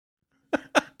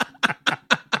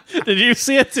Did you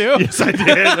see it too? Yes, I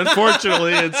did.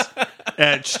 Unfortunately, it's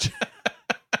etched.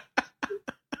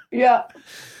 Yeah.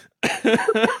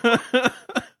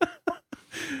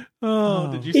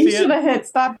 Oh, did you He see should it? have hit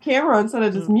stop camera instead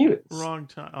of just mute. Wrong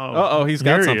time. Oh, he's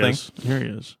got something. Here he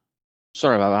is.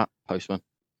 Sorry about that, postman.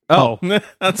 Oh,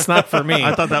 that's not for me.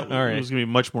 I thought that All right. was going to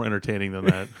be much more entertaining than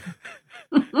that.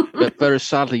 But there is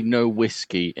sadly no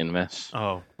whiskey in this.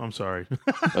 Oh, I'm sorry.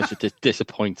 That's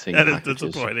disappointing. That is packages.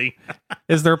 disappointing.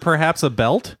 Is there perhaps a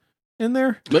belt in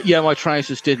there? But yeah, my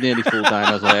trousers did nearly fall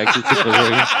down as I exited the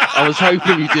room. I was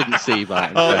hoping you didn't see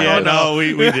that. Oh, yeah, no,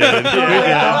 we did.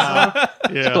 Yeah.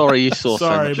 Sorry, you saw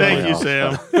Sorry, so much. thank you,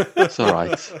 Sam. It's all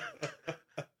right.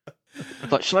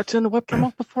 But shall I turn the webcam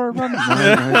off before I run? No.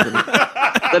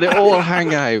 Let it all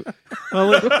hang out.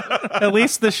 Well, at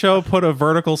least the show put a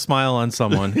vertical smile on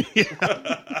someone.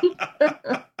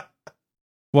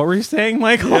 What were you saying,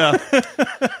 Michael? Yeah.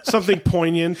 Something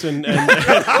poignant and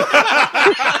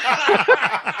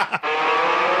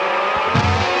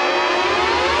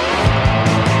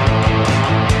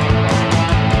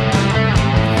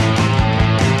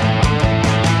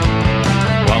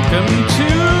Welcome to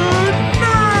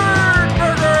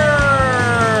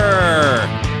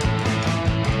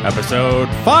NerdBurger! Episode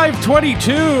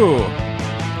 522.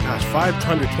 gosh,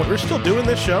 520. We're still doing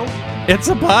this show? It's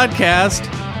a podcast.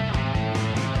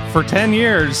 For 10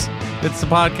 years, it's a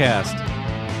podcast.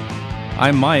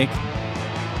 I'm Mike.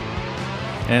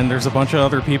 And there's a bunch of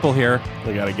other people here.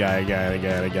 We got a guy, and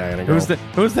a girl.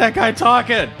 Who's that guy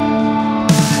talking?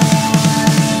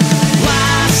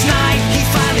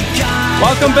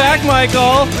 Welcome back,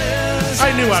 Michael.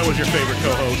 I knew I was your favorite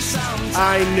co-host.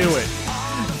 I knew it.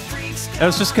 That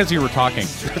was just because you were talking.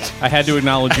 I had to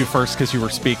acknowledge you first because you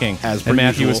were speaking. As per and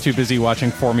Matthew usual. was too busy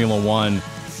watching Formula One.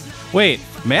 Wait,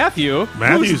 Matthew?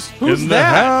 Matthew's Who's in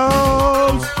that? the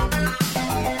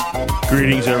house.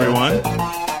 Greetings, everyone.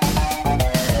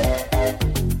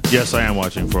 Yes, I am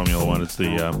watching Formula One. It's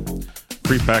the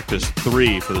pre-practice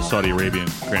 3 for the Saudi Arabian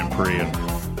Grand Prix,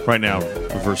 and right now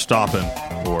Verstappen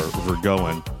or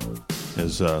Vergoen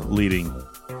is leading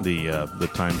the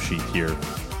timesheet here.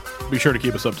 Be sure to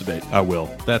keep us up to date. I will.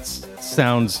 That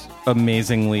sounds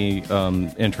amazingly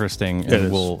interesting, It and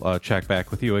is. we'll check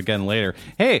back with you again later.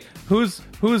 Hey, who's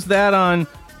that on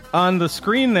the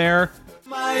screen there?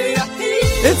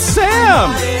 It's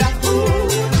Sam!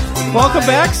 Welcome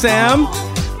back, Sam!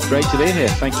 Great to be here.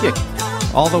 Thank you.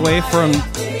 All the way from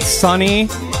sunny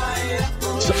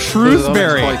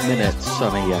Shrewsbury. 5 minutes,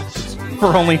 Sonny, yes. For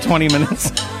only 20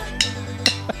 minutes.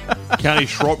 County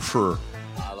Shropshire.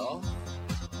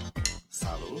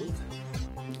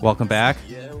 Welcome back.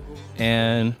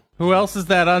 And who else is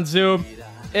that on Zoom?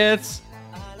 It's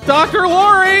Dr.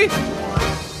 Lori!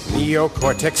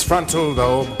 Neocortex frontal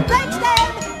lobe.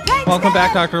 Welcome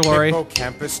back, Dr. Lori.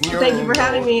 Hippocampus Thank you for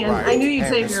having me, and I knew you'd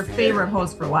save your favorite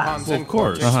host for last. Of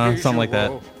course. Something like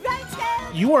that.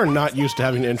 You are not used to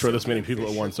having to intro this many people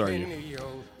at once, are you?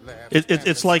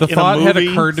 It's like The in thought a had movie,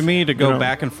 occurred to me to go you know,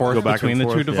 back and forth go back between and the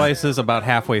two forth, yeah. devices about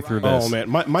halfway through this. Oh, man.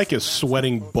 Mike is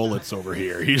sweating bullets over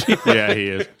here. He's Yeah, he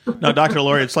is. No, Dr.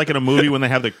 Lori, it's like in a movie when they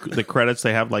have the credits,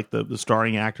 they have like the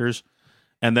starring actors,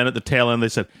 and then at the tail end they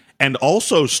said, and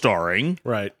also starring,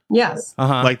 right. Yes.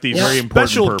 like the very important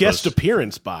Special purpose. guest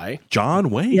appearance by John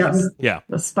Wayne. Yes. Yeah.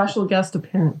 A special guest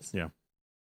appearance. Yeah.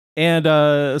 And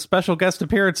a special guest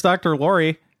appearance, Dr.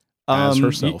 Lori. As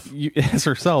herself. As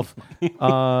herself.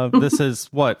 This is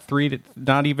what, it's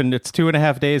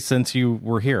 2.5 days since you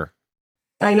were here.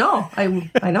 I know.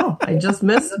 I know. I just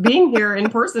missed being here in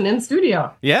person in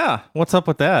studio. Yeah. What's up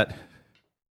with that?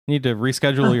 Need to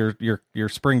reschedule your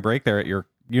spring break there at your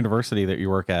university that you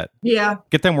work at. Yeah.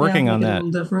 Get them working Yeah, on make it that. a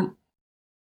little different.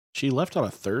 She left on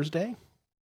a Thursday?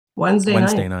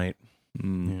 Wednesday night.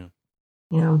 Mm.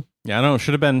 Yeah. Yeah, I know.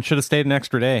 Should have stayed an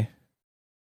extra day.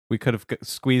 We could have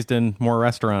squeezed in more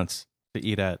restaurants to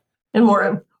eat at. And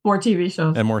more TV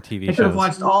shows. And more TV I could have shows.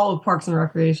 watched all of Parks and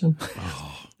Recreation.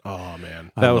 Oh,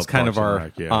 man. That I was love kind of Parks our and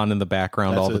Rec, yeah. on in the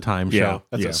background That's all the it. time Yeah. show.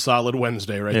 That's a solid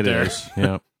Wednesday right It there. is.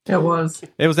 Yeah. It was.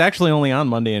 It was actually only on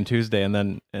Monday and Tuesday, and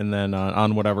then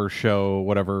on whatever show,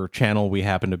 whatever channel we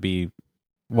happen to be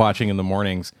watching in the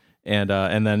mornings, and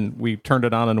then we turned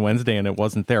it on Wednesday, and it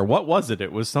wasn't there. What was it?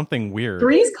 It was something weird.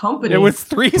 Three's Company. It was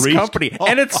Three's Three's Company,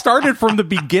 and it started from the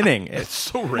beginning. It's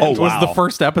so Oh, random. It was the wow.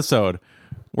 first episode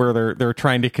where they're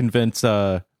trying to convince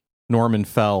Norman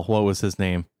Fell. What was his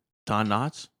name? Don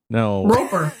Knotts? No,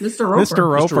 Roper. Mr. Roper.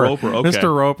 Mr. Roper. Mr. Roper, okay.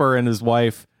 Mr. Roper and his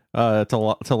wife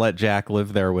to let Jack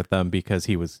live there with them because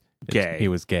he was Gay. He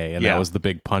was gay, and Yeah. that was the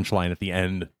big punchline at the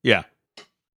end. Yeah.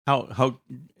 How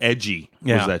edgy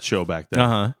Yeah. was that show back then? Uh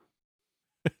huh.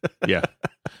 Yeah.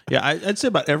 Yeah, I'd say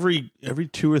about every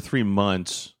 2 or 3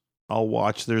 months, I'll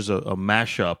watch. There's a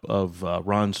mashup of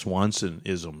Ron Swanson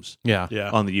isms Yeah.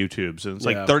 on the YouTubes, and it's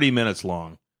Yeah. like 30 minutes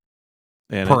long.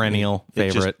 And Perennial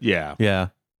it favorite. Just, Yeah.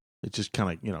 it just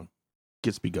kind of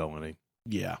gets me going.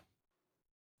 Yeah.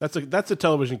 That's a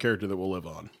television character that will live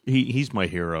on. He's my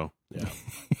hero. Yeah.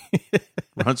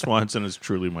 Ron Swanson is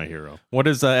truly my hero. What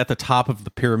is at the top of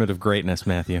the pyramid of greatness,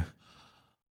 Matthew?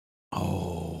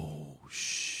 Oh,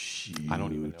 shoot. I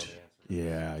don't even know the answer.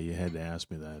 Yeah, you had to ask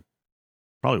me that.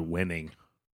 Probably winning.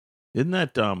 Isn't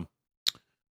that,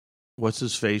 what's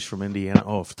his face from Indiana?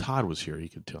 Oh, if Todd was here, he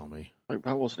could tell me. Like,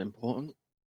 that wasn't important.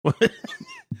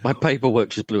 My paperwork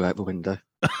just blew out the window.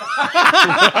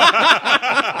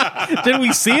 Did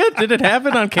we see it? Did it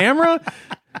happen on camera?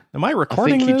 Am I I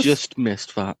recording think you this? just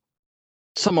missed that.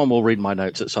 Someone will read my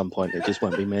notes at some point. It just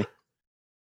won't be me.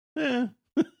 Yeah.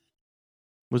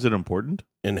 Was it important?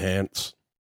 Enhance.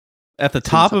 At the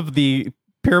top of the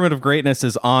pyramid of greatness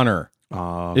is honor.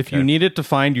 If you need it to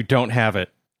find, you don't have it.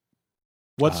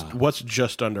 What's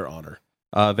just under honor?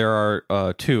 There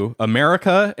are 2,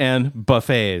 America and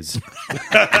buffets.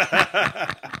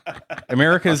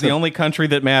 America is the only country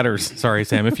that matters. Sorry,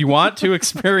 Sam. If you want to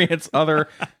experience other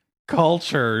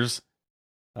cultures,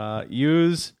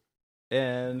 use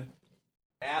an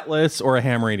atlas or a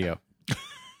ham radio.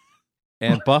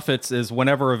 And Buffett's is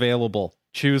whenever available.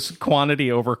 Choose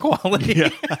quantity over quality. Yeah.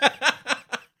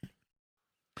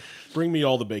 Bring me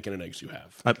all the bacon and eggs you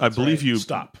have. I believe right. you.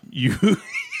 Stop. You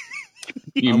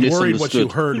I'm worried what you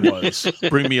misunderstood. heard was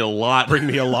Bring me a lot. bring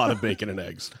me a lot of bacon and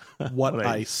eggs. What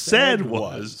I said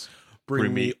was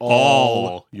bring me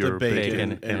all the your bacon,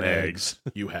 bacon and eggs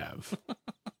you have.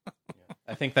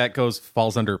 I think that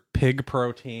falls under pig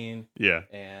protein Yeah.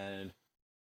 and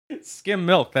skim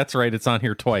milk. That's right. It's on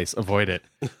here twice. Avoid it.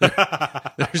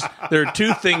 There are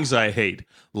 2 things I hate: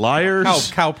 liars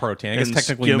Cow protein. I guess and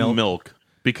technically skim milk.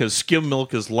 because skim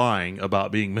milk is lying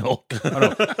about being milk.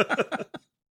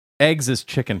 Eggs is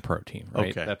chicken protein,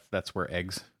 right? Okay. That's where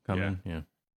eggs come Yeah. in. Yeah.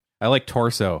 I like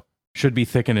torso. Should be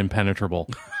thick and impenetrable.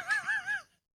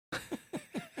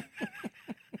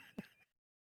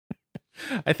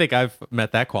 I think I've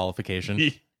met that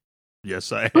qualification.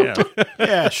 Yes, I have.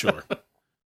 Yeah, sure.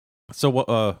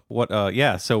 So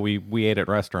yeah, so we ate at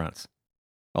restaurants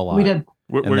a lot. We did.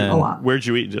 And then- A lot. Where'd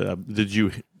you eat? Did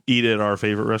you eat at our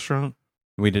favorite restaurant?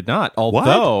 We did not.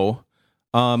 Although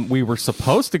we were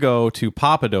supposed to go to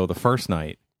Papado the first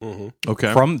night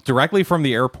Okay. directly from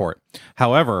the airport.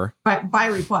 However, By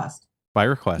request. by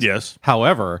request. Yes.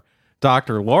 However,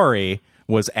 Dr. Lori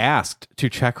was asked to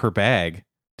check her bag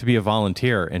to be a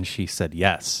volunteer, and she said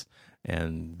yes.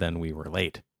 And then we were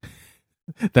late.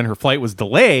 Then her flight was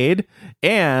delayed,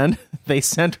 and they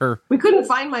sent her We couldn't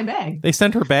find my bag.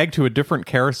 bag to a different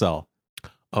carousel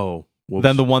Oh. Whoops.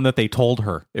 than the one that they told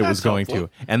her it was That's going helpful.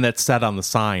 to, and that said on the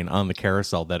sign on the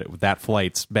carousel that that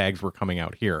flight's bags were coming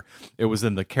out here. It was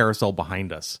in the carousel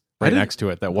behind us, right didn't- next to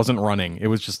it. That wasn't running. It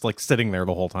was just like sitting there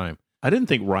the whole time. I didn't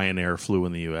think Ryanair flew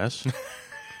in the U.S.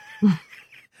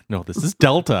 No, this is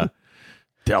Delta.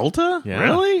 Delta? Yeah.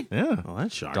 Really? Yeah. Oh,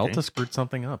 that's shocking. Delta screwed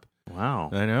something up. Wow.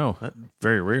 I know. That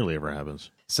very rarely ever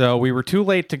happens. So we were too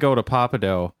late to go to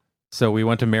Papado, so we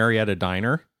went to Marietta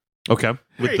Diner. Okay.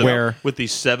 With the, Where- with the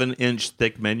 7-inch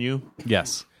thick menu.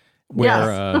 Yes. Where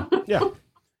Yes. Yeah.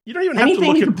 You don't even have to Anything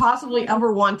look you at could possibly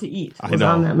ever want to eat I was know.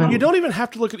 on that menu. You don't even have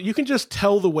to look at it. You can just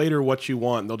tell the waiter what you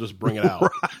want and they'll just bring it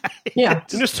out. Yeah.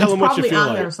 You just tell them It's what you probably feel on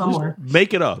like. there somewhere.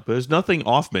 Make it up. There's nothing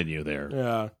off menu there.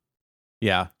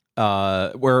 Yeah.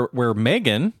 Yeah. Where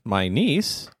Megan, my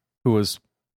niece, who was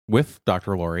with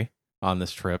Dr. Lori on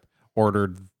this trip,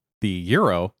 ordered the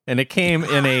Euro, and it came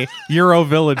in a Euro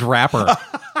Village wrapper.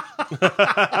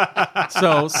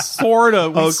 So sort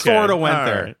of went All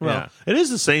there. right. Well, Yeah. it is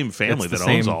the same family It's the that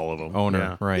owns same all of them. Owner,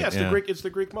 Yeah. right? Yeah, it's the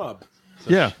Greek mob.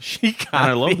 Yeah. She got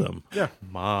And I love the them. Yeah.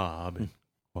 mob. in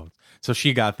quotes. So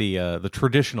she got the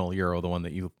traditional Euro, the one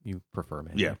that you prefer,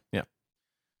 man. Yeah. Yeah.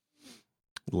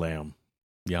 Lamb.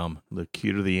 Yum. The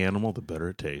cuter the animal, the better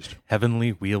it tastes.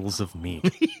 Heavenly wheels of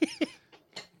meat.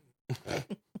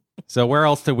 So where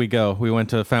else did we go? We went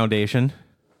to Foundation.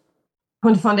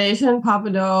 Went to Foundation,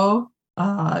 Papado,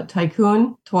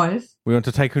 Tycoon twice. We went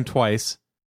to Tycoon twice.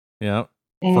 Yeah.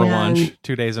 And For lunch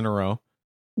 2 days in a row.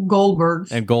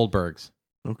 Goldberg's. And Goldberg's.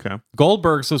 Okay.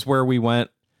 Goldberg's was where we went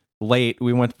late.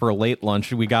 We went for a late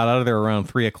lunch. We got out of there around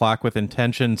 3:00 with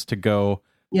intentions to go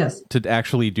Yes. to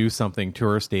actually do something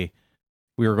touristy.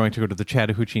 We were going to go to the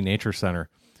Chattahoochee Nature Center.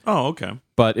 Oh, okay.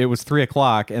 But it was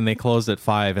 3:00 and they closed at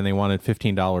 5 and they wanted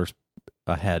 $15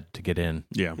 a head to get in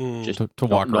Yeah. Just to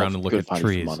walk not around and look good at value for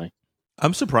trees. money.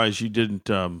 I'm surprised you didn't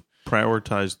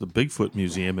prioritize the Bigfoot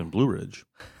Museum in Blue Ridge.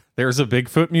 There's a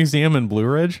Bigfoot museum in Blue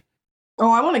Ridge? Oh,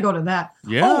 I want to go to that.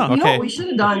 Yeah. Oh, you know Okay. what we should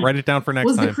have done Write it down for next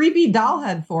was time. the creepy doll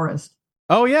head forest.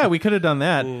 Oh, yeah, we could have done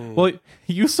that. Well,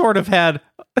 you sort of had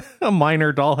a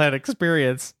minor doll head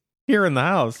experience here in the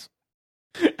house.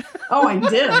 Oh, I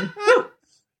did.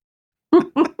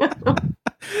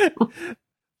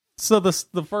 So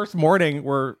the first morning,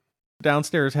 we're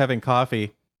downstairs having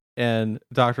coffee, and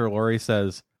Dr. Lori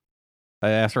says, I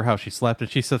asked her how she slept,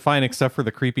 and she said, fine, except for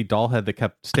the creepy doll head that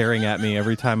kept staring at me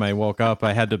every time I woke up.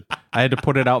 I had to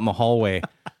put it out in the hallway.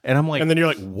 And I'm like, And then you're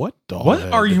like, what doll what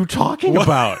head? are you talking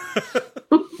about?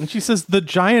 And she says, the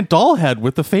giant doll head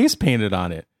with the face painted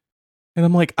on it. And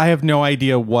I'm like, I have no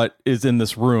idea what is in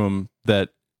this room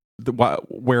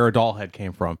where a doll head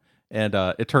came from. And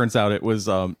it turns out it was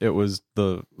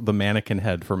the mannequin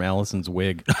head from Allison's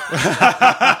wig. It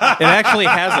actually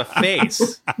has a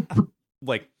face,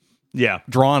 like,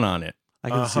 drawn on it. I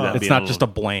can see that. It's not just a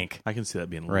blank, I can see that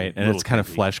being right? And it's kind of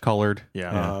flesh colored.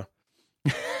 Yeah.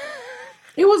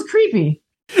 It was creepy.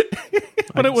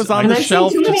 But it was on And the I've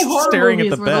shelf, seen too many just horror staring at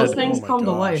movies the where those bed. things Oh my come to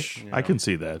gosh. life. I can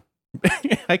see that.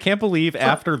 I can't believe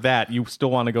after that you still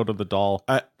want to go to the doll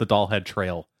head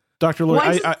trail. Dr. Well, Lori,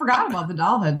 I just forgot about the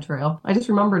doll head trail. I just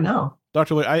remember now.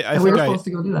 Dr. Lori, I that we think were supposed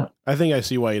to go do that. I think I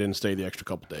see why you didn't stay the extra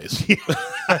couple days.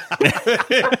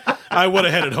 I would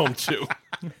have headed home too.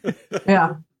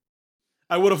 Yeah.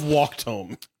 I would have walked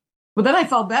home. But then I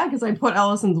felt bad because I put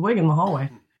Allison's wig in the hallway.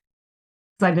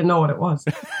 Because I didn't know what it was.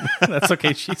 That's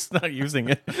okay. She's not using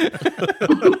it.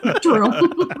 True.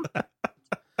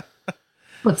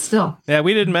 But still. Yeah,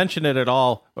 we didn't mention it at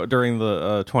all during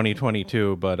the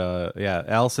 2022, but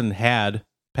Allison had,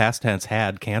 past tense,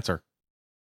 had cancer.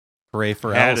 Hooray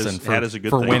for Allison for a good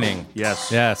for thing. winning.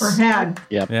 Yes. Or had.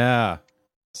 Yeah.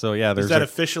 So yeah, there's Is that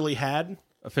officially had?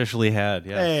 officially had.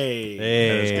 Yeah. Hey.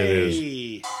 Hey.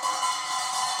 Hey.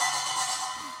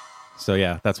 So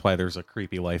yeah, that's why there's a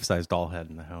creepy life-size doll head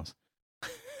in the house.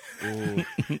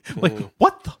 Like,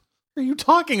 what the are you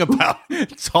talking about?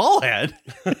 Doll head?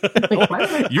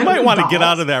 You might want to get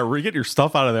out of that. Get your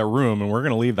stuff out of that room, and we're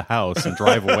going to leave the house and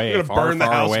drive away, Gonna far, burn the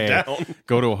far house away. down.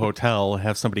 Go to a hotel,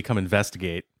 have somebody come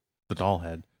investigate the doll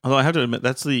head. Although I have to admit,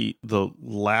 that's the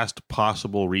last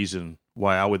possible reason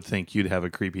why I would think you'd have a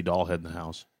creepy doll head in the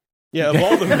house. Yeah, of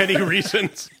all the many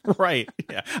reasons. Right?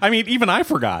 Yeah. I mean, even I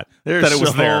forgot There's that it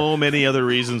was so there. many other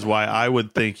reasons why I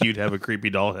would think you'd have a creepy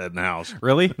doll head in the house.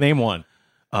 Really? Name one.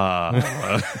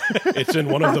 It's in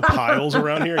one of the piles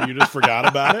around here, and you just forgot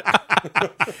about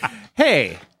it.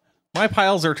 Hey, my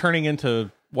piles are turning into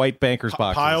white bankers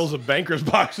boxes. Piles of bankers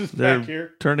boxes They're back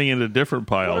here. turning into different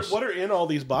piles. What are in all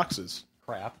these boxes?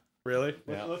 Crap. Really?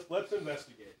 Yeah. Let's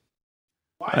investigate.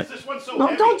 Why is this one so No,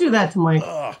 heavy? don't do that to Mike.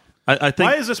 Ugh. I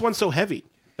think Why is this one so heavy?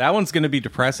 That one's going to be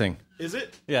depressing. Is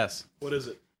it? Yes. What is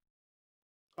it?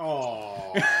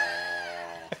 Oh.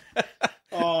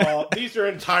 Oh, these are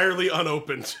entirely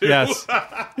unopened, too. Yes.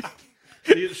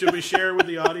 Should we share with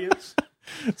the audience?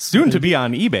 Soon to be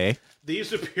on eBay.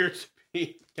 These appear to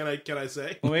be. Can I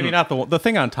say? Well, maybe not the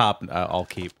thing on top. I'll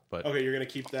keep. But Okay, you're gonna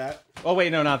keep that. oh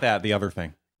wait, no, not that. The other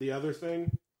thing. The other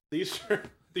thing. These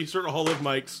are all of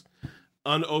Mike's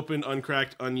unopened,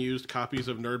 uncracked, unused copies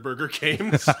of NerdBurger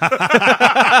games.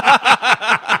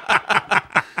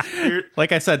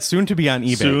 Like I said, soon to be on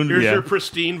eBay. Soon. Here's Yeah. your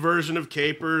pristine version of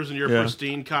Capers and your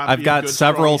pristine copy. I've got of Good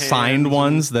several Strong signed Hands.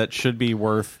 ones that should be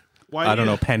worth Why I do don't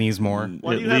you- know pennies more.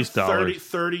 Why do At you have least dollars.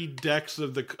 30 decks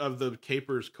of the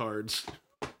Capers cards?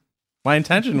 My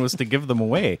intention was to give them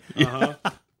away, Uh-huh.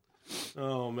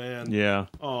 Oh man. Yeah.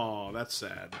 Oh, that's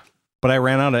sad. but I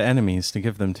ran out of enemies to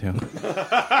give them to.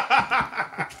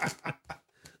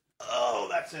 Oh,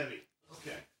 that's heavy.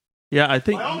 Okay. Yeah, I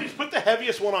think. By all means, put the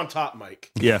heaviest one on top,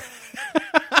 Mike. Yeah.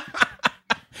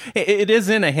 It is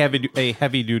in a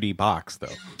heavy duty box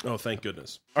though. Oh, thank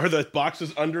goodness. Are the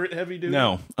boxes under it heavy duty?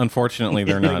 No, unfortunately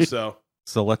they're not. So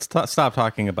So let's stop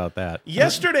talking about that.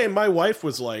 yesterday, my wife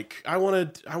was like, "I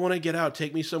want to get out.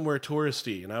 Take me somewhere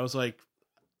touristy," and I was like,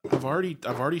 "I've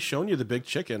already shown you the big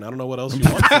chicken. I don't know what else you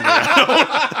want from me."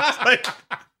 like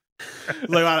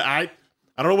I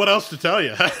don't know what else to tell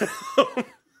you.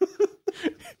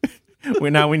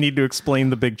 Now we need to explain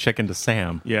the big chicken to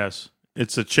Sam. Yes.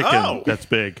 It's a chicken Oh. that's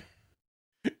big.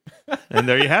 And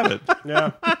there you have it.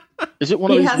 Yeah. Is it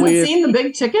one of He these hasn't weird? seen the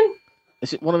big chicken?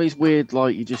 Is it one of these weird,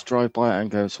 like you just drive by it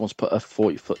and go, someone's put a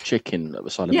 40-foot chicken at the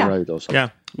side of Yeah. the road or something? Yeah.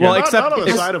 Well, Not except on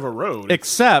the side of a road.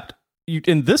 except you,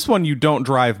 in this one you don't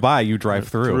drive by, you drive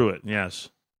through. it. Yes.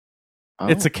 Oh.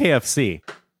 It's a KFC.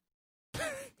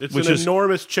 It's Which an is-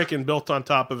 enormous chicken built on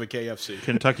top of a KFC.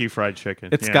 Kentucky Fried Chicken.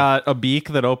 It's Yeah. got a beak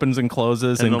that opens and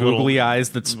closes and the googly little- eyes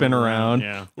that spin around.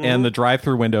 Yeah. And the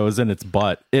drive-through window is in its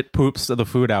butt. It poops the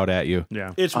food out at you.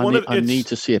 Yeah. It's I one need, of I it's, need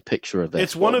to see a picture of this.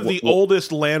 it's one of the What-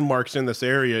 oldest landmarks in this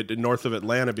area north of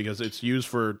Atlanta because it's used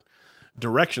for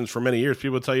directions for many years.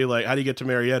 People tell you like, how do you get to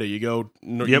Marietta? You go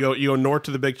you go north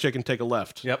to the Big Chicken, take a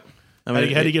left. Yep. I How do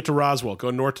mean, you get to Roswell? Go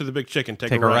north to the Big Chicken,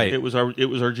 take Take a a right. right. it was our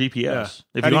GPS. Yeah.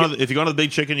 If How you do if you go to the Big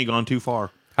Chicken, you've gone too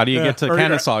far. How do you Yeah. get to Or-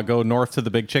 Kennesaw? Go north to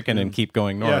the Big Chicken and keep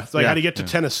going north. Yeah, it's like Yeah. how do you get to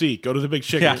Tennessee? Go to the Big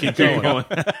Chicken, Yeah, keep there you going.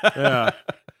 Yeah,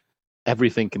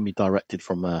 Everything can be directed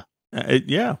from there.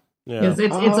 Yeah. yeah, It's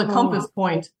a compass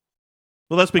point.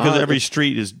 Well, that's because Uh, every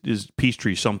street is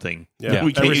Peachtree something. yeah.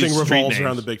 We can't Everything use street revolves names.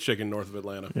 around the Big Chicken north of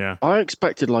Atlanta. Yeah. I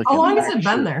expected like How an long has it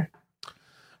actual- been there?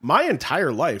 My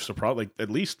entire life, so probably like, at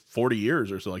least 40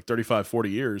 years or so, like 35, 40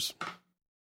 years.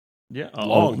 Yeah.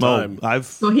 Long time. I've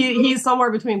So he's somewhere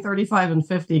between 35 and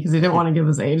 50 because he didn't want to give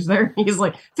his age there. He's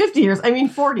like 50 years. I mean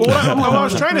 40. Well, Someone I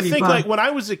was at trying to think, 35. like, when I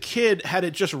was a kid, had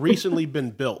it just recently been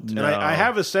built? And No. I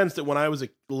have a sense that when I was a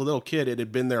little kid, it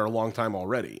had been there a long time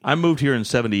already. I moved here in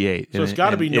 '78. So it's got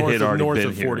to be north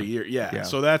of 40 here. years. Yeah. Yeah.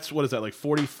 So that's, what is that, like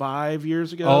 45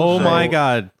 years ago? Oh So- my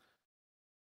God.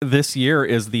 This year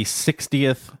is the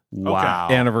 60th Wow.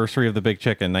 anniversary of the Big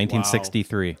Chicken,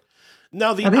 1963.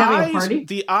 Now, the Are they having a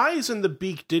party? eyes and the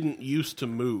beak didn't used to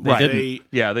move. They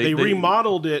didn't. They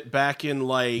remodeled it back in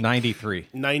like 93.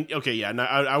 Okay, yeah.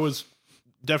 I was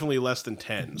definitely less than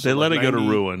 10. So They let like it go to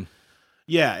 90 ruin.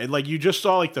 Yeah, and like you just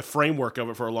saw like the framework of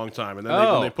it for a long time, and then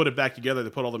when they put it back together, they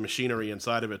put all the machinery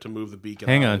inside of it to move the beak. And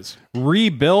Hang on. eyes.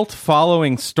 Rebuilt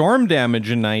following storm damage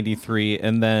in 93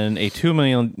 and then a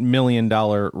 $2 million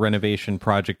renovation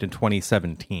project in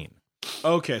 2017.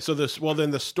 Okay, so then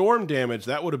the storm damage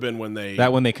that would have been when they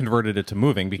That when they converted it to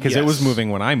moving because it was Yes. moving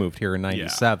when I moved here in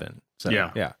 97. So,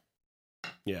 Yeah. yeah.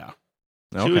 yeah.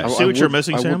 Okay. See what you're would-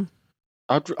 missing, I would- Sam?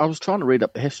 I was trying to read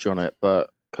up the history on it, but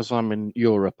because I'm in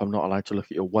Europe, I'm not allowed to look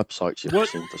at your websites. You've What?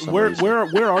 seen for some Where reason.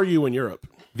 where are you in Europe?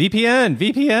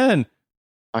 VPN.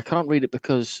 I can't read it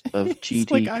because of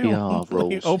It's like, I don't GDPR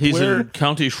rules. Oh, He's where- in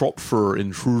County Shropshire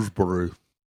in Shrewsbury.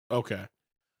 Okay,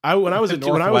 when I was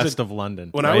northwest of London.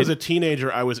 When I was a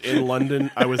teenager, I was in London.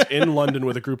 I was in London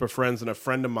with a group of friends, and a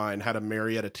friend of mine had a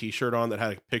Marietta T-shirt on that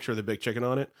had a picture of the Big Chicken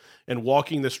on it. And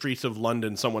walking the streets of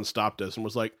London, someone stopped us and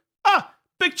was like, "Ah,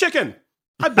 Big Chicken!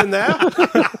 I've been there."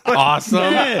 awesome.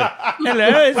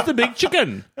 Hello, it's the Big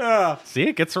Chicken. See,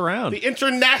 it gets around. The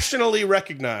internationally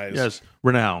recognized Yes,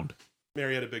 renowned.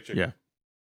 Marietta Big Chicken. Yeah.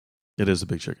 It is the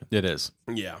Big Chicken. It is.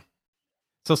 Yeah.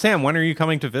 So, Sam, when are you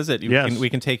coming to visit? Yes. We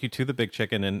can take you to the Big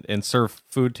Chicken and serve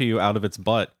food to you out of its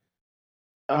butt.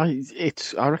 I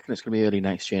reckon it's going to be early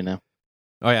next year now.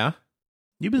 Oh, yeah?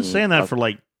 You've been saying that for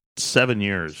like 7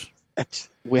 years.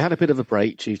 We had a bit of a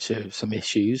break due to some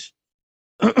issues,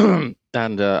 and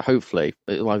hopefully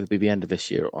it'll either be the end of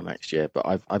this year or next year. But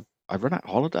I've run out of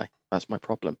holiday. That's my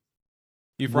problem.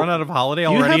 You've run out of holiday You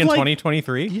already have, in like-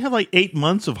 2023? You have like 8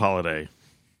 months of holiday.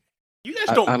 You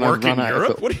guys don't And I've work in run out of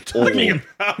Europe. it What are you all. talking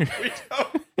about? We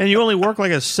don't. And you only work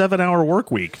like a 7-hour work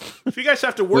week. If you guys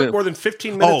have to work Well- more than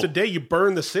 15 minutes Oh. a day, you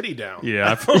burn the city down.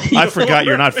 Yeah, I forgot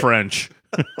you're not French.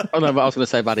 Oh no, but I was going to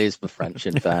say that is the French.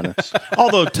 In fairness,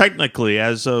 Although technically,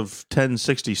 as of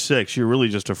 1066, you're really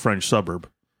just a French suburb.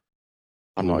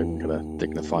 I'm not even going to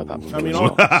dignify that. I mean,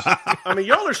 I mean,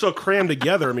 y'all are so crammed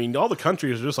together. I mean, all the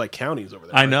countries are just like counties over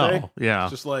there. I aren't know. they? Yeah.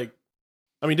 It's just like,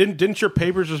 I mean, didn't your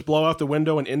papers just blow out the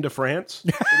window and into France?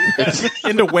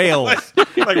 Into Wales.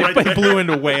 Like right They there. blew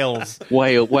into Wales.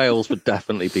 Wales would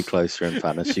definitely be closer. In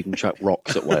fairness, you can chuck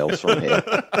rocks at Wales from here,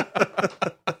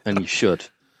 and you should.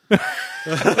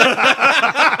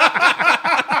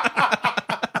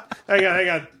 Hang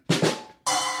on.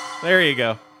 There you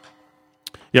go.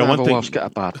 Yeah, The one thing. Welsh get a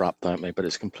bad rap, don't they? But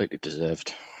it's completely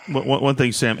deserved. One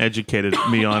thing Sam educated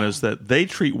me on is that they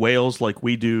treat Wales like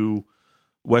we do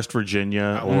West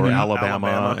Virginia or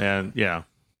Alabama, and yeah,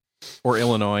 Or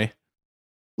Illinois.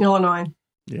 Illinois.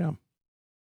 yeah.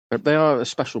 But they are a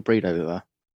special breed over there.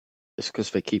 It's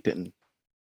because they keep it in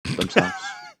themselves.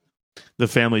 The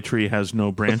family tree has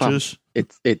no branches.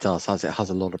 It does. It has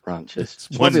a lot of branches. It's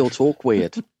That's why one- they all talk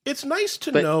weird. It's nice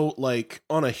to But- know, like,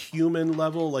 on a human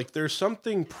level, like, there's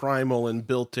something primal and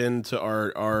built into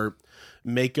our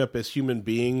makeup as human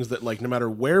beings that, like, no matter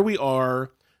where we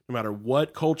are, no matter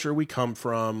what culture we come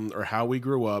from or how we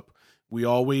grew up, we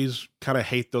always kind of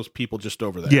hate those people just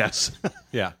over there. Yes,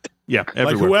 Yeah. yeah, Like,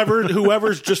 everywhere.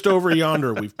 whoever's just over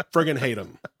yonder, we friggin' hate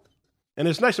them. And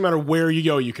it's nice no matter where you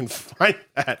go, you can find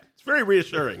that. It's very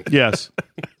reassuring. Yes,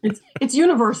 It's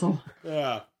universal.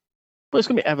 Yeah. Well, it's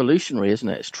going to be evolutionary, isn't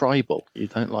it? It's tribal. You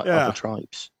don't like Yeah. other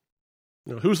tribes.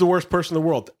 You know, who's the worst person in the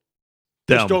world?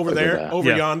 Them. Just over there, there. over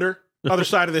Yeah. yonder, other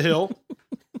side of the hill.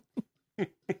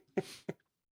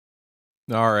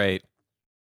 All right.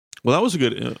 Well, that was a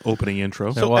good opening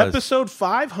intro. So was. episode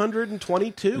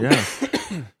 522, Yeah.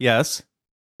 Yes,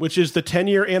 which is the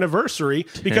 10-year anniversary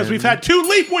because we've had 2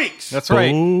 leap weeks. that's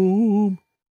right. Boom.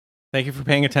 Thank you for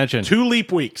paying attention. 2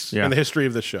 leap weeks Yeah. in the history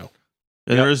of this show.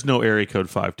 And there is no area code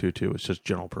 522. It's just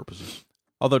general purposes.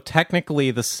 Although technically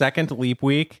the second leap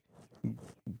week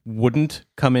wouldn't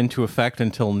come into effect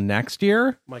until next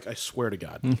year. Mike, I swear to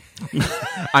God.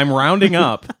 I'm rounding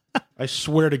up. I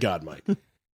swear to God, Mike. Do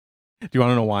you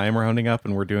want to know why I'm rounding up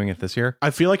and we're doing it this year?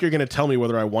 I feel like you're going to tell me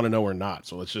whether I want to know or not,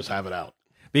 so let's just have it out.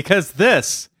 Because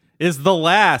this is the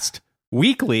last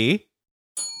weekly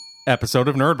episode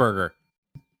of NerdBurger.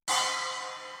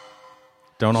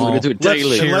 Don't We're all gonna do it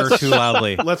daily. cheer Let's- too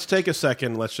loudly. Let's take a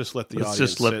second. Let's just let the Let's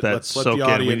audience just let sit. that Let's let soak the in.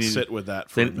 We audience need- sit with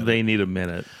that for a minute. They need a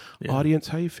minute. Yeah. Audience,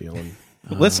 how you feeling?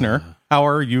 Listener, how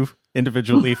are you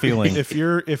individually feeling? If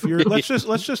you're let's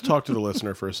just talk to the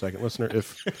listener for a second. Listener,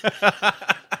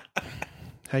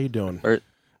 how you doing? Or-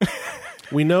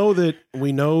 We know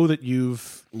that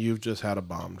you've just had a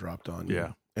bomb dropped on you.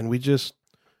 Yeah. And we just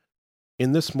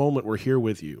in this moment we're here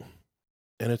with you.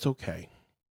 And it's okay.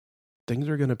 Things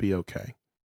are going to be okay.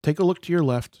 Take a look to your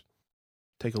left.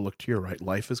 Take a look to your right.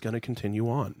 Life is going to continue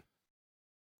on.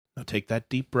 Now take that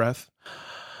deep breath.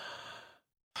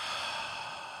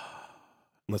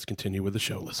 Let's continue with the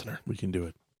show, listener. We can do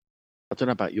it. I don't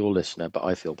know about your listener, but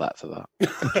I feel bad for that.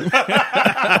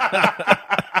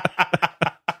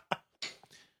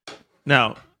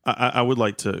 Now, I would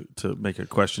like to make a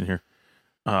question here.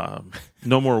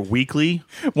 No more weekly.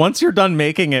 Once you're done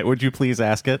making it, would you please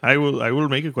ask it? I will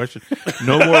make a question.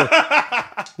 No more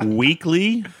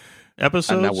weekly episodes.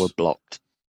 And now we're blocked.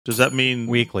 Does that mean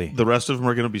Weekly. the rest of them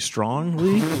are going to be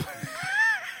strong?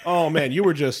 Oh man, you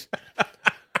were just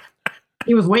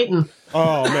He was waiting.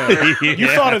 oh man. You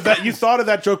Yeah. thought of that. You thought of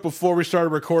that joke before we started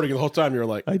recording, and the whole time you were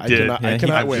like, I did. I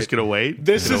cannot I'm wait. just going to wait.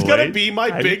 This is going gonna be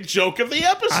my big joke of the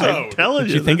episode. I'm telling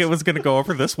Did you think it was going to go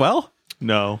over this well?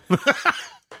 No.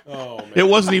 Oh man. It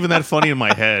wasn't even that funny in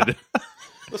my head.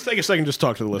 Let's take a second and just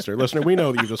talk to the listener. Listener, we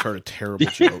know that you just heard a terrible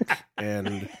joke,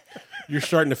 and you're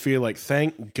starting to feel like,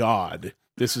 thank God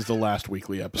this is the last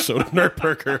weekly episode of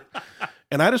NerdBurger.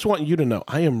 And I just want you to know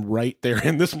I am right there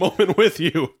in this moment with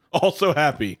you, also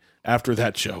happy after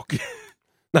that joke.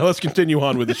 Now let's continue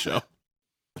on with the show.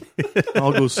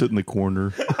 I'll go sit in the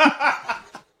corner.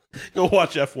 Go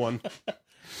watch F1.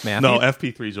 Matthew? No,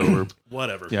 FP3's over.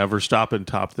 Whatever. Yeah, Verstappen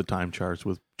topped the time charts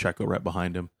with Checo right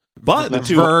behind him. But the Let's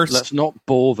two let's not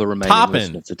bore the remaining Toppin'.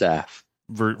 listener to death.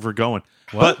 Vergoen.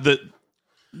 What? But the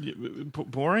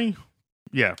boring?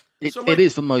 Yeah. It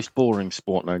is the most boring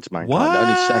sport known to mankind. What?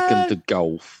 Only second to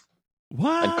golf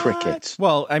What? and cricket.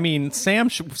 Well, I mean, Sam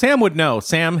would know.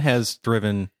 Sam has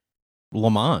driven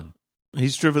Le Mans,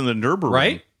 He's driven the Nürburgring.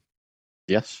 right?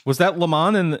 Yes, Was that Le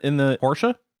Mans in the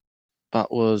Porsche? that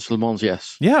was Le Mans.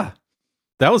 Yes, Yeah.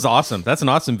 That was awesome. That's an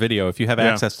awesome video. If you have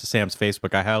Yeah. access to Sam's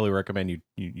Facebook, I highly recommend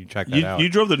you check that out. You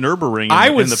drove the Nürburgring in, I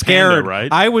in was the scared. Panda,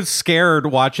 right? I was scared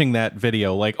watching that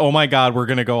video. Like, oh my God, we're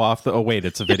gonna go off the. Oh wait,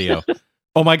 it's a video.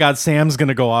 Oh my God, Sam's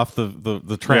gonna go off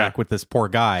the track Yeah. with this poor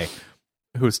guy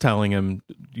who's telling him,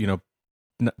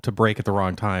 to brake at the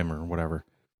wrong time or whatever.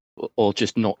 or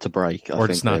just not to brake. Or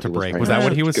just not to brake. Was that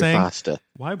what he was go saying? Faster.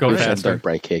 Why Go would- Go faster. Don't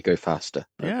brake here. Go faster.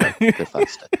 Yeah. Go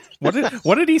faster.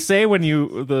 What did he say when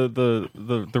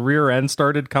the rear end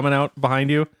started coming out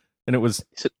behind you and it was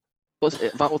Was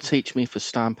it, that will teach me for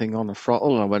stamping on the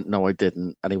throttle? And I went, no, I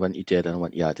didn't. And he went, you did. And I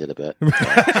went, yeah, I did a bit.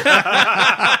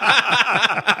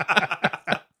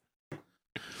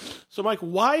 So, Mike,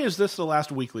 why is this the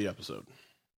last weekly episode?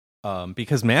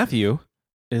 because Matthew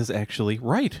is actually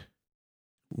right.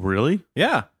 Really?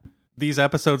 Yeah. These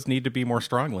episodes need to be more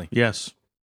strongly. Yes,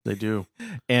 they do.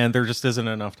 And there just isn't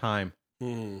enough time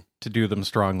to do them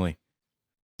strongly.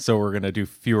 So we're going to do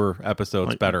fewer episodes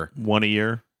Like, better. One a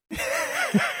year.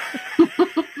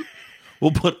 We'll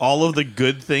put all of the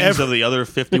good things of the other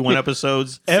 51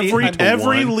 episodes Every into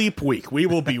one. leap week, we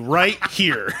will be right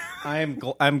here.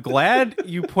 I'm glad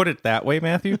you put it that way,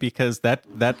 Matthew, because that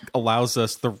allows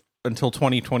us until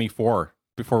 2024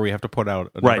 before we have to put out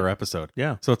another Right. episode.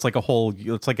 Yeah. So it's like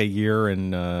a year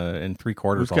and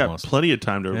 3/4 We've got almost. plenty of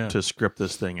time Yeah. to script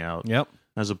this thing out, Yep.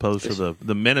 as opposed to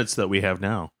the minutes that we have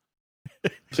now.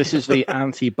 This is the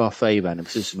anti-buffet then.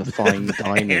 This is the fine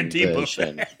dining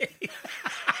version.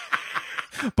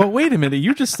 But wait a minute,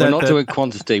 you just We're said not that, doing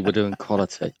quantity, we're doing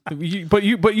quality. but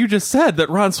you just said that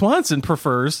Ron Swanson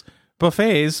prefers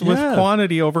buffets with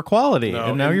quantity over quality, No,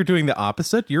 and now you're doing the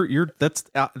opposite.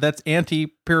 That's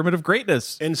anti-pyramid of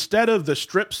greatness. Instead of the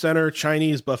strip center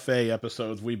Chinese buffet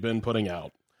episodes we've been putting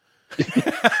out,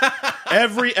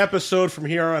 every episode from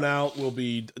here on out will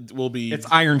be It's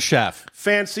Iron Chef,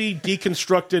 fancy,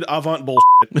 deconstructed avant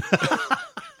bullshit.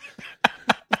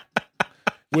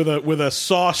 with a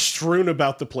sauce strewn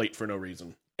about the plate for no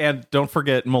reason. and don't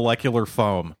forget molecular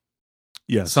foam.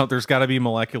 Yes. So there's got to be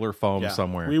molecular foam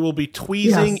somewhere. We will be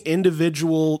tweezing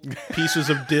individual pieces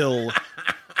of dill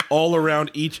all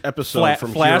around each episode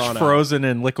from flash here on frozen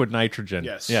in liquid nitrogen.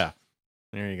 Yes. Yeah.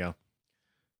 There you go.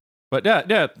 But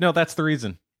no, that's the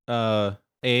reason. I'm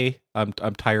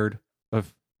tired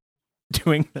of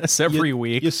doing this every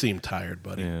week. You seem tired,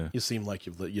 buddy. Yeah. You seem like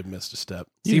you've missed a step.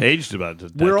 You've aged about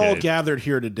it. We're all gathered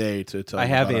here today to tell I you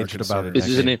have about our aged about concerns. it.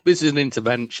 This is an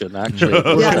intervention, actually.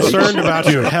 We're concerned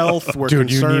about your health. We're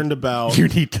concerned about... You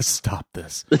need to stop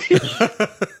this.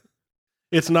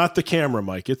 It's not the camera,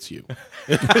 Mike. It's you.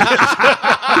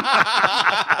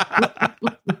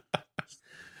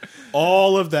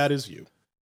 All of that is you.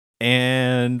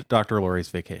 And Dr. Lori's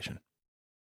vacation.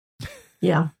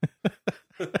 Yeah.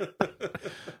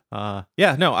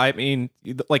 No, I mean,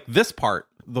 like this part,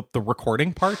 the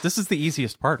recording part, this is the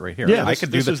easiest part right here. Yeah, I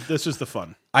could do this. This is the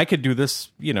fun. I could do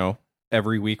this,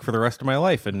 every week for the rest of my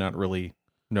life and not really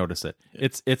notice it.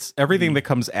 It's everything that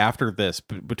comes after this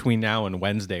between now and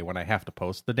Wednesday when I have to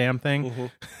post the damn thing. Mm-hmm.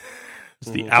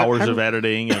 It's the hours of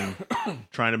editing and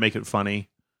trying to make it funny.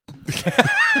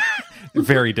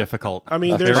 Very difficult. I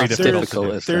mean, Very there's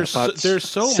difficult. there's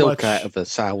so silk much out of the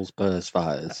sow's purse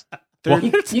fires.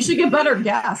 You should get better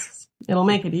guests. It'll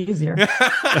make it easier.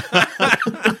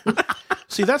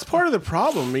 See, that's part of the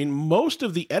problem. I mean, most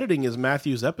of the editing is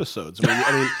Matthew's episodes.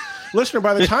 I mean, listener,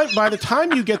 by the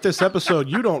time you get this episode,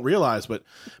 you don't realize, but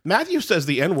Matthew says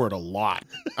the N-word a lot.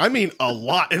 I mean, a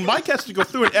lot. And Mike has to go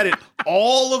through and edit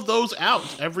all of those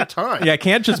out every time. Yeah, I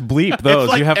can't just bleep those.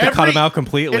 Like you have to cut them out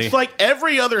completely. It's like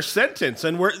every other sentence.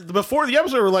 And before the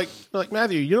episode, we're like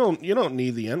Matthew, you don't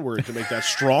need the N-word to make that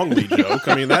strongly joke.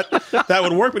 I mean, that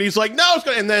would work. But he's like, no, it's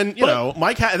good. And then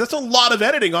Mike that's a lot of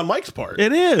editing on Mike's part.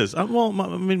 It is.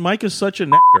 Mike is such a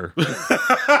nagger.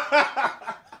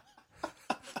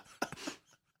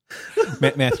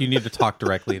 Matthew, you need to talk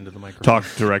directly into the microphone.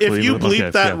 Talk directly. If you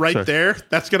bleep that right there,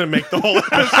 that's going to make the whole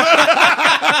episode.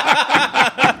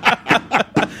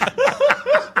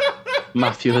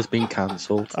 Matthew has been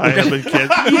cancelled. I have been kidding.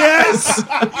 Yes,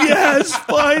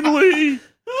 finally.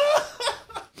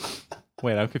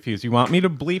 Wait, I'm confused. You want me to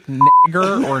bleep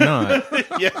nigger or not?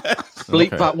 Yes.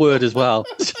 Bleep that word as well.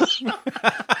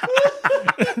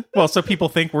 Well, so people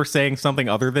think we're saying something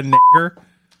other than nigger?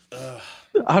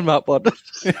 I'm that one.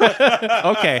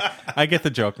 Okay, I get the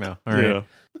joke now. All right.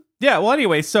 Yeah, well,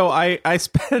 anyway, so I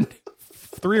spent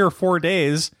 3 or 4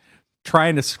 days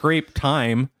trying to scrape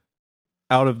time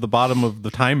out of the bottom of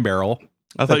the time barrel.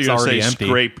 I thought you were going to say empty.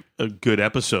 scrape a good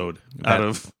episode out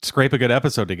of... Scrape a good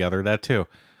episode together, that too.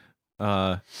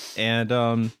 Then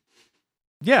I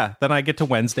get to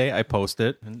Wednesday, I post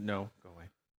it. And no, go away.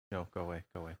 No, go away.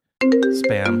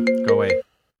 Spam, go away.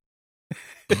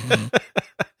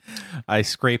 I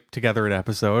scrape together an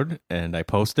episode and I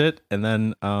post it, and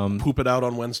then Poop it out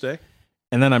on Wednesday.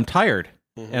 And then I'm tired,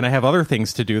 and I have other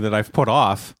things to do that I've put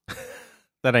off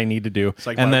that I need to do. It's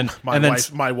like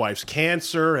my wife's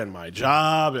cancer and my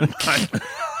job and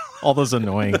all those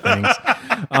annoying things.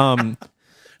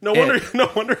 No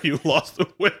wonder you lost the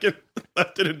wick and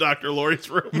left it in Dr. Lori's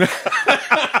room.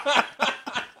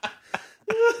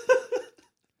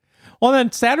 Well,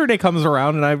 then Saturday comes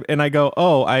around and I go,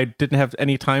 oh, I didn't have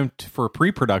any time for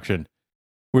pre-production,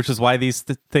 which is why these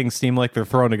things seem like they're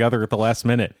thrown together at the last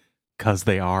minute, because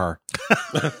they are.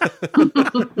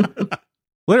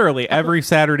 Literally every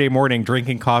Saturday morning,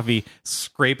 drinking coffee,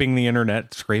 scraping the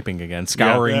internet,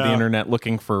 scouring the internet,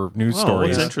 looking for news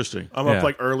stories. That's interesting. I'm up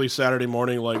like early Saturday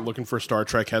morning, like looking for Star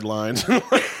Trek headlines.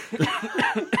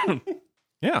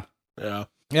 Yeah.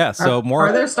 So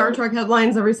are there Star Trek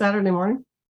headlines every Saturday morning?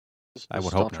 I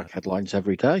would hope Star Trek not. headlines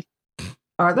every day.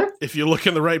 Are there? If you look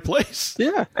in the right place.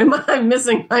 Yeah. I'm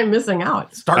missing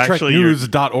out.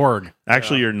 StarTrekNews.org.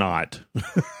 Actually, you're not.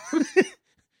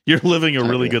 You're living a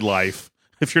really good life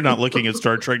if you're not looking at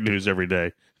Star Trek news every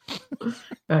day.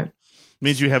 Okay.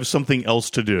 Means you have something else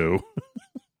to do.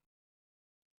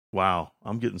 Wow,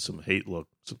 I'm getting some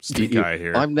stink eye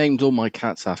here. I've named all my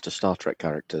cats after Star Trek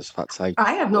characters.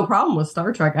 I have no problem with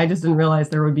Star Trek. I just didn't realize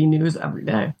there would be news every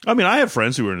day. I mean, I have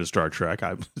friends who are into Star Trek.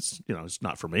 It's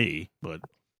not for me, but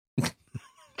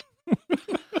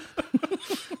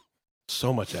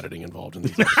so much editing involved in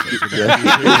these episodes.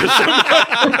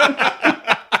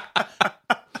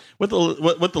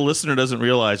 What the listener doesn't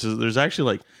realize is there's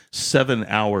actually like 7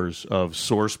 hours of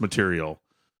source material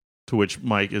to which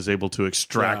Mike is able to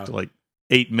extract like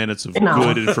 8 minutes of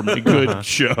good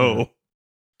show.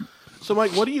 So,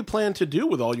 Mike, what do you plan to do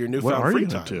with all your newfound free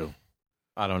time? To?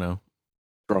 I don't know.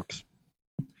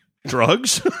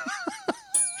 Drugs?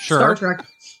 Sure. Star Trek.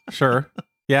 Sure.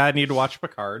 Yeah, I need to watch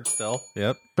Picard still.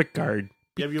 Yep. Picard.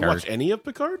 Have you watched any of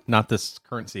Picard? Not this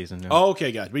current season. No. Oh,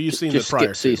 okay, guys. But you've seen Just the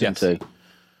prior skip season 2.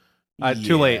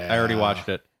 Too late. I already watched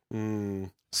it.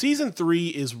 Season 3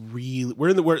 is really.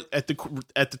 We're at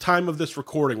the time of this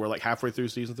recording. We're like halfway through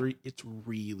season 3. It's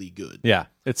really good. Yeah,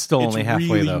 it's still only halfway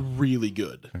really, though. Really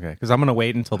good. Okay, because I'm gonna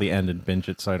wait until the end and binge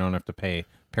it, so I don't have to pay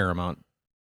Paramount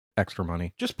extra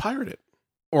money. Just pirate it,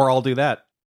 or I'll do that.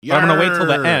 But I'm gonna wait till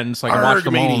the end so I can watch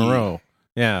them all in a row.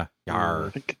 Yeah. I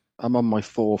think I'm on my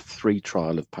 4th free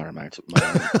trial of Paramount at the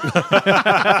moment.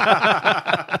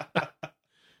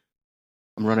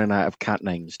 I'm running out of cat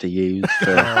names to use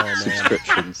for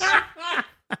subscriptions.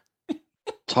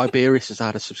 Tiberius has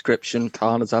had a subscription.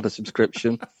 Khan has had a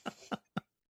subscription.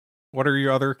 What are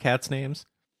your other cats' names?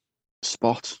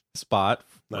 Spot. Right,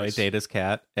 Nice. Data's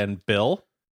cat. And Bill?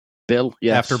 Bill,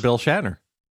 yes. After Bill Shatner.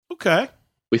 Okay.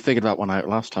 We figured that one out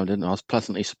last time, didn't we? I was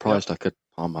pleasantly surprised I could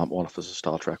palm that one off as a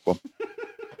Star Trek one.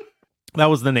 That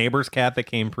was the neighbor's cat that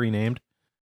came pre-named?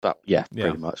 But yeah,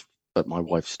 pretty much. But my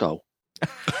wife stole.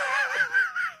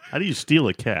 How do you steal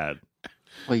a cat?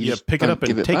 Well, you just pick it don't up and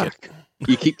give it take back.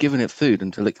 You keep giving it food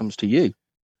until it comes to you.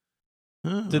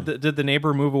 Oh. Did the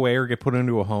neighbor move away or get put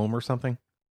into a home or something?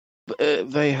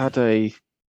 They had a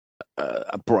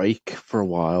break for a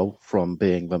while from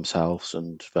being themselves,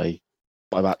 and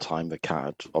by that time the cat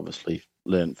had obviously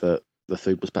learned that the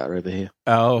food was better over here.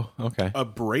 Oh, okay. A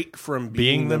break from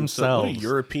being themselves. What a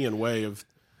European way of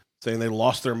saying they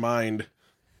lost their mind.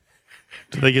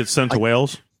 Do they get sent to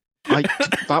Wales?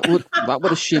 That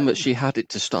would assume that she had it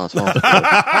to start off.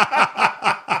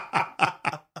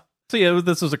 So yeah,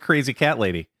 this was a crazy cat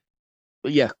lady.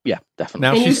 Yeah, definitely.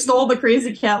 Now And you she's stole the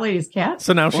crazy cat lady's cat?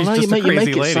 so now she's no, just you a crazy make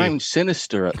it lady. sound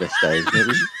sinister at this stage.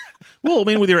 Well, I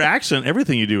mean, with your accent,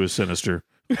 everything you do is sinister.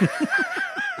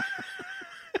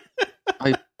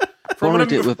 I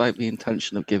borrowed it without the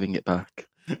intention of giving it back.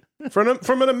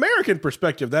 From an American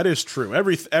perspective, that is true.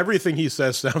 Everything he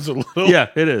says sounds a little. Yeah,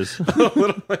 it is. A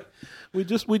little like, we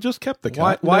just kept the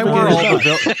cat. Why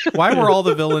were all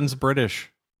the villains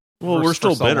British? Well, we're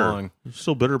still so bitter. long? We're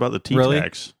still bitter about the tea Really?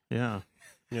 tax. Yeah.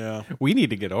 Yeah. We need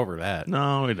to get over that.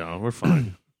 No, we don't. We're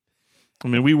fine. I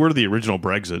mean, we were the original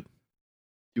Brexit.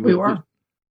 We were.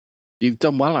 You've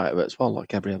done well out of it as well,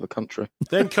 like every other country.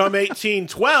 Then come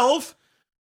 1812,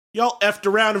 y'all effed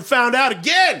around and found out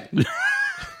again.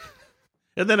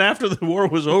 And then after the war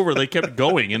was over, they kept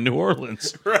going in New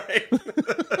Orleans. Right.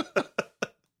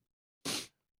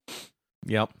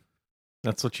 Yep.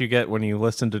 That's what you get when you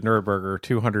listen to NerdBurger,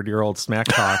 200-year-old smack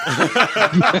talk.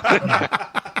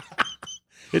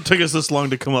 It took us this long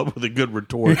to come up with a good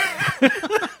retort.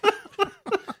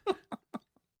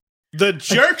 The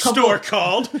jerk store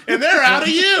called, and they're out of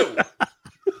you.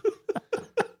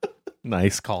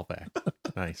 Nice callback.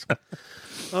 Nice.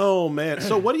 Oh, man.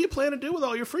 So what do you plan to do with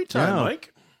all your free time, Yeah.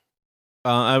 Mike?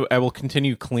 I will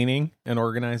continue cleaning and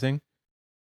organizing.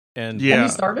 And Yeah. Have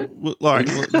you started? Well, all right,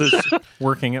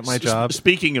 working at my job.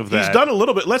 Speaking of He's that, done a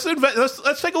little bit. Let's take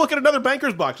a look at another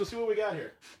banker's box. Let's see what we got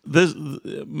here. this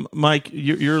Mike,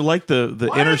 you're like the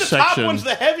Why intersection. are the top ones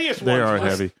the heaviest ones? They are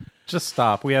heavy. Just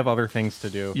stop. We have other things to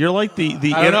do. You're like the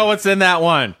I don't know what's in that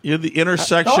one. You're the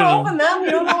intersection. Don't open them.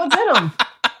 You don't know what's in them.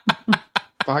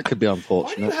 That could be Why do you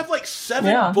unfortunate. have like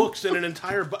 7 books in an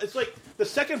entire box? It's like the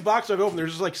second box I've opened, there's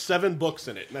just like 7 books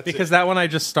in it. And that's Because it. that one I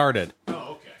just started.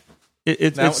 Oh, okay.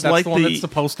 It's That's like the one that's the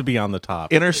supposed to be on the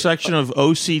top. intersection of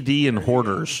OCD and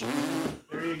hoarders.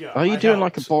 There you go. Are you I doing have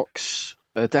like a box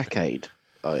a decade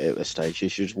at this stage? You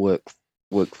should just work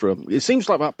from. It seems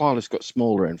like that pile has got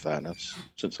smaller. In fairness,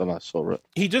 since I last saw it,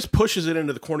 He just pushes it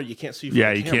into the corner. You can't see. From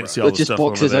Yeah, the you camera. can't see all it the just stuff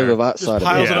boxes over there. over that Just side.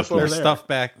 piles of it it. up over There's there. stuff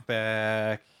back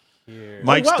here. Oh,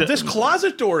 Mike's wow, st- this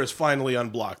closet door is finally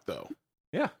unblocked, though.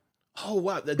 Yeah. Oh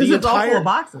wow, the Because it's all full entire of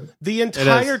boxes. the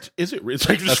entire is. is it? It's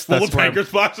like just That's full of where-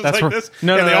 banker's boxes that's like where- this,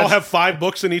 no, and no, they all that's- have 5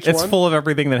 books in each It's one. full of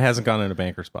everything that hasn't gone into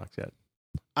banker's box yet.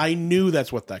 I knew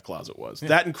that's what that closet was.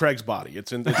 That and Craig's body.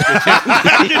 It's in. It's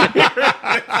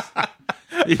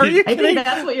Are you I think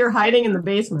that's what you're hiding in the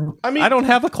basement. I mean, I don't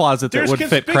have a closet that There's would fit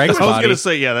conspicuous- Craig's I was body. going to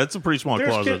say, yeah, that's a pretty small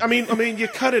closet. I mean, you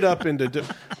cut it up into.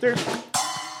 There's.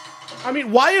 I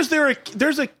mean, why is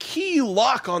there's a key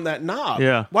lock on that knob?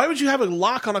 Yeah. Why would you have a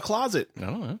lock on a closet? I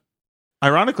don't know.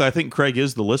 Ironically, I think Craig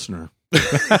is the listener. Is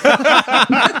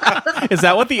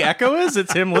that what the echo is?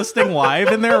 It's him listening live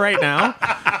in there right now?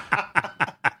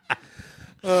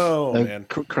 Oh, man.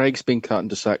 Craig's been cut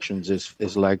into sections.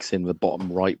 His legs in the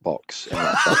bottom right box. In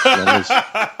that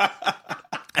section.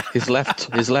 His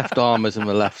left arm is in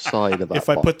the left side of that If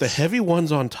I box. put the heavy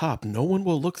ones on top, no one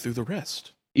will look through the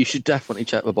rest. You should definitely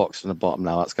check the box in the bottom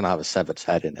now. That's going to have a severed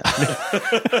head in it.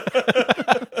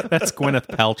 That's Gwyneth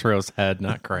Paltrow's head,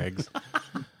 not Craig's.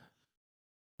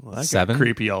 Well, that got 7?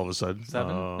 creepy all of a sudden.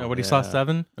 7? Oh, Nobody yeah. saw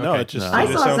 7? No, Okay. it just, I it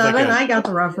just saw sounds 7. like I got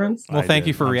the reference. Well, thank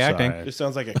you for I'm reacting. sorry. just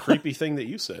sounds like a creepy thing that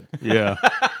you said. Yeah.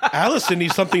 Allison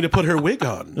needs something to put her wig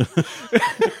on.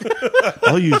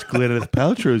 I'll use Gwyneth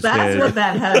Paltrow's That's head. what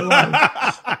that head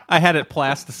was. I had it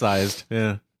plasticized.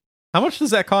 Yeah. How much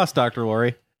does that cost, Dr.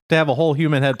 Lori, to have a whole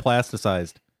human head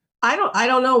plasticized? I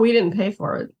don't know. We didn't pay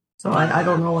for it, so I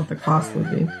don't know what the cost would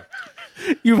be.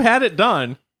 You've had it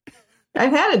done,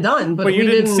 I've had it done, but you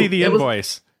we didn't see the it was-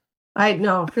 invoice. I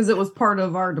know because it was part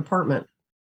of our department.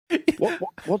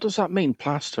 What does that mean?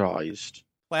 Plasterized?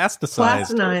 Plasticized.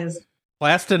 Plastinized.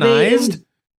 Plastinized?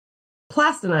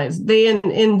 Plastinized. They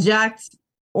inject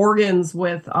organs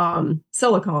with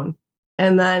silicone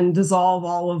and then dissolve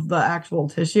all of the actual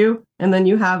tissue, and then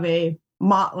you have a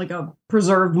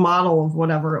preserved model of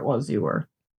whatever it was you were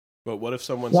But what if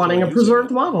someone's wanting still a using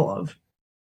preserved it? model of.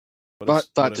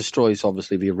 That destroys,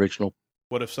 obviously, the original.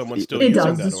 What if someone's still It using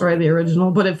does that destroy organ? the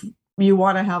original, but if you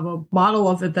want to have a model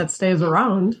of it that stays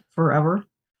around forever,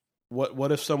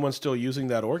 What if someone's still using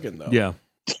that organ, though? Yeah.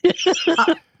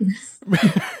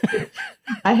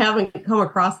 I haven't come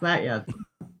across that yet.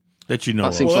 That you know. That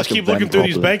of. seems Well, let's like a keep looking them through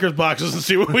these problem. banker's boxes and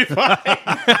see what we find.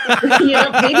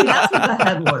 Maybe that's what the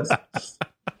head was.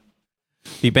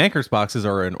 The banker's boxes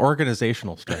are an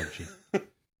organizational strategy.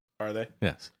 Are they?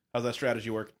 Yes. How's that strategy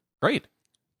work? Great.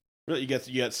 Really, you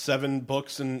get 7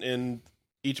 books in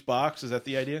each box. Is that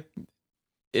the idea?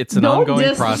 It's an Don't ongoing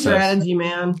diss the process. strategy,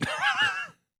 man.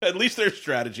 At least there's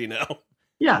strategy now.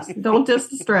 Yes, don't diss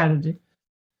the strategy.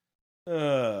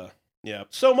 Yeah.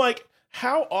 So, Mike,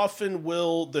 how often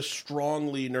will the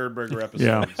Strongly NerdBurger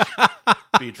episodes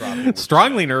be dropping?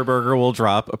 Strongly NerdBurger will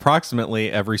drop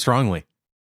approximately every strongly.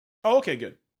 Oh, okay,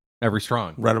 good. Every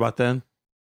strong. Right about then.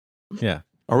 Yeah.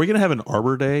 Are we going to have an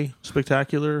Arbor Day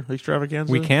spectacular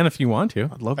extravaganza? We can if you want to.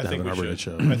 I'd love to I have think an we Arbor Day should.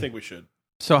 show. I think we should.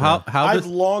 So how I've does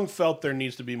long felt there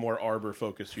needs to be more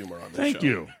Arbor-focused humor on this show. Thank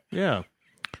you. Yeah.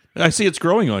 I see it's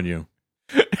growing on you.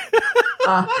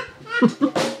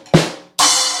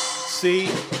 See,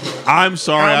 I'm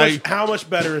sorry. how much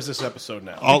better is this episode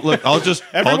now? I'll just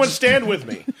Everyone stand with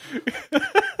me.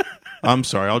 I'm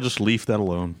sorry. I'll just leave that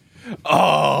alone.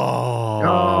 Oh.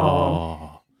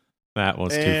 That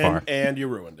was too far. And you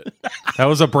ruined it. That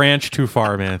was a branch too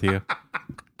far, Matthew.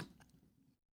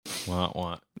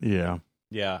 Want. Yeah.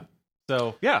 Yeah.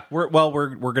 So yeah, we're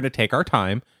going to take our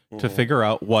time to figure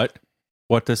out what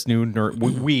this new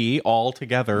we all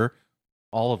together,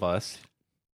 all of us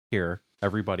here,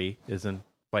 everybody is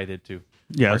invited to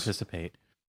participate.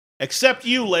 Except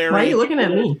you, Larry. Why are you looking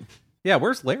at me? Yeah,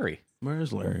 where's Larry?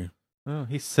 Where's Larry? Oh,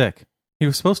 he's sick. He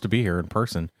was supposed to be here in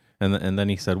person, and then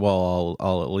he said, "Well,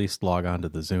 I'll at least log on to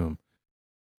the Zoom."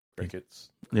 Crickets.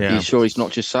 Yeah. You sure he's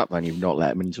not just sat there and you've not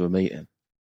let him into a meeting?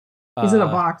 He's in a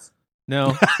box.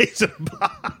 No, He's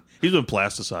been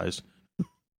plasticized.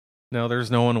 no, there's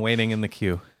no one waiting in the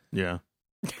queue. Yeah.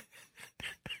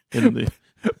 In the,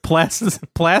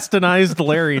 Plastinized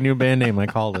Larry, new band name. I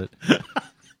called it.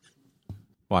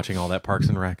 Watching all that Parks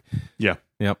and Rec. yeah.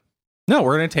 Yep. No,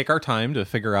 we're going to take our time to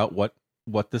figure out what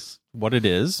it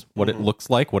is, what it looks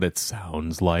like, what it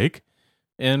sounds like,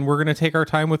 and we're going to take our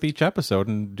time with each episode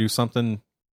and do something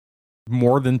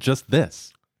more than just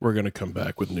this. We're gonna come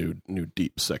back with new,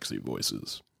 deep, sexy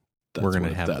voices. That's We're gonna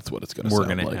what, have. That's what it's gonna. We're sound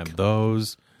gonna like. have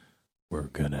those. We're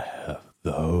gonna have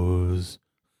those.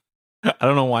 I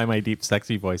don't know why my deep,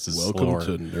 sexy voice is Welcome slower.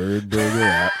 to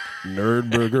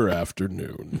NerdBurger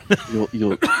Afternoon.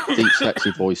 Your deep,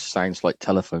 sexy voice sounds like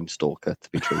Telephone Stalker, to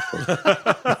be truthful.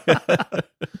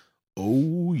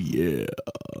 Oh yeah.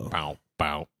 Bow,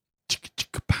 bow. Chicka,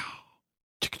 chicka, pow.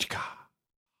 Chicka, chicka.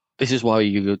 This is why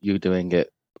you're doing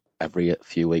it every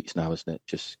few weeks now, isn't it?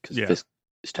 Just because this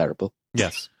is terrible.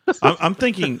 Yes. I'm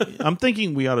thinking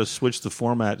we ought to switch the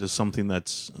format to something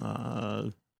that's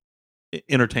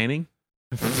entertaining.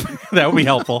 That would be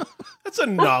helpful. That's a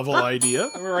novel idea.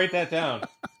 I'm gonna write that down.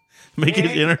 Make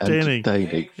it entertaining.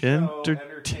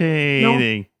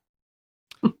 Entertaining.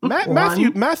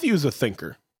 Matthew's a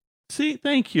thinker. See,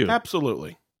 thank you.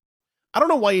 Absolutely. I don't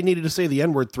know why you needed to say the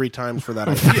N-word 3 times for that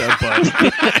idea, but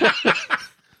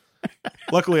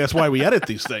luckily that's why we edit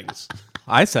these things.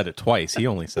 I said it twice. He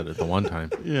only said it the one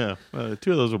time. Yeah, 2 of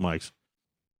those were Mike's.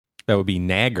 That would be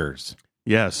naggers.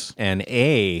 Yes.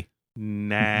 Naggers.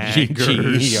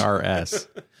 G-E-R-S.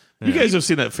 You guys have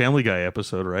seen that Family Guy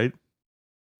episode, right?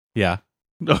 Yeah.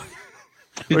 No.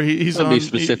 Where he's Don't on. be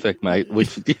specific, mate.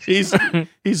 He's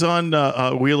on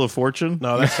Wheel of Fortune.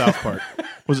 No, that's South Park.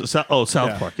 Was it South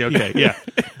Park? Yeah, okay, yeah.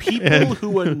 People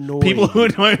who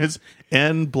annoy us.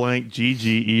 N blank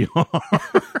G-G-E-R.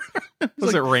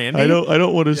 Was it Randy? I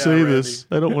don't want to say Randy. this.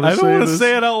 I don't want to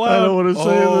say it out loud. I don't want to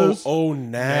say this. Oh,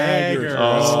 naggers.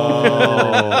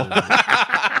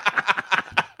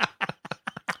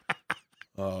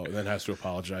 Oh, and then has to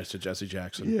apologize to Jesse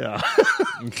Jackson. Yeah.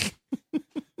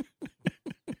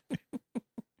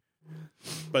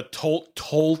 But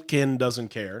Tolkien doesn't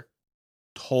care.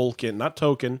 Tolkien, not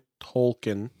token,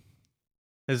 Tolkien.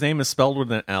 His name is spelled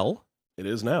with an L? It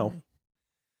is now.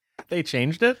 They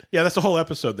changed it? Yeah, that's the whole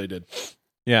episode they did.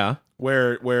 Yeah.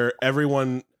 Where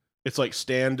everyone, it's like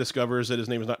Stan discovers that his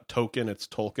name is not Token, it's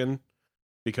Tolkien,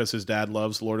 because his dad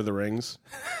loves Lord of the Rings.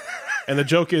 And the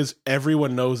joke is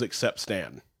everyone knows except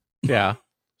Stan. Yeah.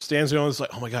 Stan's the only one that's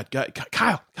like, oh my God,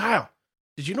 Kyle,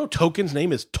 did you know Token's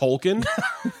name is Tolkien?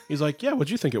 He's like, yeah, what'd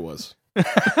you think it was?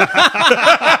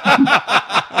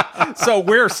 So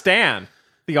we're Stan.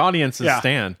 The audience is Yeah.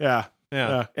 Stan. Yeah.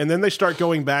 Yeah. And then they start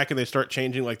going back and they start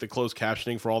changing like the closed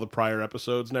captioning for all the prior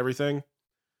episodes and everything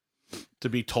to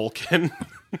be Tolkien.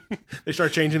 They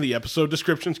start changing the episode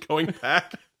descriptions going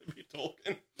back to be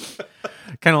Tolkien.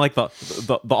 Kind of like the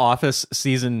Office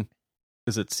season.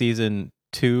 Is it season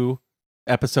 2?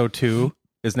 Episode 2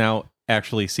 is now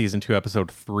actually season 2, episode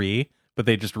 3. But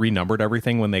they just renumbered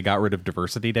everything when they got rid of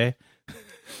Diversity Day.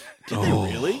 Did they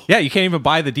really? Yeah, you can't even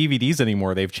buy the DVDs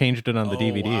anymore. They've changed it on the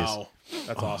DVDs. Wow.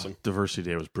 That's awesome. Diversity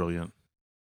Day was brilliant.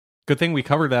 Good thing we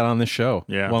covered that on this show.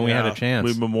 Yeah. When we had a chance.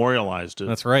 We memorialized it.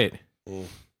 That's right.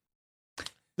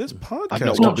 This I've podcast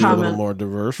not will be a comment. little more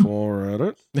diverse while we're at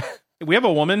it. We have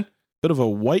a woman. Bit of a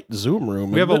white Zoom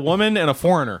room. We have a isn't it? woman and a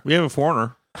foreigner. We have a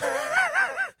foreigner.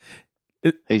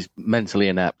 He's mentally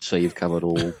inept, so you've covered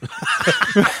all.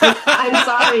 I'm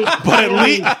sorry.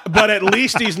 But at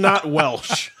least he's not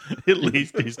Welsh. At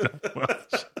least he's not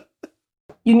much.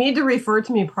 You need to refer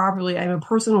to me properly. I'm a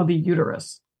person with a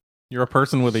uterus. You're a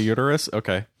person with a uterus?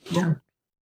 Okay. Yeah.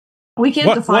 We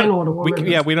can't define what a woman is.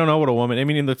 Yeah, we don't know what a woman. I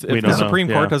mean, if the Supreme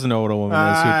Court doesn't know what a woman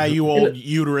is. You old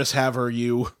uterus haver,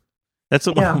 you. That's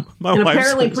what Yeah. my And wife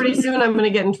apparently says. pretty soon I'm going to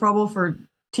get in trouble for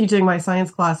teaching my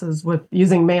science classes with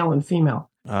using male and female.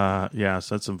 Yes,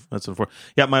 that's unfortunate.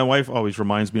 Yeah, my wife always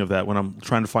reminds me of that when I'm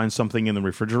trying to find something in the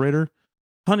refrigerator.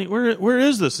 Honey, where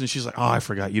is this? And she's like, oh, I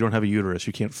forgot. You don't have a uterus.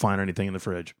 You can't find anything in the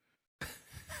fridge.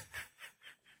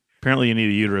 Apparently, you need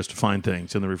a uterus to find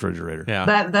things in the refrigerator.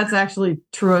 Yeah. That's actually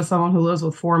true as someone who lives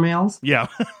with 4 males. Yeah.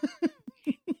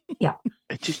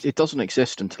 It doesn't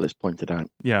exist until it's pointed out.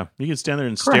 Yeah. You can stand there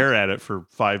and Correct. stare at it for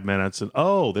 5 minutes and,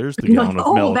 oh, there's the You're gallon like,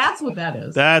 of milk. that's what that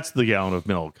is. That's the gallon of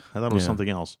milk. I thought it was Yeah. something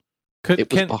else.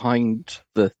 It was behind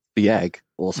the egg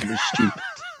or something stupid.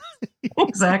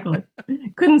 Exactly.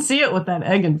 Couldn't see it with that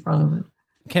egg in front of it.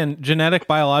 Can genetic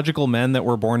biological men that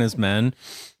were born as men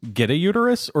get a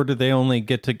uterus, or do they only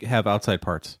get to have outside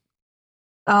parts?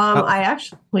 I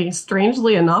actually,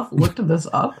 strangely enough, looked this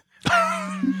up.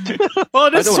 Well,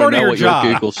 it I is don't sort know of your what job.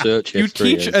 your Google search You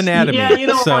history teach is. anatomy. Yeah, you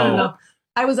don't so want to know.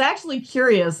 I was actually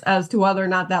curious as to whether or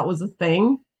not that was a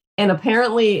thing. And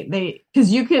apparently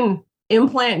because you can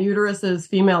implant uteruses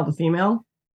female to female.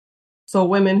 So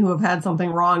women who have had something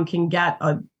wrong can get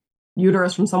a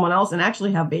uterus from someone else and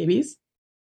actually have babies.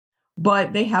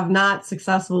 But they have not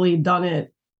successfully done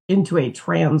it into a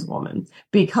trans woman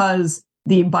because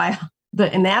the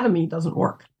anatomy doesn't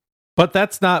work. But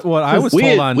that's not what I was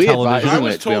Weird- told on weird, television. right? I Isn't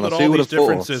was it, to be told that honest? Who all would these have thought?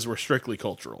 differences were strictly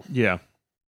cultural. Yeah.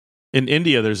 In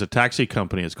India, there's a taxi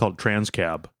company. It's called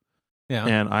Transcab. Yeah.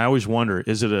 And I always wonder,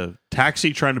 is it a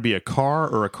taxi trying to be a car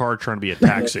or a car trying to be a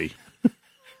taxi?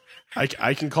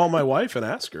 I can call my wife and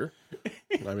ask her.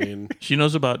 I mean, She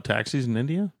knows about taxis in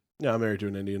India? yeah, I'm married to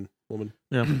an Indian woman.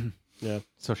 Yeah. Yeah.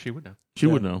 So she would know. She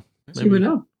would know. You would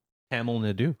know. Tamil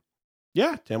Nadu.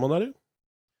 Yeah, Tamil Nadu.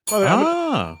 By the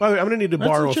way, I'm going to need to That's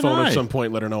borrow a what you phone like. at some point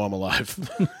and let her know I'm alive.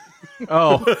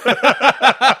 Oh.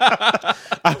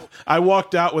 I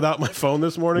walked out without my phone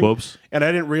this morning. Whoops. And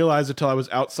I didn't realize until I was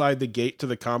outside the gate to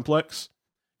the complex.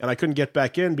 And I couldn't get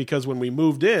back in because when we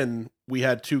moved in, we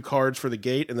had 2 cards for the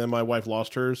gate. And then my wife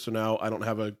lost hers. So now I don't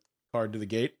have a card to the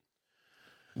gate.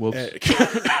 Whoops.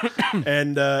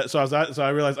 And so I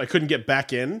realized I couldn't get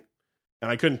back in. and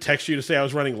I couldn't text you to say I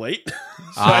was running late.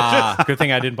 So good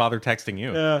thing I didn't bother texting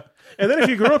you. Yeah. And then if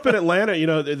you grew up in Atlanta, you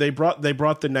know, they brought the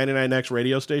 99X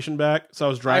radio station back. So I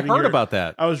was driving I heard about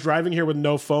that. I was driving here with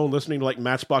no phone, listening to like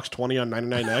Matchbox 20 on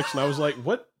 99X, and I was like,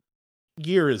 what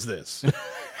year is this?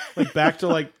 Like back to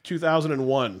like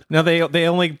 2001. Now they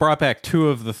only brought back 2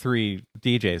 of the 3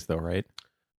 DJs though, right?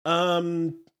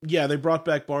 Yeah, they brought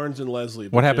back Barnes and Leslie.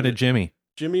 What happened to Jimmy?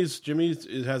 Jimmy's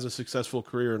has a successful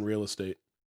career in real estate.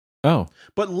 Oh,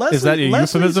 but Leslie, is that a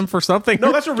euphemism for something?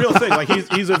 No, that's a real thing. Like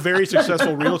he's a very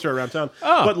successful realtor around town.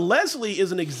 Oh. But Leslie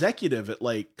is an executive at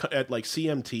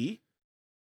CMT,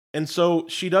 and so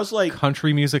she does like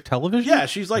country music television. Yeah,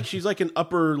 she's like an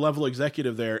upper level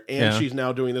executive there, and she's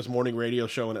now doing this morning radio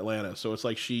show in Atlanta. So it's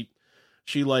like she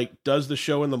like does the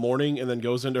show in the morning and then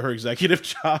goes into her executive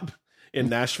job in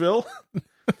Nashville.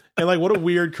 And like, what a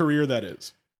weird career that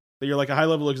is. That you're like a high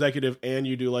level executive and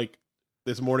you do like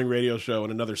this morning radio show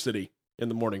in another city in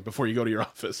the morning before you go to your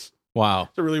office. Wow.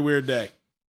 It's a really weird day.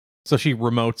 So she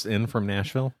remotes in from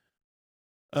Nashville?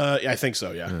 I think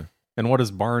so, yeah. And what is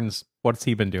Barnes, what's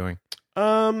he been doing?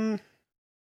 I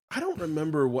don't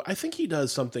remember what, I think he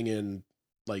does something in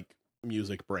like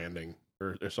music branding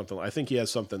or something. I think he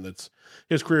has something that's,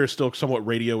 his career is still somewhat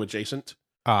radio adjacent.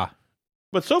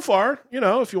 But so far, you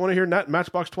know, if you want to hear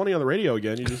Matchbox 20 on the radio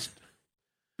again, you just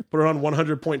put it on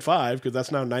 100.5 because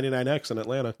that's now 99X in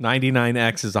Atlanta.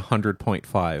 99X is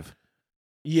 100.5.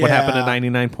 Yeah. What happened to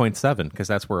 99.7? Because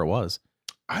that's where it was.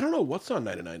 I don't know what's on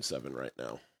 99.7 right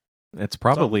now. It's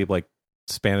probably like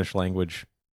Spanish language.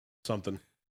 Something.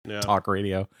 Yeah. Talk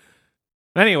radio.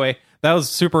 Anyway, that was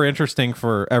super interesting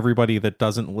for everybody that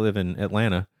doesn't live in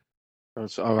Atlanta.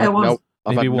 I've had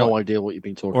no idea what you've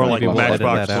been talking about. Or like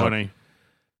Matchbox 20.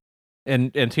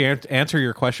 And to answer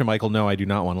your question, Michael, no, I do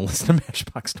not want to listen to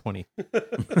Matchbox 20.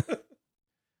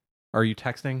 Are you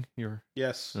texting?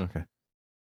 Yes. Okay.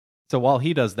 So while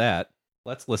he does that,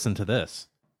 let's listen to this.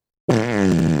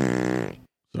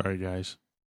 Sorry, guys.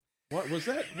 What was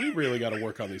that? We really got to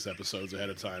work on these episodes ahead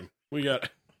of time. We got...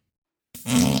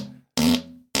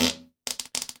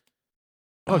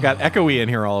 Oh, it got echoey in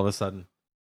here all of a sudden.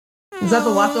 Is that the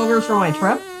leftovers from my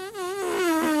trip?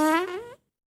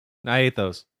 I ate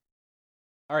those.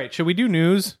 All right, should we do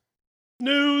news?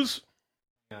 News.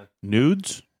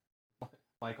 Nudes?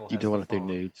 Michael, you don't want to do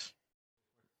nudes.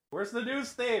 Where's the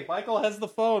news theme? Michael has the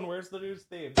phone. Where's the news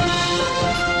theme?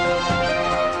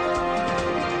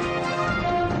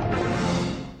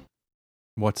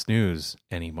 What's news,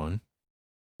 anyone?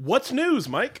 What's news,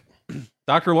 Mike?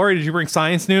 Dr. Lori, did you bring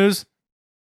science news?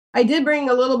 I did bring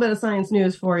a little bit of science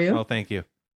news for you. Oh, thank you.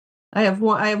 I have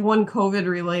one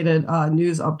COVID-related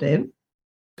news update.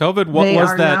 COVID, what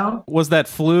was that? Was that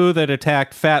flu that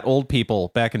attacked fat old people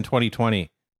back in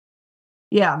 2020?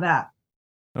 Yeah, that.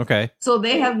 Okay. So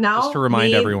they have now just to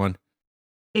remind everyone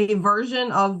a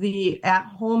version of the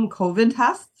at-home COVID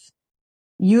tests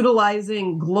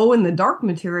utilizing glow-in-the-dark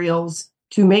materials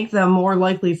to make them more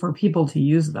likely for people to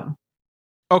use them.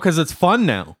 Oh, because it's fun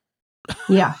now.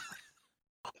 Yeah.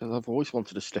 I've always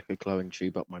wanted to stick a glowing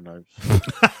tube up my nose.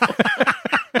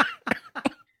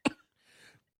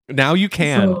 Now you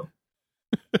can. So,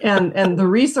 and the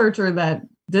researcher that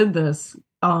did this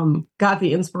got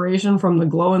the inspiration from the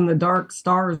glow-in-the-dark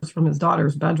stars from his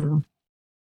daughter's bedroom.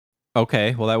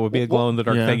 Okay, well, that would be a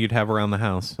glow-in-the-dark thing you'd have around the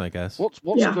house, I guess. What's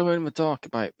glow-in-the-dark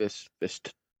about this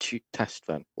test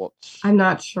then? I'm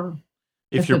not sure.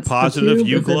 If you're positive,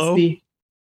 you glow?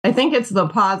 I think it's the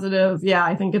positive. Yeah,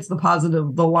 I think it's the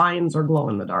positive. The lines are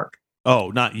glow-in-the-dark.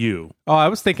 Oh, not you. Oh, I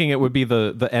was thinking it would be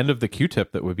the end of the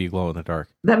Q-tip that would be glow-in-the-dark.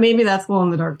 That's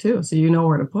glow-in-the-dark too, so you know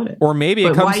where to put it. Or maybe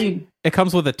it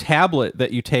comes with a tablet that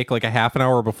you take like a half an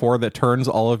hour before that turns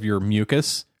all of your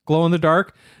mucus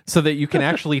glow-in-the-dark so that you can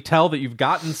actually tell that you've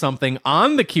gotten something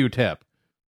on the Q-tip.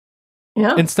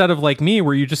 Yeah. Instead of like me,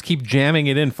 where you just keep jamming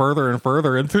it in further and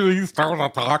further until you start to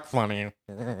talk funny.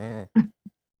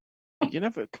 You're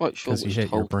never quite sure which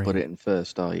hole to put it in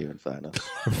first, are you, in fairness?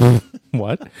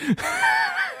 What?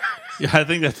 Yeah, I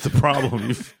think that's the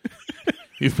problem.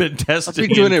 You've been testing I've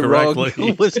been doing it wrong correctly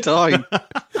all this time.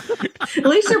 At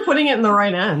least you're putting it in the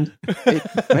right end. It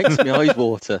makes my eyes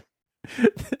water.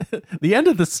 The end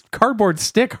of this cardboard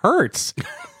stick hurts.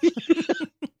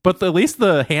 But at least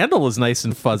the handle is nice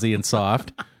and fuzzy and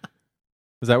soft.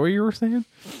 Is that what you were saying?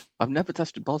 I've never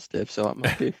tested positive, so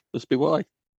that must be why.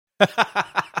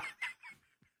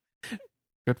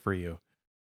 Good for you.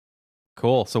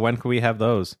 Cool. So when can we have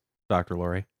those, Dr.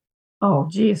 Lori? Oh,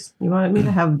 geez. You wanted me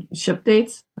to have ship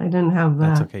dates? I didn't have that.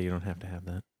 That's okay. You don't have to have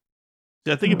that.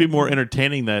 I think it'd be more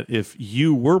entertaining that if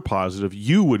you were positive,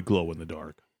 you would glow in the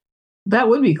dark. That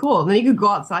would be cool. Then you could go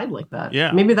outside like that.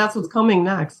 Yeah. Maybe that's what's coming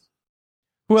next.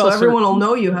 Who So else? everyone will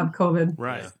know you have COVID.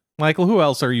 Right. Michael, who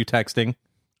else are you texting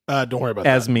Don't worry about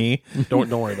as that. me? Don't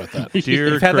worry about that. Dear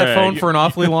You've had that Craig. phone for an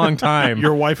awfully long time.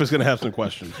 Your wife is going to have some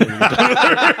questions.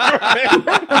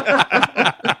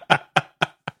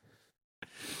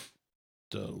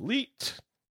 Delete.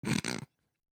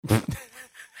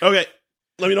 Okay.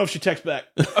 Let me know if she texts back.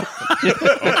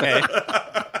 Okay.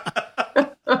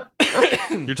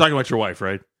 You're talking about your wife,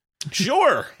 right?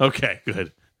 Sure. Okay,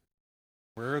 good.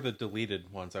 Where are the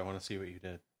deleted ones? I want to see what you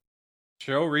did.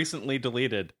 Show recently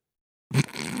deleted.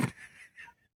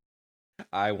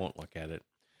 I won't look at it.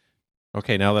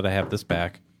 Okay, now that I have this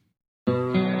back.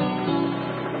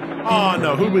 Oh,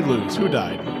 no. Who'd we lose? Who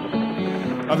died?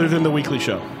 Other than the weekly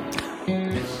show.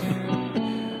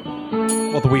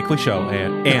 Well, the weekly show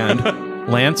and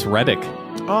Lance Reddick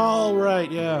All right.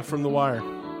 Yeah. From The Wire.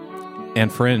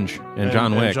 and Fringe and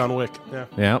John Wick. John Wick. Yeah.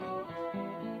 Yeah.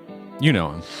 You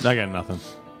know him. I got nothing.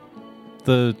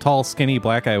 The tall, skinny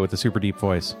black guy with the super deep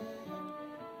voice.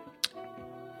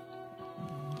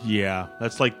 Yeah,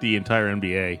 that's like the entire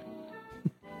NBA.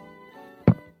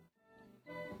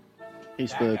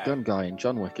 He's the gun guy in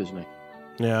John Wick, isn't he?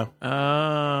 Yeah.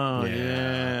 Oh,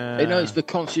 yeah. Hey, no, it's the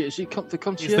concierge. Is he the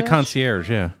concierge? He's the concierge,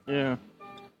 yeah. Yeah.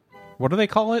 What do they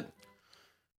call it?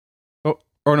 Oh,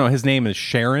 or no, his name is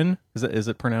Sharon. Is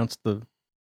it pronounced the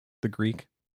Greek?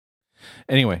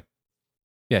 Anyway,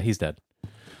 yeah, he's dead.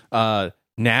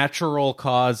 Natural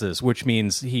causes, which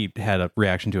means he had a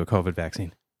reaction to a COVID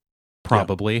vaccine.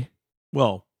 Probably,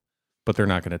 Well, but they're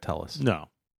not going to tell us. no.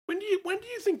 When do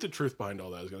you think the truth behind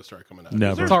all that is going to start coming out?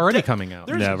 Never. There's It's already de- coming out.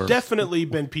 There's Never. definitely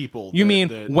been people. You that- mean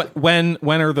that-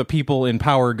 when are the people in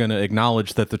power going to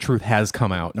acknowledge that the truth has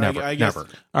come out? Never, I guess- never.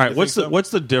 All right, You what's think the so? what's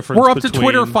the difference? We're up to between-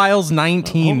 Twitter Files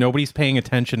 19. Oh. Nobody's paying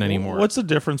attention anymore. What's the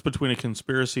difference between a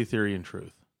conspiracy theory and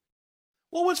truth?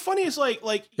 Well, what's funny is like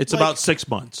It's like, about 6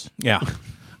 months. Yeah.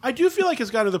 I do feel like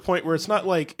it's gotten to the point where it's not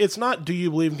do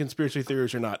you believe in conspiracy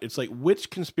theories or not? It's like which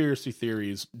conspiracy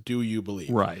theories do you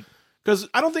believe? Right. Because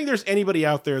I don't think there's anybody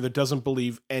out there that doesn't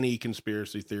believe any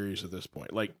conspiracy theories at this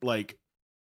point. Like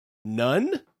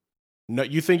none. No,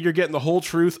 you think you're getting the whole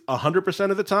truth 100%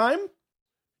 of the time?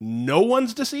 No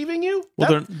one's deceiving you.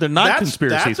 Well, they're not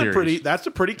conspiracy theories. That's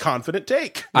a pretty confident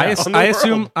take. I on the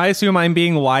world. assume I'm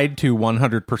being lied to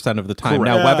 100% of the time. Correct.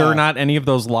 Now, whether Yeah. or not any of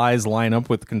those lies line up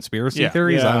with conspiracy Yeah.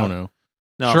 theories, I Yeah. don't know.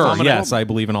 No, if Sure, I'm gonna- yes, I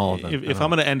believe in all of them. If I'm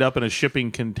going to end up in a shipping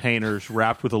containers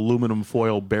wrapped with aluminum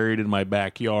foil buried in my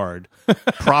backyard,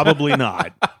 probably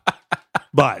not.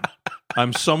 But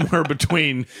I'm somewhere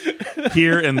between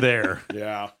here and there.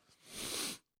 Yeah.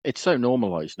 It's so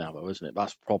normalized now, though, isn't it?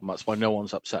 That's the problem. That's why no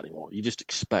one's upset anymore. You just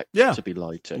expect Yeah. to be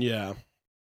lied to. Yeah.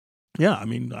 Yeah, I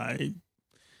mean, I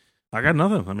got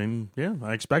nothing. I mean, yeah,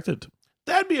 I expect it.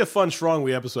 That'd be a fun strong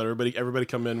we episode. Everybody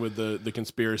come in with the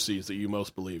conspiracies that you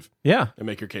most believe Yeah. and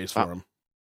make your case for them.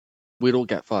 We'd all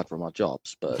get fired from our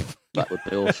jobs, but that would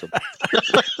be awesome.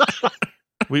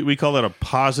 We call that a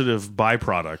positive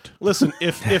byproduct. Listen,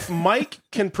 if Mike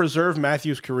can preserve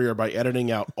Matthew's career by editing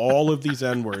out all of these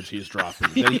N-words he's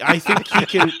dropping, then I think he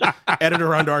can edit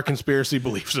around our conspiracy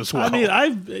beliefs as well. I mean,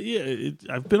 I've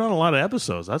been on a lot of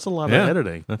episodes. That's a lot Yeah. of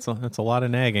editing. That's a lot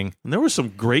of nagging. And there was some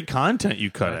great content you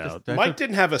cut out. Mike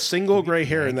didn't have a single gray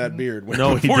hair in that beard.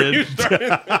 No, he before did. you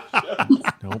started.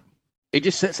 Nope. He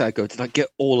just sits there and goes, did I get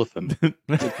all of them?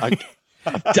 I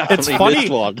definitely It's funny.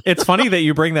 missed one. It's funny that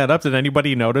you bring that up. Did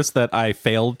anybody notice that I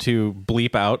failed to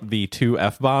bleep out the 2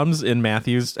 F-bombs in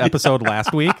Matthew's episode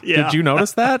last week? Yeah. Did you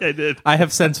notice that? I did. I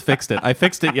have since fixed it. I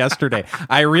fixed it yesterday.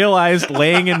 I realized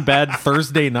laying in bed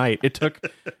Thursday night. It took.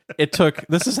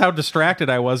 This is how distracted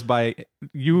I was by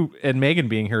you and Megan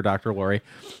being here, Dr. Lori.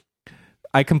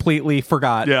 I completely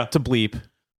forgot Yeah. to bleep.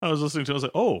 I was listening to it. I was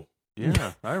like, oh,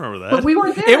 yeah, I remember that. But we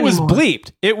weren't there It was anymore.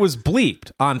 bleeped. It was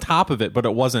bleeped on top of it, but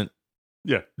it wasn't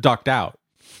Yeah. ducked out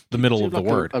the middle Do of the like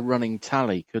word. a running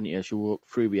tally, couldn't you, as you walk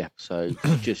through the episode?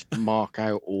 Just mark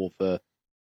out all the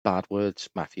bad words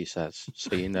Matthew says,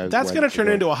 so you know. That's when going to turn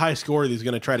go. into a high score that he's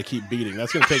going to try to keep beating.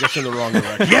 That's going to take us in the wrong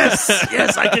direction.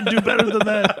 Yes, I can do better than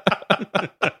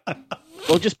that.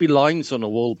 There'll just be lines on the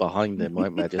wall behind him,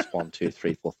 won't there? Just 1, 2,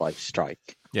 3, 4, 5,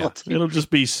 strike. Yeah. It'll just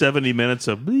be 70 minutes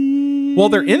of bleep. Well,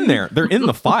 they're in there. They're in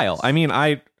the file. I mean,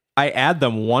 I add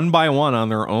them one by one on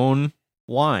their own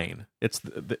line. It's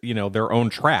their own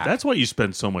track. That's why you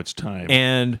spend so much time.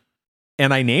 and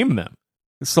I name them.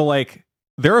 So like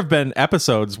there have been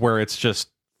episodes where it's just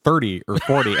 30 or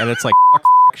 40 and it's like fuck,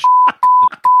 shit,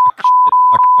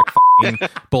 fuck, fucking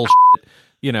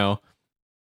bullshit.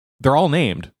 They're all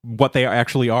named what they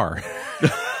actually are.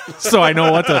 so I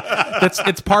know what to.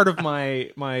 It's part of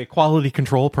my quality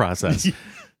control process,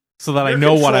 so that I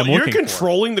know what I'm looking for. You're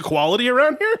controlling the quality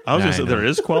around here? I was going to say, there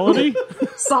is quality?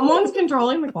 Someone's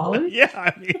controlling the quality? Yeah,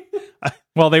 I mean...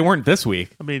 Well, they weren't this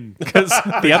week. I mean... Because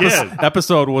the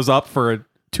episode was up for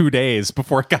 2 days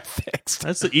before it got fixed.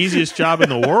 That's the easiest job in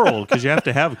the world, because you have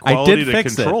to have quality to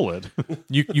control it.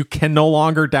 You can no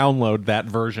longer download that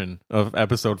version of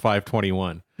episode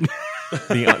 521.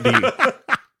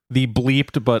 The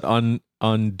bleeped but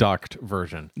unducked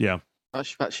version. Yeah.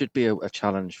 That should be a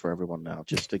challenge for everyone now,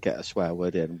 just to get a swear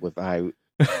word in without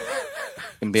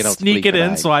him being able sneak to it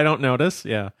in so I don't notice.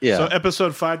 Yeah. So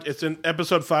episode 5, it's in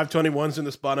episode 521's in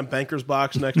this bottom banker's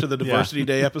box next to the Diversity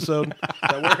Day episode. Is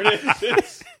that where it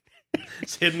is?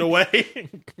 It's hidden away.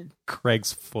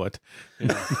 Craig's foot.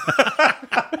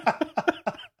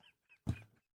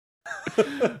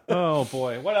 Oh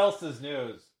boy. What else is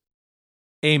news?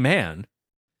 A man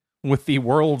with the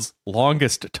world's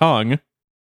longest tongue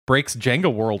breaks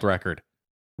Jenga world record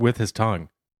with his tongue.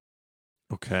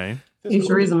 Okay. You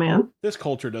sure he's a man? This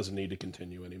culture doesn't need to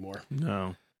continue anymore.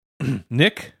 No.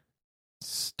 Nick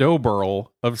Stoberl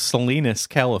of Salinas,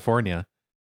 California,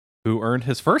 who earned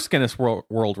his first Guinness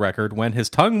World Record when his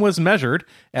tongue was measured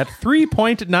at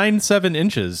 3.97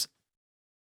 inches,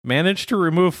 managed to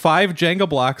remove 5 Jenga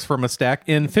blocks from a stack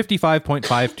in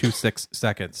 55.526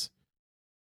 seconds.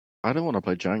 I don't want to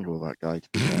play Jenga with that guy, to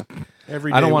be fair.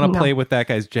 Every I don't day- want to play with that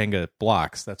guy's Jenga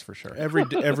blocks, that's for sure.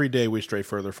 Every day we stray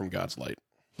further from God's light.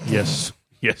 Yes.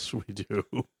 Yes, we do.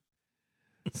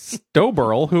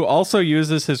 Stoberl, who also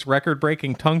uses his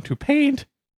record-breaking tongue to paint,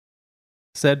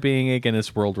 said being a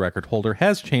Guinness World Record holder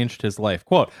has changed his life.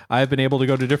 Quote, I've been able to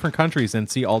go to different countries and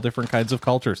see all different kinds of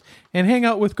cultures and hang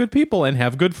out with good people and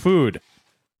have good food.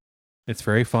 It's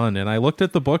very fun. And I looked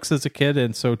at the books as a kid,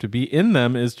 and so to be in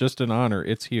them is just an honor.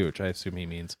 It's huge. I assume he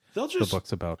means the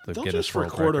books about the Guinness just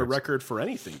World record a Records. record for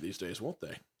anything these days, won't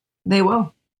they? They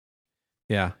will.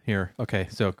 Yeah, here. Okay,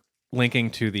 so linking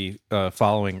to the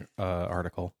following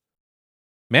article.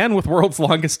 Man with world's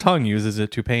longest tongue uses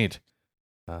it to paint.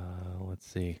 Let's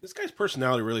see. This guy's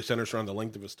personality really centers around the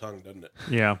length of his tongue, doesn't it?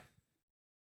 Yeah.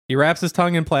 He wraps his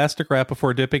tongue in plastic wrap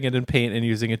before dipping it in paint and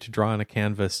using it to draw on a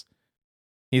canvas.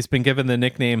 He's been given the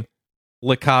nickname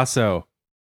Licasso.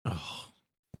 Oh,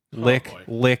 Lick.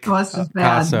 Oh, that's just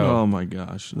bad. Picasso. oh my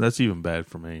gosh. That's even bad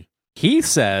for me. He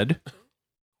said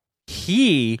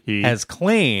he has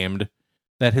claimed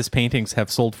that his paintings have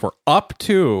sold for up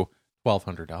to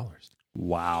 $1,200.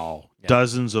 Wow. Yeah.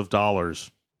 Dozens of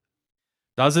dollars.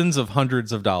 Dozens of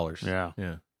hundreds of dollars. Yeah.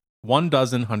 Yeah. 1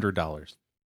 dozen $100.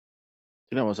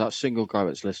 You know, as that single guy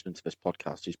that's listening to this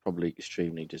podcast, he's probably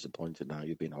extremely disappointed now.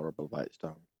 You've been horrible about his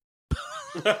tongue.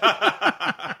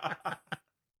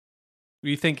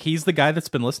 You think he's the guy that's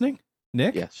been listening?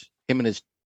 Nick? Yes. Him and his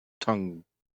tongue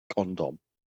condom.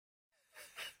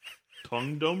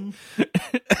 Tongue-dum?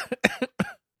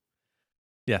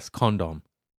 Yes, condom.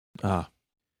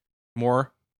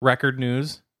 More record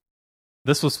news.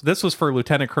 This was for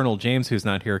Lieutenant Colonel James, who's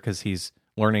not here because he's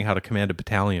learning how to command a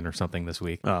battalion or something this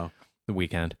week. Oh. The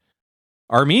weekend.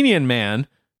 Armenian man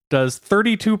does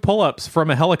 32 pull-ups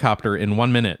from a helicopter in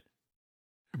 1 minute,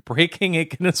 breaking a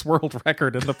Guinness World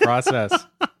Record in the process.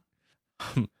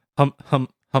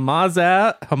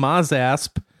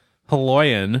 Hamazasp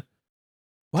Haloyan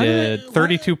did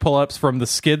 32 pull-ups from the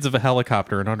skids of a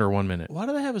helicopter in under 1 minute. Why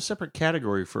do they have a separate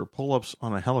category for pull-ups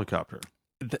on a helicopter?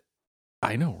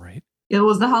 I know, right? It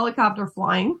was the helicopter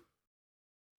flying.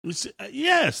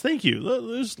 Yes, thank you.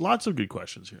 There's lots of good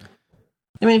questions here.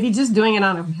 I mean, if he's just doing it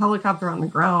on a helicopter on the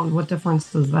ground, what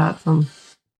difference does that from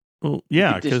Well,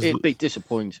 yeah, because It'd be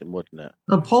disappointing, wouldn't it?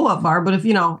 the pull-up bar? But if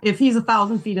he's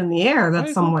 1,000 feet in the air,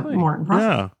 that's somewhat Exactly. more impressive.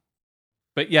 yeah,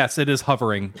 But yes, it is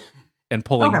hovering and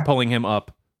pulling him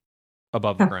up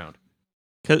above the ground.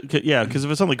 because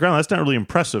if it's on the ground, that's not really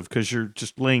impressive because you're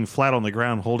just laying flat on the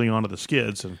ground, holding onto the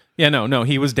skids. And Yeah, no,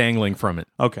 he was dangling from it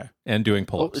okay, and doing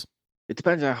pull-ups. It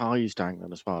depends how high he's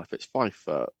dangling as well. If it's 5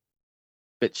 foot,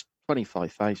 if it's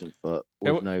 25,000 foot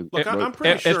with no Look, I'm rope.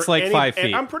 pretty sure it's like 5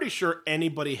 feet. I'm pretty sure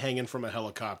anybody hanging from a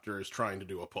helicopter is trying to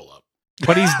do a pull-up.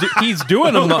 But he's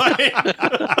doing them.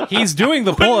 He's doing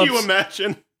the Couldn't pull-ups. you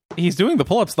imagine? He's doing the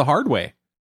pull-ups the hard way,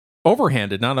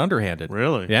 overhanded, not underhanded.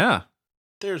 really? Yeah,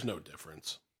 There's no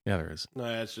difference. yeah, there is. No,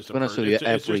 it's just a When I saw you, it's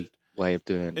every just- way of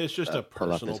doing it's just a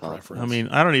pull-up personal is hard. preference. I mean,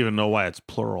 I don't even know why it's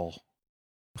plural.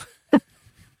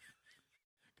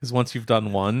 Because once you've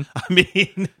done one, I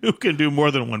mean, who can do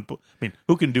more than one?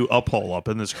 Who can do a pull-up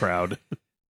in this crowd?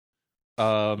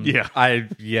 Yeah. I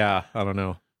don't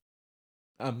know.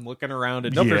 I'm looking around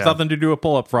and nope, there's nothing to do a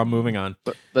pull-up from. Moving on.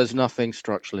 But there's nothing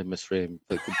structural in this room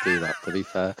that could do that, to be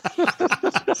fair.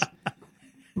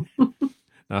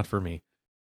 Not for me.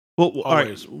 Well, all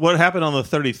right. What happened on the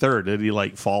 33rd? Did he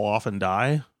like fall off and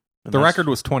die? The record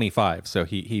was 25, so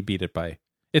he beat it by...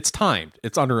 It's timed.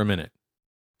 It's under a minute.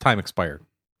 Time expired.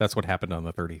 That's what happened on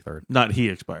the 33rd. Not he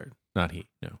expired. Not he,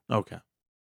 no. Okay.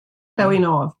 That we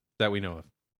know of. That we know of.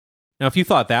 Now, if you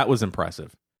thought that was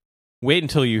impressive, wait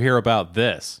until you hear about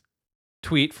this.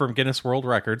 Tweet from Guinness World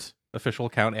Records, official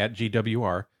account at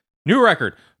GWR. New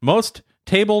record. Most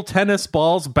table tennis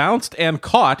balls bounced and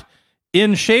caught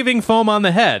in shaving foam on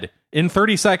the head in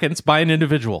 30 seconds by an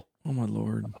individual. Oh, my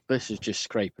Lord. This is just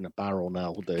scraping a barrel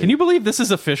now, dude. Can you believe this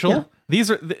is official? Yeah.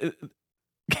 These are...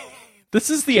 This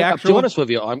is the To actual... be honest with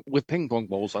you, with ping pong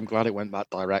balls, I'm glad it went that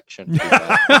direction.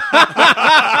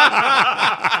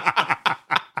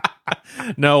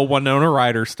 No, Winona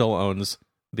Ryder still owns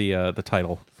the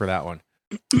title for that one.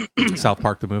 South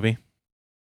Park the movie?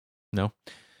 No?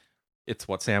 It's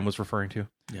what Sam was referring to.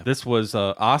 Yeah. This was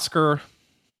Oscar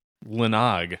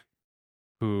Linague,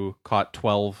 who caught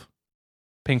 12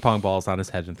 ping pong balls on his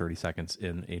head in 30 seconds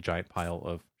in a giant pile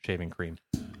of shaving cream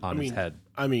on his head.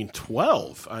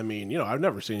 12. I've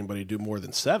never seen anybody do more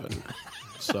than 7.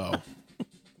 So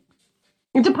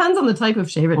It depends on the type of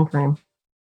shaving cream.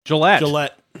 Gillette.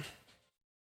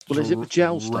 Well, is it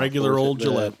gel stuff? Regular old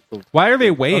Gillette. Why are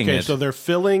they weighing it? Okay, so they're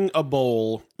filling a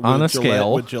bowl on a Gillette,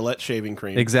 scale with Gillette shaving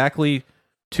cream. Exactly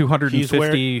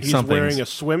 250 he's something. wearing a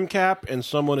swim cap, and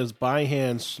someone is by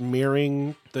hand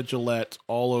smearing the Gillette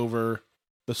all over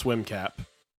the swim cap.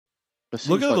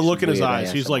 Look at the look in his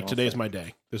eyes. He's like, "Today's my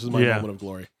day. This is my moment of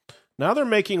glory." Now they're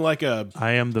making like a...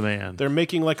 I am the man. They're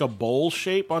making like a bowl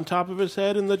shape on top of his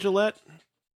head in the Gillette.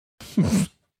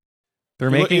 They're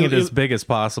making it as big as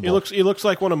possible. He looks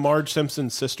like one of Marge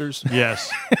Simpson's sisters.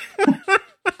 Yes.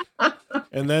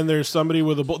 And then there's somebody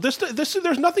with a bowl.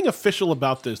 There's nothing official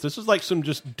about this. This is like some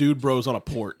just dude bros on a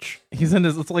porch. He's in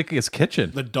it's like his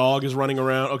kitchen. The dog is running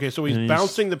around. Okay, so he's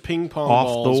bouncing the ping pong off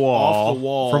balls the wall. off the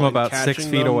wall From and about 6 catching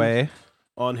feet them away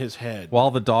on his head. while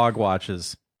the dog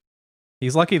watches.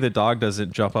 He's lucky the dog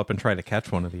doesn't jump up and try to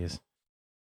catch one of these.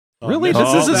 Really?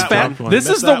 This is his that fat. one. This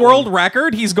Missed is the that world one.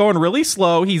 record. He's going really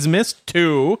slow. He's missed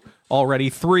 2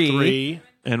 already. 3. 3,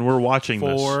 And we're watching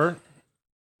 4.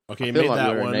 Okay, he I feel made like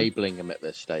that we're one. enabling him at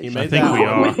this stage. He I made think that we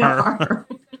one. are.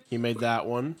 He made that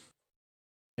one.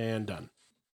 And done.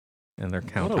 And they're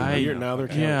What counting. a weird. Now they're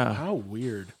counting. Yeah. How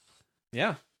weird.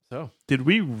 Yeah. So Did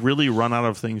we really run out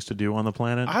of things to do on the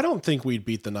planet? I don't think we'd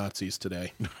beat the Nazis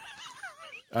today.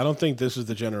 I don't think this is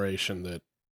the generation that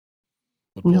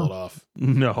would pull it off.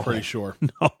 No. Pretty sure.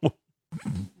 No.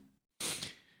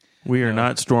 We are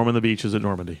not storming the beaches at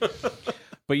Normandy.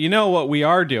 But you know what we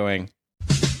are doing?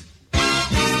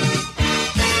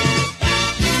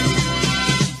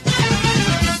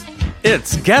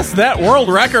 It's Guess That World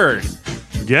Record.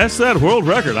 Guess that world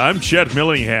record. I'm Chet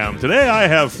Millingham. Today I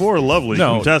have 4 lovely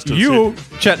contestants. You,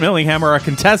 Chet Millingham, are a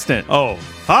contestant. Oh,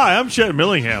 hi, I'm Chet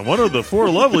Millingham, one of the 4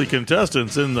 lovely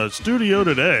contestants in the studio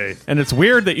today. And it's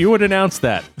weird that you would announce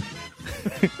that.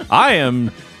 I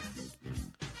am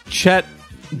Chet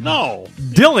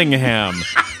Dillingham,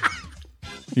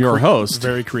 your host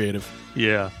Very creative.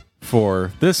 Yeah.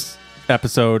 for this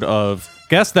episode of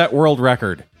Guess That World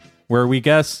Record, where we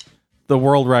guess the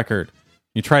world record.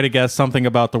 You try to guess something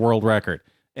about the world record.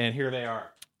 And here they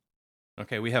are.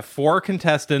 Okay, we have 4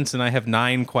 contestants, and I have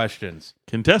 9 questions.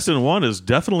 Contestant 1 is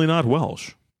definitely not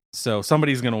Welsh. So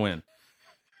somebody's going to win.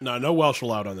 No Welsh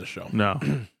allowed on this show. No.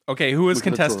 Okay, who is We're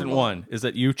gonna contestant throw 1? Is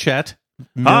it you, Chet?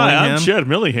 Hi, I'm Millingham? Chet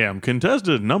Millingham,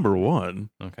 contestant number 1.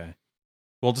 Okay.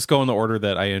 We'll just go in the order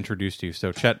that I introduced you.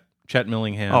 So Chet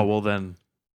Millingham. Oh, well then.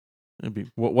 It'd be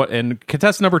What and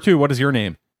contestant number 2, what is your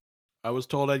name? I was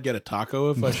told I'd get a taco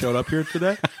if I showed up here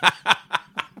today.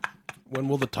 When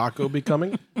will the taco be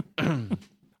coming?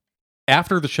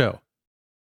 After the show.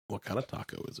 What kind of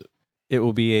taco is it? It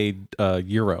will be a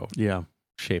Euro yeah.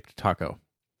 shaped taco.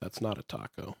 That's not a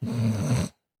taco.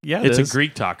 Yeah, It's is. a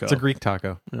Greek taco. It's a Greek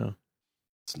taco. Yeah.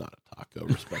 It's not a taco.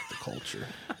 Respect the culture.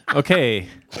 Okay.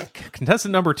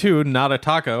 Contestant number 2, not a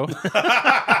taco.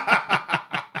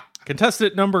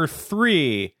 Contestant number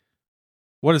 3.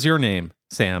 What is your name,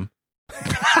 Sam?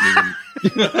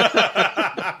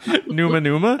 Numa?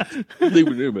 Numa.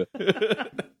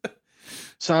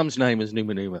 Sam's name is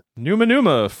Numa.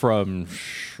 Numa from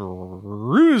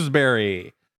Shrewsbury.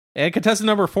 And contestant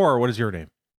number 4, what is your name?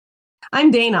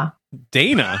 I'm Dana.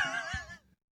 Dana.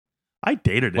 I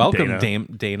dated it, Welcome, Dana.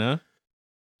 Dana.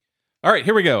 All right,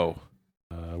 here we go.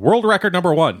 World record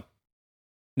number 1.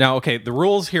 Now, okay, the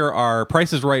rules here are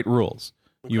Price is Right rules.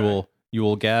 Okay. You will You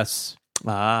will guess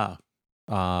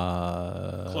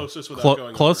closest without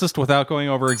going closest without going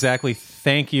over exactly.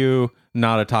 Thank you,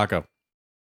 not a taco.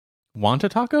 Want a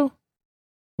taco?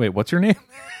 Wait, what's your name?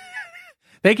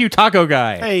 Thank you, Taco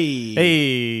Guy.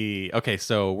 Hey. Okay,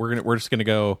 so we're just gonna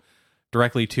go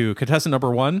directly to contestant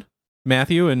number 1,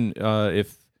 Matthew, and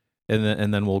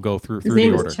then we'll go through His the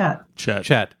name order. is Chet.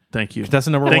 Chet. Thank you.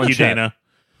 Contestant number 1. Thank you, Chet. Dana.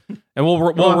 And we'll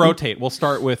rotate. We'll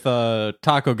start with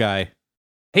Taco Guy.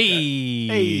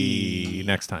 Hey.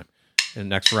 Next time. In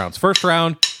next rounds. First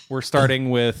round, we're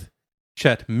starting with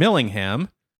Chet Millingham.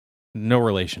 No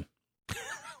relation.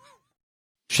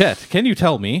 Chet, can you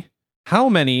tell me how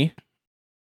many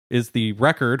is the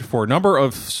record for number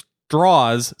of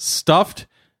straws stuffed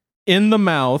in the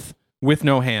mouth with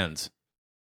no hands?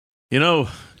 You know,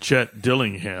 Chet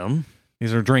Dillingham,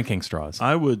 These are drinking straws.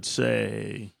 I would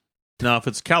say... Now, if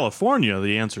it's California,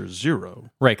 the answer is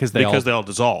 0. Right, because they all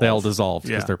dissolve. They all dissolve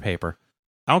because Yeah. they're paper.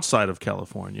 Outside of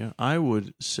California, I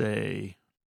would say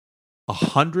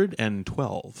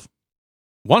 112.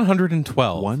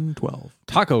 112. 112.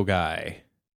 Taco Guy,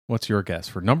 what's your guess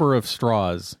for number of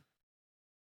straws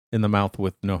in the mouth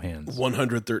with no hands?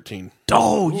 113.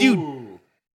 Oh, you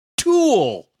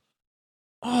tool!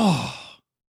 Oh,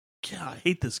 God, I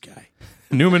hate this guy.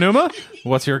 Numa,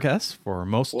 what's your guess for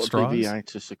most What straws? would be the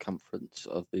outer circumference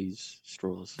of these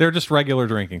straws? They're just regular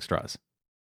drinking straws.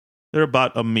 They're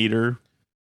about a meter.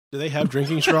 Do they have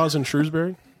drinking straws in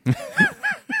Shrewsbury?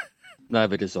 No,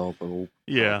 they dissolve. They're all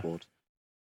Yeah. cardboard.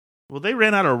 Well, they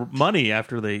ran out of money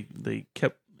after they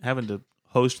kept having to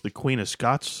host the Queen of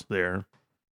Scots there.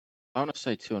 I want to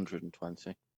say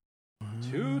 220.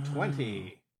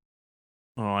 220.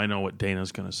 Oh, I know what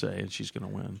Dana's going to say, and she's going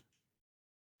to win.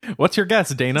 What's your guess,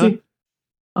 Dana?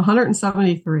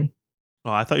 173.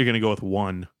 Oh, I thought you were going to go with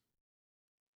 1.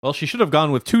 Well, she should have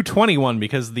gone with 221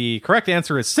 because the correct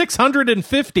answer is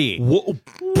 650. Whoa.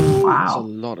 That's a Wow.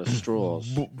 lot of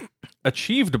straws.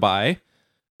 Achieved by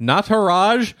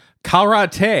Nataraj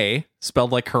Karate,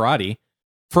 spelled like karate,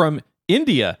 from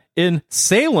India in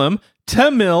Salem,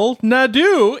 Tamil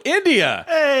Nadu, India,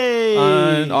 Hey!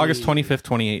 on August 25th,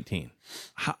 2018.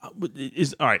 All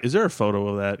right, is there a photo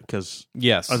of that? Because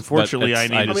Yes, Unfortunately, but I it's-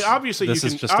 need- I mean, just- obviously this you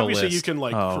is can. just a Obviously, you list. can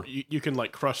like Oh. you can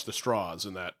like crush the straws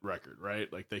in that record,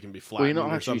 right? Like they can be Well, flattened you're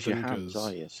not or actually use your something. hands, 'cause-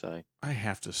 are you? So I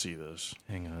have to see this.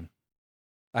 Hang on,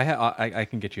 I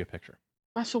can get you a picture.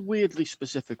 that's a weirdly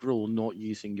specific rule: not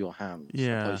using your hands,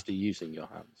 Yeah. opposed to using your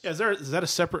hands. Yeah, is that a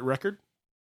separate record?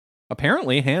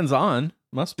 Apparently, hands on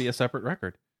must be a separate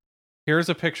record. Here's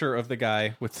a picture of the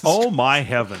guy with. Oh, my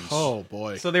heavens. Oh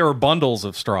boy! So they were bundles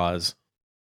of straws.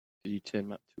 Did you turn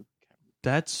that to?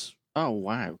 That's... Oh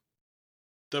wow!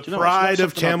 The Do you know, it's not pride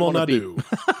of something I'd Tamil wanna be-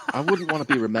 Nadu. I wouldn't want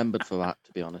to be remembered for that,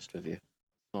 to be honest with you.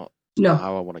 Not No.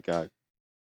 how I want to go.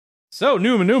 So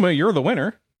Numa, you're the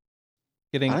winner,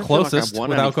 getting I don't feel like I've closest won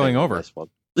without going anything on over. this one.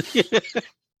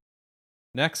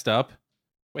 Next up,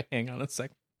 wait, hang on a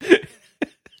second.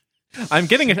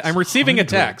 I'm receiving a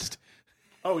text.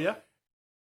 Oh yeah.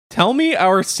 Tell me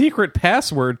our secret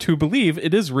password to believe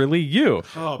it is really you.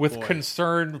 Oh, with boy.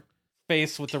 concerned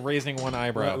face with the raising one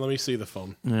eyebrow. Let me see the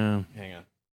phone. Yeah. Hang on.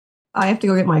 I have to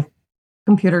go get my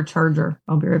computer charger.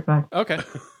 I'll be right back. Okay.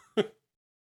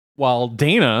 While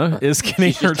Dana is getting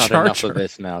She's her just had enough of charger.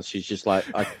 this now. She's just like,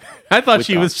 I thought We're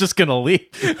she done. was just going to leave.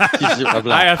 I'm like,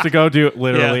 I have to go do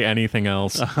literally anything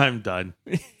else. I'm done.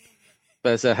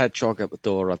 there's a hedgehog at the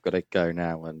door. I've got to go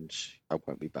now, and I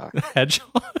won't be back.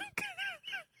 Hedgehog.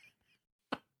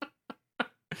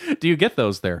 Do you get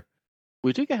those there?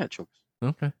 We do get hedgehogs.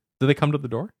 Okay. Do they come to the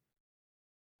door?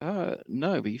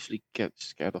 No, we usually get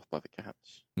scared off by the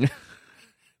cats.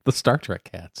 The Star Trek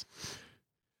cats.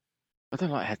 I don't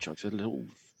like hedgehogs. They're little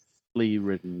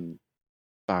flea-ridden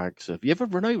bags of. You ever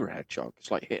run over a hedgehog?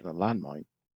 It's like hitting a landmine.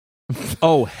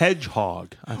 Oh,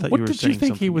 hedgehog. I thought What you were did saying you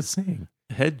think he something. was saying?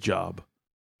 Head job.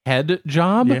 Head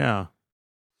job? Yeah.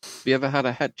 Have you ever had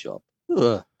a head job?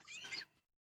 Ugh.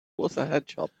 What's a head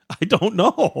job? I don't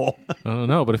know. I don't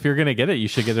know, but if you're going to get it, you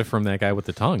should get it from that guy with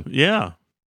the tongue. Yeah.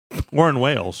 Or in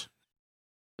Wales.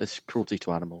 It's cruelty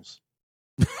to animals.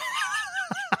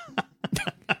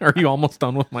 Are you almost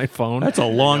done with my phone? That's a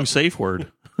long safe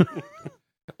word.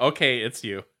 Okay, it's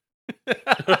you. You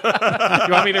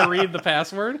want me to read the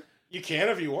password? You can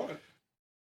if you want.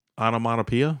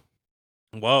 Onomatopoeia?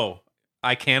 Whoa.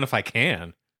 I can if I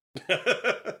can.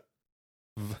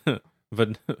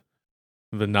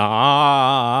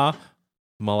 Vana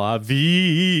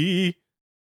Malavi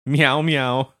Meow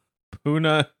Meow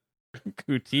Puna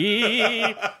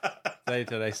Kuti.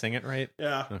 Did I sing it right?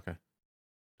 Yeah. Okay.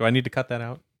 Do I need to cut that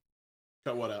out?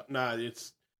 Cut what out? Nah,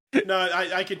 it's No,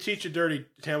 I could teach you dirty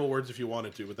Tamil words if you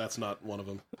wanted to, but that's not one of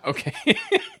them. Okay.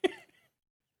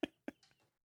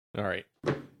 All right.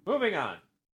 Moving on.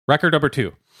 Record number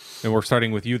 2. And we're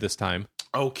starting with you this time.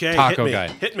 Okay, Taco hit me. guy.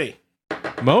 Hit me.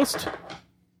 Most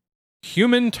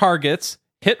human targets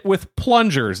hit with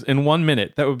plungers in 1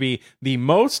 minute. That would be the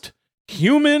most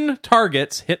human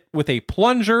targets hit with a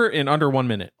plunger in under 1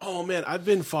 minute. Oh man, I've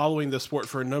been following the sport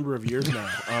for a number of years now.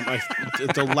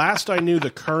 The last I knew,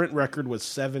 the current record was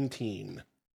 17.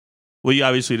 Well, you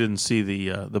obviously didn't see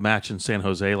the match in San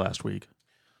Jose last week.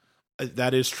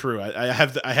 That is true. I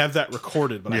have that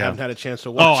recorded, but I Yeah. haven't had a chance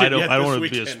to watch Oh, it I don't. yet I don't this want to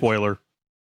be a weekend. spoiler.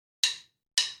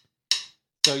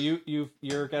 So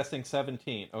you're guessing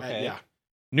 17. Okay. Yeah.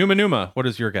 Numa, what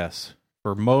is your guess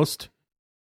for most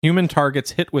human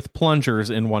targets hit with plungers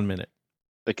in 1 minute?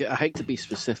 Okay, I hate to be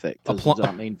specific. A Does pl-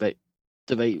 that mean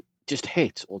do they just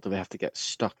hit, or do they have to get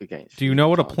stuck against? Do you know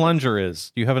what a target? plunger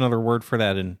is? Do you have another word for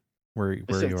that in where It's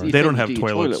you the are? thing They don't you have do your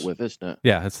toilets. Toilet with, isn't it?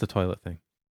 Yeah, it's the toilet thing.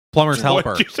 Plumber's helper.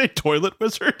 What did you say, toilet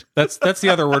wizard? That's the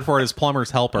other word for it is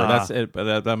plumber's helper. Ah. That's it.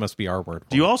 But that must be our word. For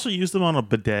Do you it. also use them on a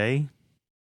bidet?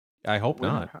 I hope We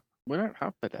don't not. we don't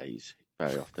have bidets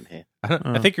very often here.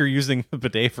 I think you're using the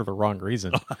bidet for the wrong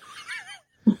reason.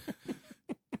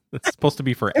 It's supposed to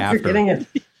be for You're after. getting it.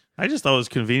 I just thought it was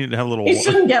convenient to have a little. He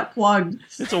shouldn't get plugged.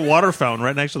 It's a water fountain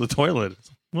right next to the toilet.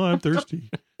 Well, I'm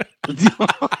thirsty.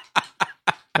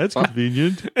 That's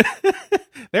convenient.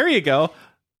 There you go.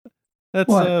 That's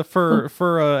What?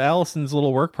 for Allison's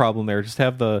little work problem there. Just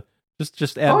have the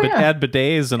just add Oh, yeah. add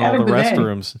bidets in Add all a the bidet.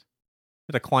 restrooms.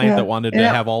 Had a client Yeah. that wanted to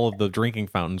Yeah. have all of the drinking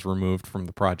fountains removed from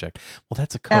the project. Well,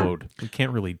 that's a code. You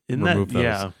can't really Isn't remove that? those.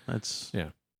 Yeah, that's.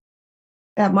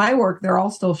 At my work, they're all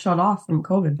still shut off from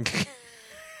COVID.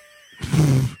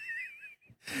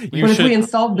 You But if we should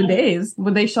installed bidets,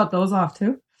 would they shut those off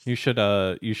too? you should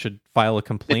file a If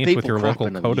complaint people with your crap local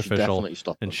in them, code you should official definitely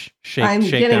stop and them. shake I'm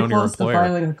getting down your close to employer.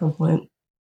 filing a complaint.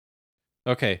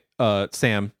 Okay,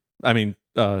 Sam. I mean,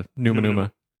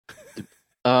 Numa.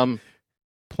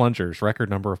 Plungers. Record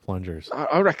number of plungers.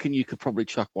 I reckon you could probably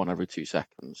chuck one every 2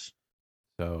 seconds.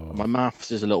 So My maths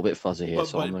is a little bit fuzzy here,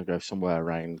 so I'm going to go somewhere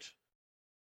around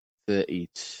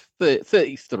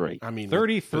 33. I mean,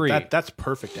 33. but that's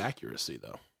perfect accuracy,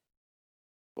 though.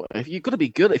 Well, if you've got to be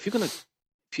good, if you're going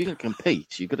to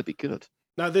compete, you've got to be good.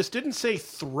 Now, this didn't say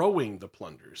throwing the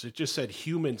plungers. It just said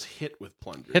humans hit with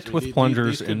plungers. Hit with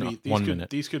plungers could in be, 1 minute.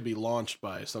 These could be launched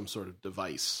by some sort of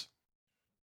device.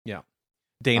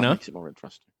 That Dana. makes it more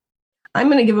interesting. I'm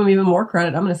going to give them even more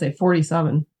credit. I'm going to say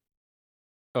 47.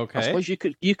 I Okay. suppose you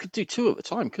could do 2 at a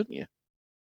time, couldn't you?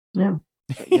 Yeah.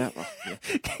 Yeah. Well, yeah.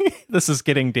 This is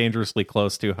getting dangerously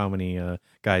close to how many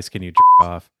guys can you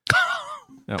off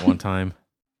at one time.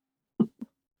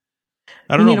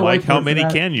 I don't You need know, a Mike. whiteboard How for many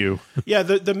that. can you? Yeah,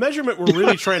 the measurement we're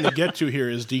really trying to get to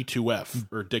here is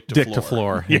D2F, or dick to Dick floor. to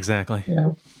floor. Yeah. Exactly.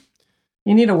 Yeah.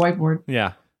 You need a whiteboard.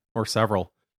 Yeah. Or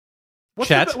several. What's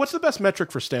Chet? what's the best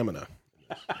metric for stamina?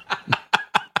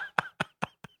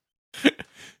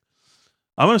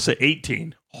 I'm going to say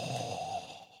 18.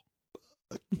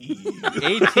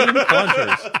 18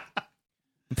 plungers.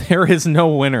 There is no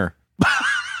winner.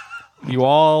 You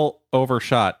all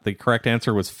overshot. The correct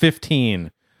answer was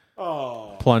 15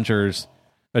 Oh, plungers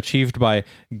achieved by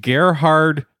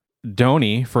Gerhard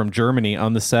Doni from Germany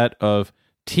on the set of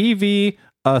TV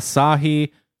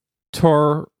Asahi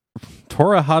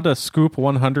Torahada Scoop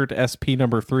 100 SP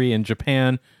number 3 in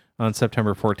Japan on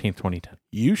September 14th, 2010.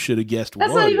 you should have guessed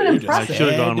That's one. not even You just impressive. I should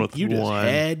have had gone to- with you just one.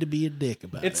 had to be a dick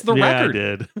about It's it. the Yeah, record. I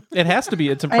did. It has to be.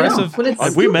 It's I know, impressive. but it's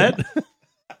Have we stupid. met?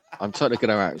 I'm totally going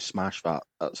to out and smash that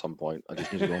at some point. I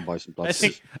just need to go and buy some blood.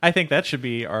 I think that should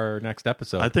be our next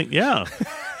episode. I think, yeah.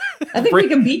 I think we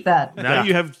can beat that. Now Yeah.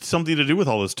 you have something to do with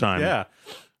all this time. Yeah.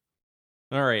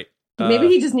 All right. Maybe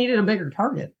he just needed a bigger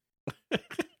target.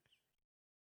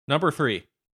 Number 3.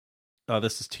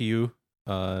 This is to you,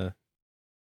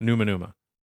 Numa.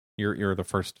 You're the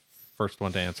first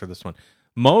one to answer this one.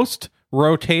 Most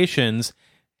rotations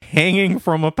hanging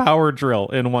from a power drill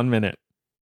in 1 minute.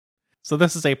 So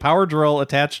this is a power drill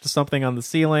attached to something on the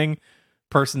ceiling.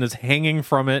 Person is hanging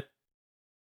from it,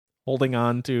 holding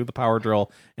on to the power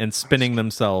drill and spinning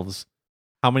themselves.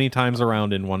 How many times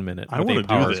around in 1 minute? I with a want to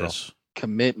power do drill? this.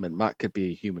 Commitment. That could be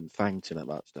a human fountain at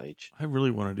that stage. I really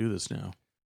want to do this now.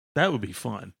 That would be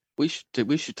fun. We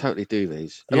should totally do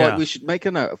these. Yeah. Like, we should make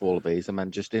a note of all of these and then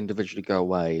just individually go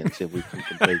away and see if we can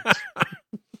complete.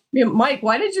 Yeah, Mike,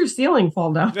 why did your ceiling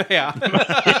fall down? Yeah.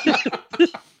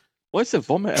 What's the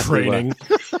vomit everywhere? Training.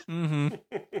 hmm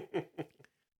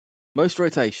Most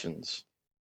rotations.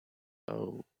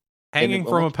 Oh, Hanging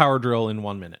from a power drill in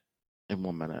 1 minute. in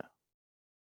 1 minute.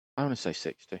 I want to say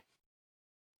 60.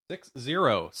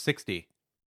 60.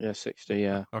 Yeah, 60,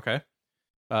 yeah. Okay.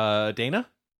 Dana?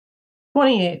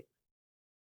 28.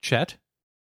 Chet?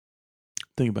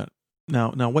 Think about it.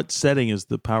 Now, what setting is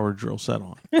the power drill set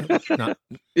on? Not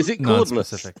Is it cordless?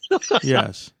 non-specific.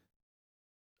 Yes.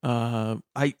 I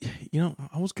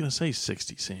was gonna say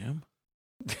 60, Sam.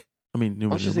 I mean, I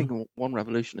was just thinking 1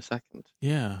 revolution a second.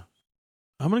 Yeah,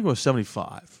 I'm gonna go with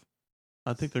 75.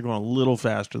 I think they're going a little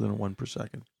faster than 1 per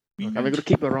second. And we've got to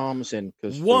keep our arms in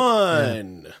because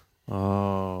 1.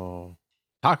 Oh,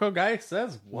 Taco Guy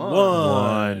says 1.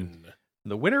 1.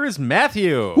 The winner is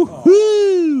Matthew.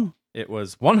 woo! It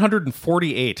was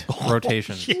 148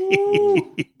 rotations.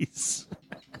 Jeez.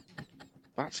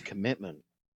 that's commitment.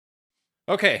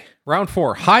 Okay, round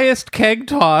 4. Highest keg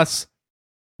toss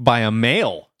by a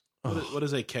male. What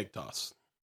is a keg toss?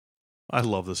 I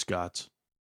love the Scots.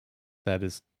 That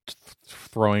is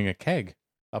throwing a keg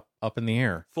up in the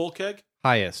air. Full keg?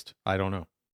 Highest. I don't know.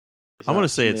 Is I'm gonna that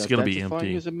say it's somebody gonna be identifying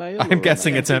empty. as a male I'm or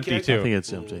guessing a it's male? empty keg? too. I think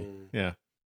it's empty. Mm. Yeah.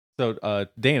 So,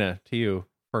 Dana, to you,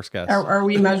 first guess. Are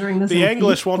we measuring this? The in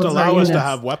English feet? won't What's our allow us to units?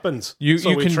 have weapons. You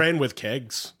so we can- train with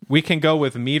kegs. We can go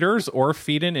with meters or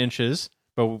feet in inches,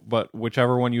 but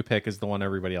whichever one you pick is the one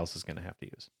everybody else is going to have to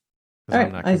use. 'Cause All I'm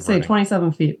right, not I'd say converting.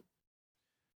 27 feet.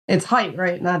 It's height,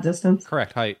 right? Not distance.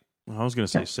 Correct height. I was gonna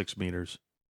say 6 meters.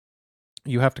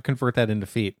 You have to convert that into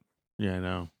feet. Yeah, I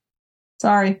know.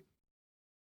 Sorry.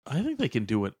 I think they can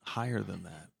do it higher than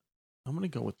that. I'm gonna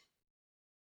go with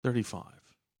 35.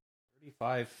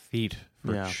 35 feet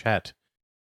for Yeah. Chet.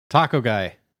 Taco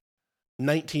Guy,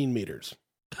 19 meters.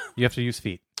 you have to use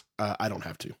feet. I don't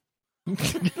have to.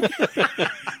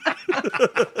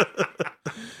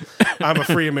 I'm a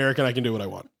free American. I can do what I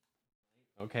want.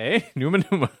 Okay, Numa.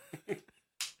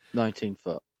 19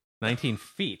 foot 19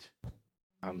 feet.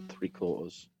 and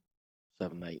 3/4,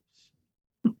 7/8,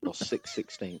 or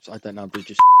 6/16. I don't know. They're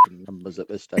just numbers at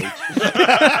this stage.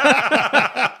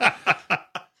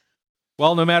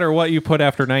 Well, no matter what you put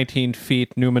after 19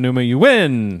 feet, Numa, you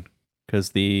win.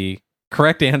 Because the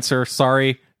correct answer,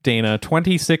 sorry, Dana,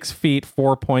 26 feet,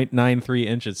 4.93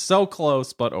 inches. So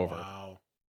close, but over. Wow.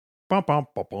 Bum, bum,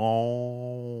 bum,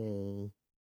 bum.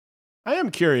 I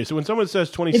am curious. When someone says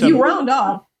If 27, you round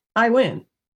up, I win.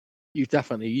 You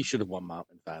should have won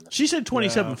Martin Fairness. She said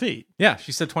 27 Yeah. feet. Yeah,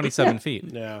 she said 27 feet.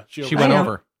 yeah, She I went know.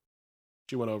 over.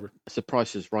 She went over. It's the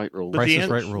Price is Right rule. But Price the, is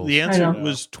Right rules. the I answer know.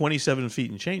 was 27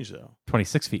 feet and change, though.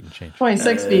 26 feet and change.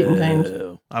 26 feet and change.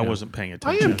 I Yeah. wasn't paying I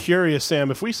attention. am curious, Sam.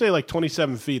 If we say like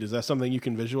 27 feet, is that something you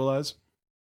can visualize?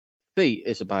 Feet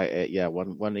is about it. Yeah,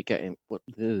 when they get in.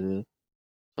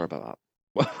 Sorry about that.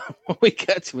 When we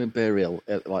get to Imperial,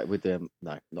 like with them,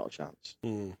 no, not a chance.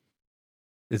 Hmm.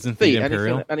 Isn't feet Feet,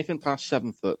 imperial? anything past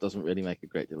 7 foot doesn't really make a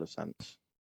great deal of sense.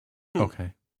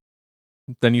 Okay.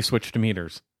 Then you switch to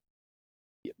meters.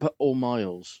 Yeah, but all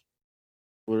miles.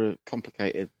 We're a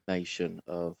complicated nation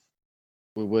of.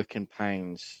 We work in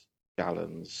pounds,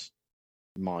 gallons,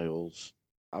 miles,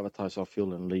 advertise our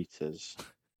fuel in litres,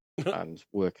 and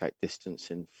work out distance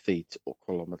in feet or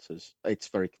kilometres. It's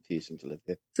very confusing to live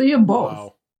here. So you have both,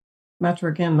 Wow.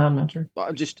 metric and non-metric. But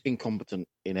I'm just incompetent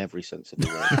in every sense of the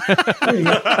word. There you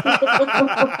go.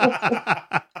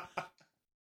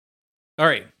 All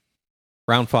right.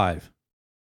 Round 5.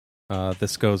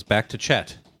 This goes back to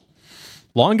Chet.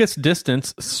 Longest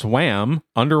distance swam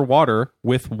underwater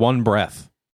with one breath.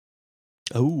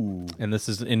 Oh, And this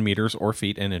is in meters or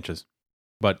feet and inches.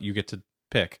 But you get to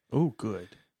pick oh, good.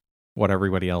 what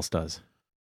everybody else does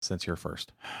since you're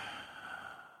first.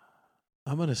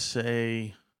 I'm going to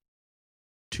say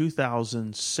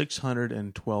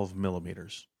 2,612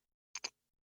 millimeters.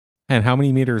 And how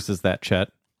many meters is that, Chet?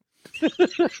 Is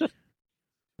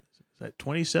that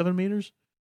 27 meters?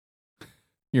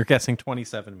 You're guessing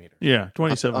 27 meters. Yeah,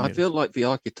 27 I meters. feel like the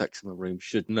architects in the room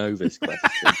should know this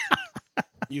question.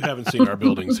 You haven't seen our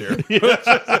buildings here.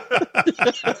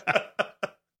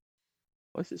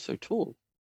 Why is it so tall?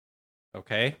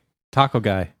 Okay. Taco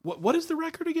Guy. What is the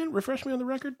record again? Refresh me on the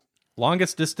record.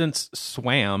 Longest distance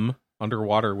swam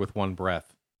underwater with one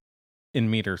breath. In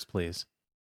meters, please.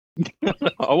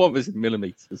 I want this in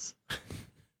millimeters.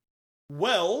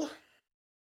 Well,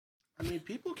 I mean,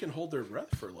 people can hold their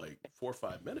breath for like 4 or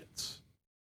 5 minutes.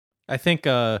 I think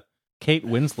Kate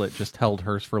Winslet just held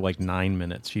hers for like 9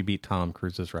 minutes. She beat Tom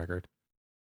Cruise's record.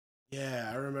 Yeah,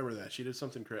 I remember that. She did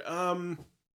something crazy.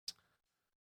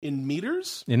 In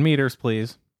meters? In meters,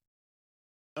 please.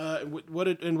 What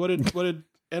did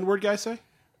N-word guy say?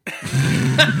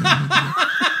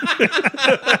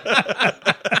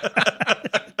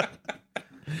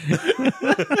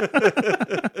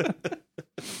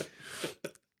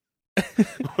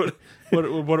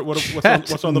 What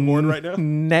what's on the board right now?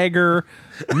 Nagger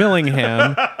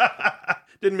Millingham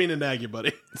Didn't mean to nag you,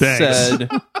 buddy. said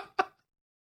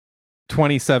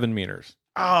 27 meters.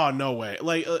 Oh, no way.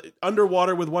 Like,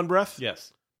 underwater with one breath?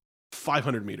 Yes.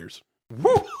 500 meters.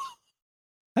 Woo!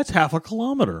 That's half a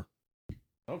kilometer.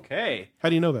 Okay. How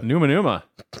do you know that? Numa.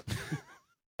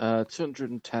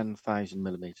 210,000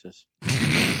 millimeters.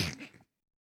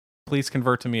 Please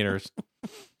convert to meters.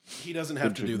 He doesn't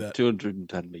have to do that.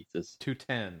 210 meters.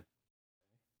 210.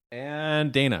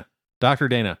 And Dana. Dr.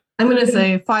 Dana. I'm going to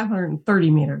say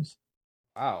 530 meters.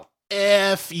 Wow.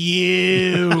 F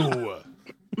you.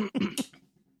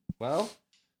 Well,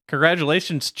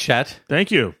 congratulations, Chet. Thank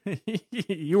you.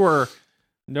 You were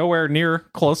nowhere near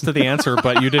close to the answer,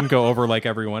 but you didn't go over like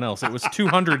everyone else. It was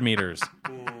 200 meters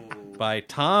by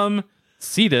Tom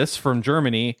Cetus from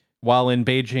Germany while in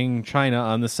Beijing, China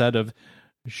on the set of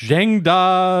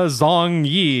Zhengda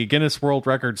Zhongyi Guinness World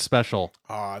Records Special.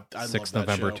 I 6th love that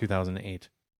November show. 2008.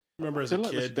 Remember as I a feel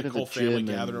like there's kid, bit the of whole a family German,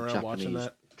 gathering around watching Japanese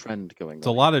that. trend going It's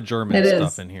a on. lot of German It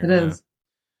stuff is. in here. It is.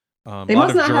 Lot They must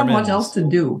of not have much Germans. else to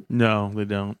do. No, they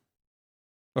don't.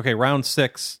 Okay, round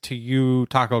 6 to you,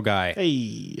 Taco Guy.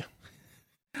 Hey.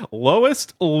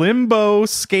 Lowest limbo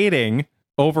skating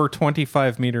over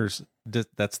 25 meters.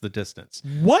 That's the distance.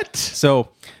 What? So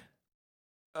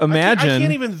imagine. I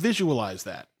can't even visualize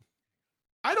that.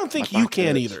 I don't think My you back can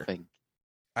hurts, either. think.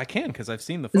 I can because I've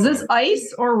seen the Is photo. this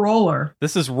ice or roller?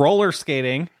 This is roller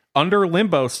skating under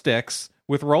limbo sticks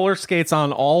with roller skates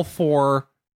on all four,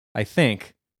 I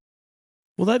think.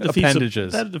 Well, that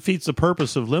Appendages. that defeats the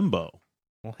purpose of limbo.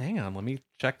 Well, hang on. Let me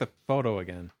check the photo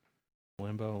again.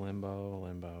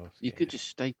 Limbo. You could just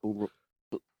staple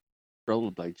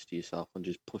rollerblades to yourself and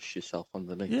just push yourself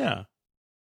underneath. Yeah.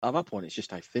 At that point, it's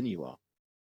just how thin you are.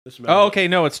 Oh, okay.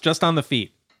 No, it's just on the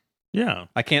feet. Yeah.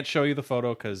 I can't show you the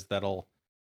photo because that'll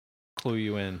clue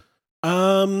you in too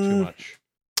Um. much.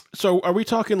 So, are we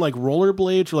talking like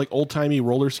rollerblades or like old timey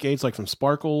roller skates, like from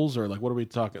Sparkles, or like what are we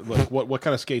talking? Like what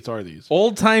kind of skates are these?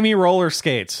 Old timey roller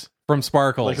skates from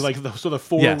Sparkles. Like the, so the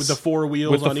four Yes. with the four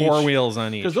wheels with the on four each? wheels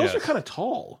on each. Because those yes. are kind of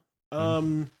tall.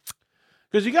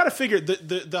 Because you got to figure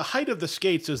the height of the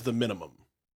skates is the minimum,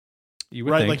 You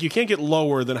would right? think. Like you can't get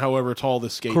lower than however tall the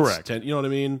skates. Correct. You know what I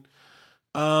mean?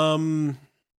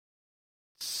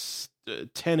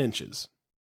 10 inches.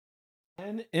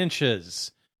 10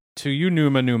 inches to you,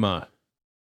 Numa.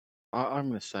 I'm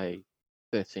going to say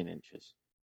 13 inches.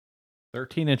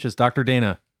 13 inches, Dr.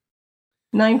 Dana.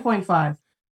 9.5.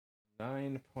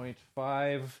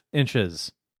 9.5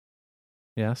 inches.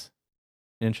 Yes?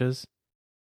 Inches?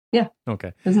 Yeah.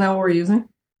 Okay. Isn't that what we're using?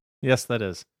 Yes, that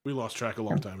is. We lost track a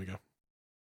long time ago.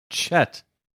 Chet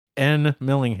N.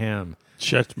 Millingham.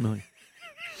 Chet Milling.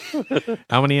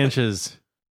 How many inches?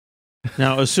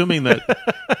 Now, assuming that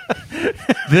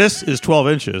this is 12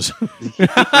 inches.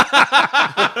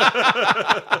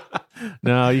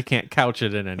 No, you can't couch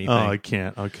it in anything. Oh, I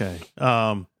can't. Okay.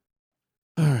 All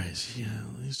right. So, yeah,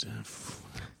 at least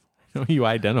You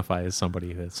identify as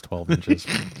somebody that's 12 inches.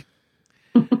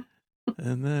 and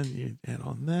then you add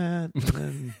on that, and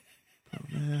then on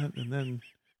that, and then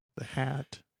the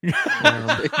hat.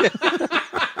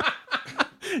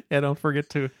 Yeah, don't forget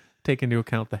to take into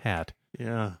account the hat.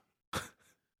 Yeah.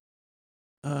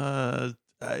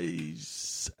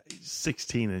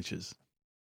 16 inches.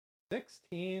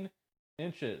 16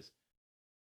 inches.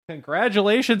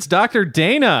 Congratulations, Dr.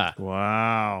 Dana.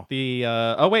 Wow. The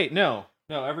oh wait, no,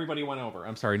 everybody went over.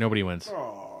 I'm sorry, nobody wins.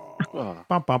 Oh,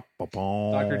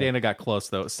 Dr. Dana got close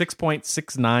though.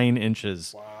 6.69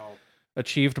 inches. Wow.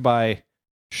 Achieved by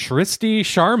Shristi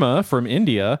Sharma from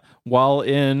India while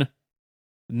in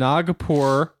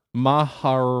Nagpur,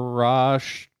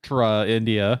 Maharashtra,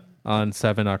 India on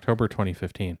 7 October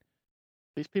 2015.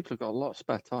 these people have got a lot of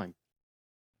spare time.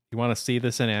 You want to see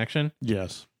this in action?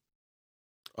 Yes.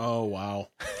 Oh, wow.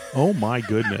 Oh, my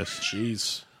goodness.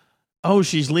 Jeez. Oh,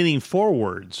 she's leaning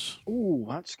forwards. Ooh,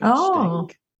 that's going to Oh.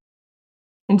 stink.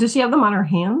 And does she have them on her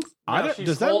hands?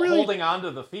 Does that really holding onto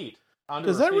the feet?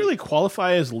 Does that really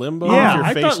qualify as limbo? Yeah, if you're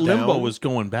I face thought limbo down? was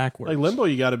going backwards. like limbo.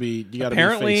 You got to be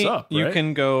Apparently, face up. you right?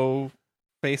 can go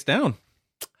face down.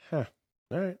 All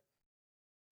right.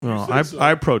 Well, You said so.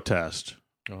 I protest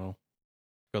Oh,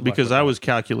 good luck because with I that. was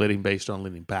calculating based on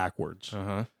leaning backwards.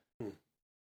 Uh-huh.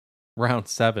 Round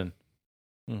 7.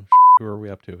 Oh, who are we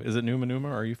up to? Is it Numa?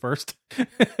 Are you first?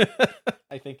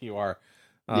 I think you are.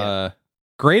 Yeah.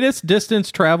 Greatest distance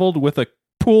traveled with a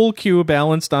pool cue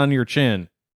balanced on your chin.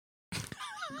 Is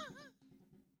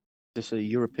this a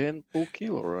European pool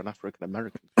cue or an African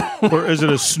American? Or is it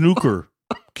a snooker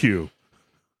cue?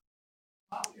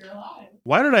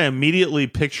 Why did I immediately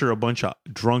picture a bunch of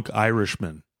drunk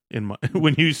Irishmen? in my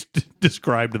when you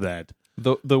described that.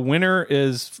 The winner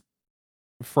is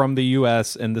from the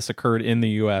U.S. and this occurred in the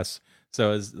U.S.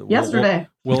 So yesterday,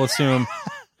 we'll assume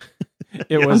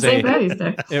it on was St. Patty's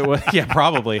Day. It was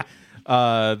probably.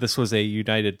 This was a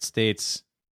United States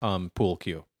pool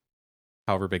cue.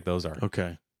 However big those are.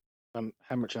 Okay.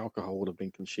 How much alcohol would have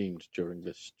been consumed during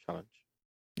this challenge?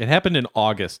 It happened in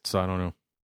August, so I don't know.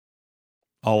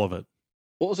 All of it.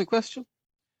 What was the question?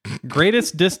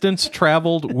 Greatest distance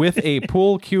traveled with a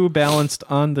pool cue balanced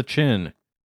on the chin.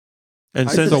 And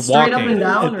Is since it straight up and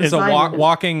down or it's a sideways?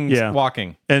 walking. Yeah.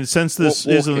 Walking. and since this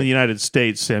is in the Walking. United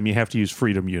States, Sam, you have to use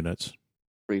freedom units.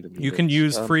 Freedom You can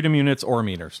units. use freedom units or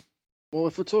meters. Well,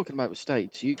 if we're talking about the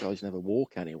States, you guys never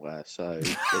walk anywhere, so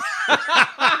it's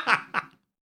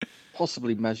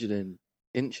possibly measured in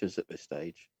inches at this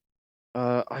stage.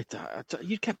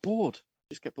 You'd get bored.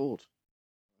 Just get bored.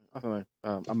 I don't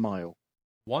know. A mile.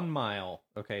 1 mile.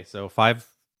 Okay, so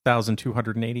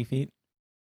 5,280 feet.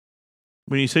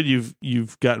 When you said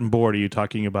you've gotten bored, are you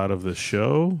talking about of the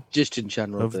show? Just in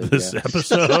general. Of this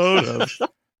episode?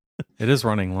 It is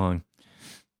running long.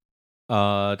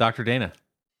 Dr. Dana.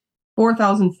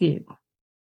 4,000 feet.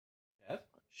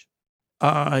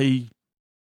 I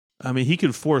mean, he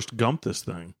could Forrest Gump this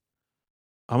thing.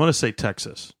 I'm going to say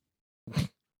Texas.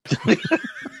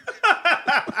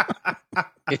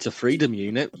 It's a freedom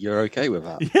unit. You're okay with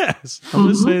that? Yes, I'm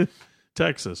going to say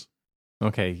Texas.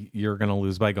 Okay, you're going to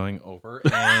lose by going over.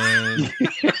 And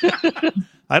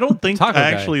I don't think Taco I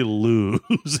guy. actually lose.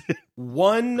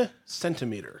 1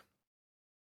 centimeter.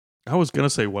 I was going to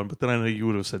say 1, but then I know you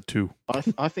would have said 2.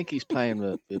 I think he's playing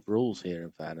the rules here.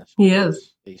 In fairness, He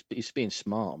is. He's being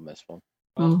smart on this one.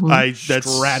 Mhm. That's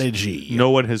Strategy.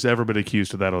 No one has ever been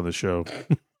accused of that on the show.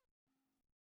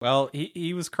 well,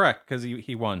 he was correct because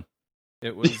he won.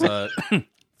 It was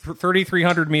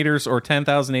 3,300 meters or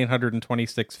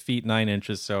 10,826 feet 9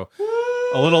 inches, so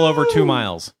a little over 2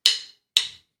 miles.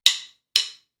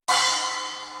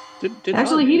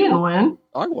 Actually, he didn't win.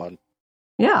 I won.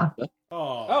 Yeah.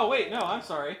 Oh. Wait, no, I'm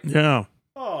sorry. Yeah.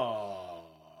 Oh.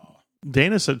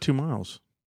 Dana said 2 miles.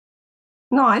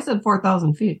 No, I said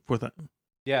 4,000 feet. For that.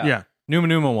 Yeah. Yeah. Numa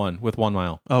Numa won with 1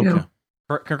 mile. Okay. Yeah.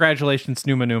 Congratulations,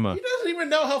 Numa Numa. He doesn't even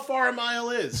know how far a mile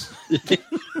is.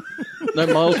 No,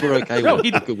 miles were okay. No,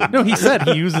 with. he said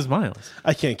he uses miles.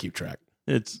 I can't keep track.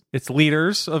 It's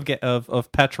liters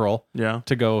of petrol yeah.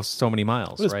 to go so many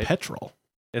miles, What is right? petrol?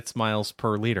 It's miles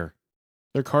per liter.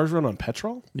 Their cars run on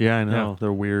petrol? Yeah, I know. Yeah.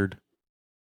 They're weird.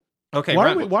 Okay,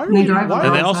 Why right. are They we drive why,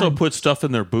 And they around. also Outside. put stuff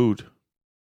in their boot.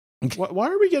 why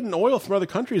are we getting oil from other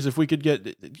countries if we could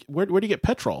get where do you get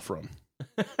petrol from?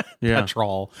 Yeah.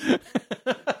 Petrol.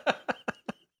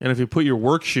 And if you put your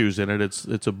work shoes in it,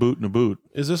 it's a boot and a boot.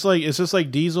 Is this like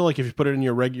diesel? Like if you put it in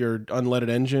your regular unleaded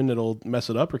engine, it'll mess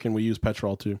it up, or can we use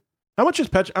petrol too? How much is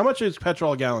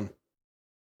petrol a gallon?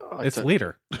 It's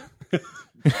liter. You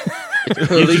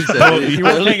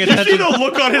weren't paying You see attention. the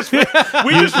look on his face?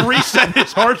 We just reset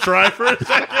his hard drive for a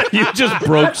second. You just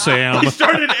broke Sam. He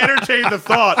started to entertain the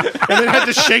thought and then had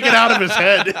to shake it out of his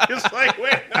head. It's like,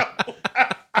 wait,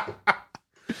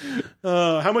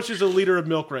 no. How much is a liter of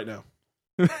milk right now?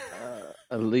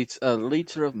 A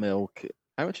liter of milk.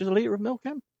 How much is a liter of milk,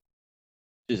 Em?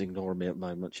 She's ignoring me at the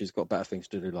moment. She's got better things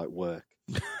to do, like work.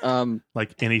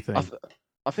 Like anything.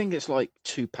 I think it's like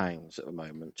 £2 at the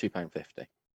moment. £2.50.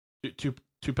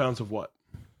 2 pounds of what?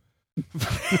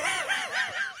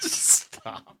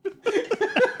 Stop.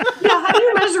 Yeah, how do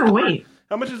you measure weight?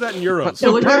 How much is that in euros?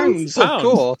 Kilograms? Pounds, of Pounds.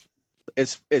 course.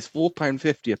 It's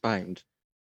 £4.50 a pound.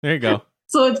 There you go.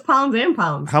 So it's pounds and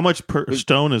pounds. How much per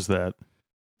stone is that?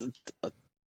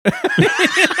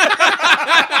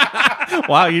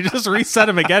 Wow, you just reset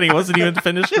him again. He wasn't even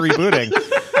finished rebooting.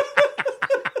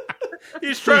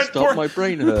 He's Please trying. stop, my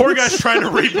brain hurts. Poor guy's trying to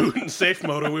reboot in safe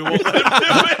mode, and we won't let him do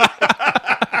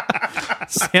it.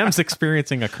 Sam's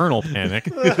experiencing a kernel panic.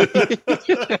 We're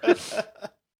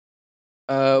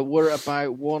at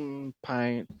about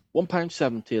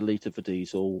 £1.70 a litre for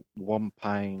diesel,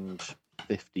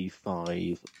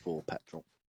 £1.55 for petrol.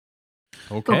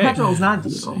 So Okay. petrol's not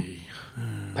diesel.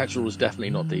 Petrol is definitely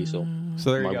not diesel.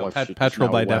 So there you My go. wife should- Petrol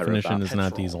is by now aware of definition that. is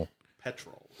not Petrol. diesel.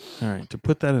 Petrol. All right. To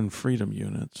put that in freedom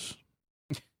units,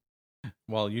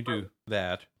 Well, you do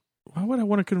that. why would I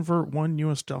want to convert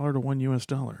 $1 to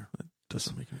 $1? That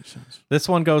doesn't make any sense. This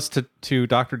one goes to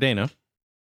Dr. Dana.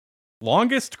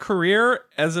 Longest career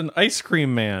as an ice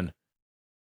cream man.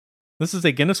 This is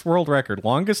a Guinness World Record.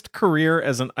 Longest career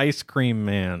as an ice cream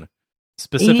man.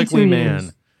 Specifically 82 man.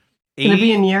 years. Can it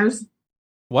be in years?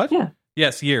 What? Yeah.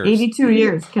 Yes, years. 82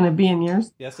 years. Can it be in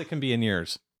years? Yes, it can be in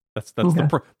years. That's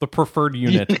the preferred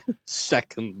unit.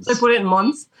 Seconds. They put it in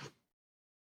months.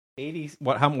 80.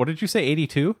 What did you say?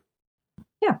 82.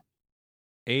 Yeah.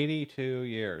 82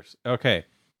 years. Okay.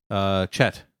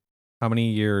 Chet, how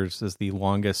many years is the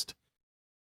longest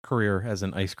career as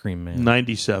an ice cream man?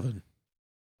 97.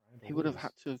 He would have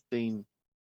had to have been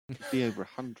be over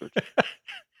 100.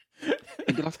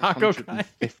 He'd be like Taco guy.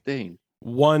 115.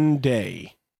 1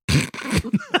 day.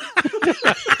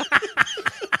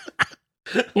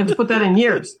 You have to put that in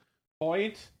years.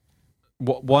 Point.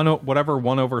 Whatever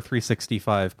 1 over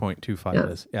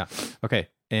 365.25 is. Yeah. Okay.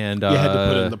 And You had to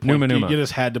put in the point. Numa. You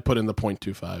just had to put in the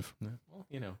 0.25. Well,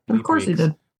 you know. Of course he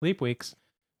did. Leap weeks.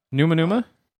 Numa.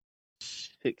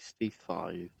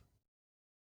 65.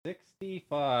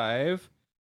 65.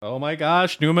 Oh my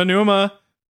gosh, Numa.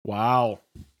 Wow.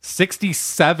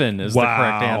 67 is the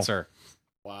correct answer.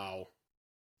 Wow.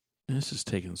 This is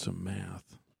taking some math.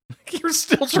 You're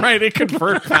still trying to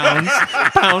convert pounds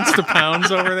to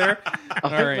pounds over there.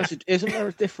 I think isn't there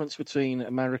a difference between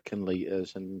American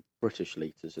liters and British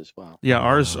liters as well? Yeah,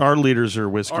 our liters are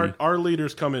whiskey. Our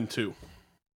leaders come in 2.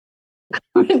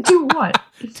 Do what?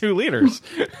 2 liters.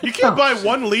 You can't buy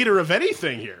 1 liter of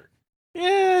anything here.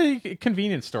 Yeah,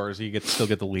 convenience stores you still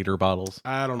get the liter bottles.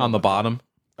 I don't know on the bottom.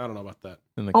 I don't know about that.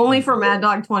 Only for Mad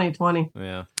Dog 2020.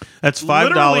 Yeah, that's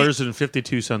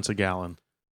 $5.52 a gallon.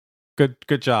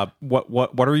 Good job.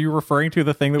 What are you referring to?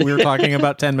 The thing that we were talking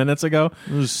about 10 minutes ago?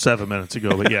 It was 7 minutes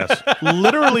ago, but yes.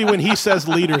 Literally, when he says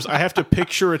liters, I have to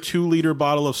picture a 2-liter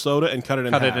bottle of soda and cut it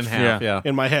in half. Yeah.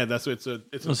 In my head, it's an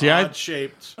odd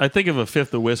shaped. I think of a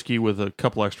fifth of whiskey with a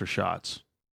couple extra shots.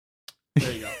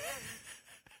 There you go.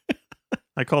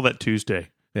 I call that Tuesday.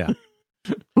 Yeah.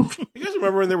 You guys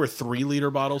remember when there were 3-liter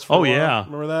bottles? For a while? Yeah.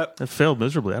 Remember that? That failed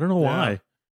miserably. I don't know why.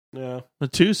 Yeah. The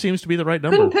 2 seems to be the right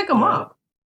number. Couldn't pick them up.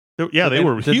 They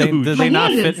were huge. Did they not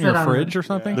didn't fit in your fit on fridge it. or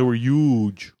something? They were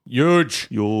huge.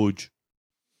 Huge.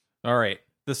 All right.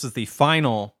 This is the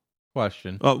final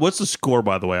question. What's the score,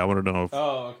 by the way? I want to know.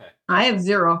 Oh, okay. I have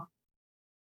 0.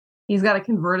 He's got to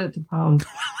convert it to pounds.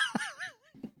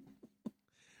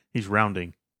 He's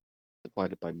rounding.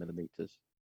 Divided by millimeters.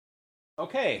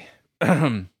 Okay.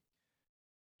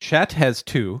 Chet has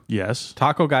 2. Yes.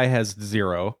 Taco Guy has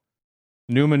 0.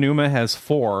 Numa has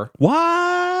 4.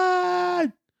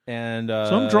 What? And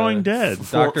so I'm drawing dead.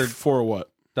 For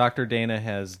what? Dr. Dana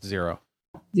has 0.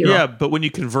 0. Yeah, but when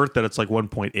you convert that, it's like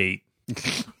 1.8.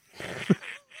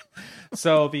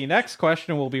 So the next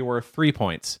question will be worth 3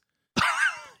 points.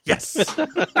 Yes.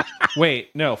 Wait,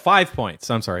 no, 5 points.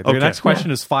 I'm sorry. The Okay. next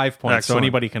question is 5 points, Excellent. so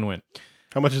anybody can win.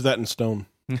 How much is that in stone?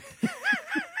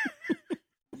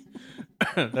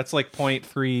 That's like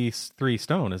 0.33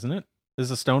 stone, isn't it?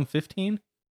 Is a stone 15?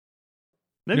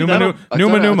 Maybe Numa. I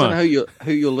don't know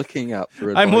who you're looking at for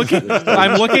I'm advice looking. at this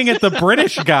I'm stage. looking at the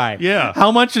British guy. Yeah.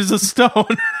 How much is a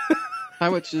stone?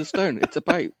 How much is a stone? It's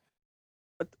about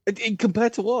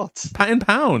compared to what? In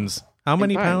pounds. How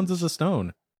many pounds pounds? is a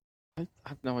stone? I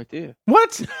have no idea.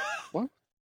 What?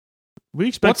 We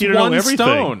expect What's you to know one everything.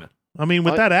 stone? I mean,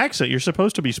 with that accent, you're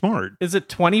supposed to be smart. Is it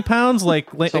 20 pounds? Like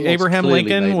Someone's Abraham clearly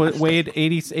Lincoln made that weighed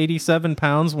 87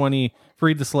 pounds when he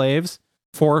freed the slaves.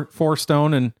 4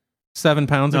 stone and 7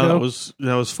 pounds No, ago.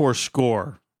 that was 4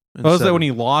 score. Oh, is that when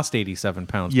he lost 87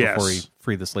 pounds Yes. before he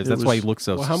freed the slaves? It That's why was- he looks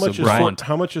so. Well, how so much is blunt.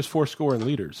 how much is 4 score in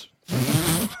liters?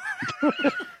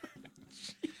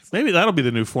 Maybe that'll be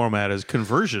the new format is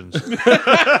conversions.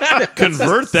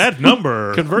 Convert that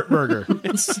number. Convert burger.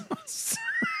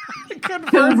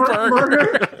 Convert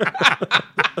burger.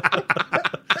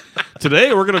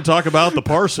 Today we're going to talk about the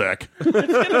parsec.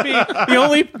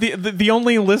 The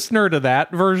only listener to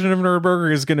that version of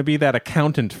NerdBurger is going to be that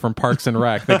accountant from Parks and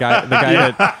Rec, the guy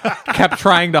that kept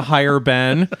trying to hire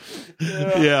Ben.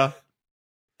 Yeah.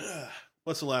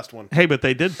 What's the last one? Hey, but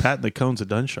they did patent the cones of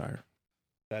Dunshire.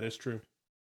 That is true.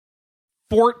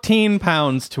 14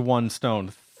 pounds to 1 stone.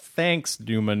 Thanks,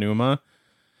 Numa.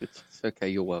 It's okay.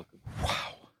 You're welcome.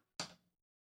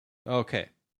 Okay.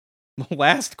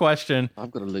 Last question. I'm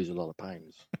going to lose a lot of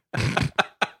pounds.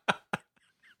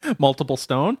 Multiple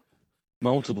stone?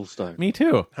 Multiple stone. Me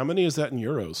too. How many is that in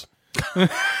euros?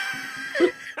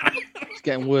 It's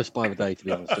getting worse by the day, to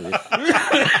be honest with you.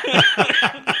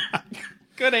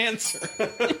 Good answer.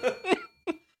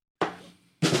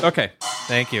 Okay.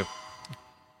 Thank you.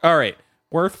 All right.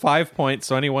 Worth 5 points,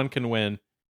 so anyone can win.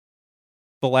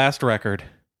 The last record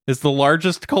is the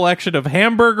largest collection of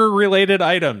hamburger-related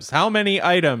items. How many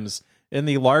items in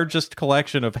the largest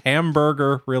collection of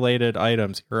hamburger-related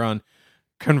items here on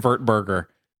Convert Burger?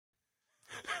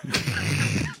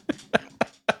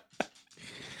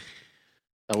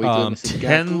 Are we doing this in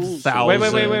gaggles?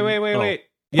 10,000. Wait.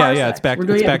 Yeah, it's back. We're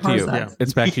doing It's it back in to you. parsecs.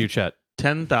 It's back to you, Chet.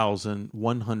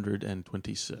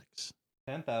 10,126.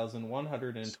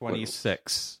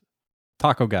 10,126.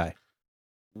 Taco guy.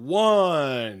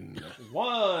 1.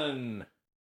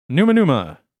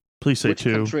 Numa. Please say Which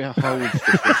 2. country holds this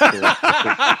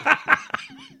record?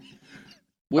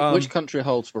 Which country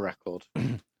holds the record?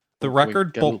 The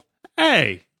record.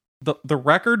 Hey! The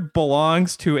record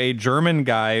belongs to a German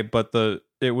guy, but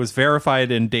it was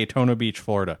verified in Daytona Beach,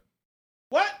 Florida.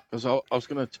 What? Because I was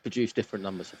going to produce different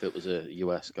numbers if it was a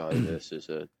US guy versus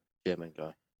a German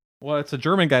guy. Well, it's a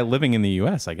German guy living in the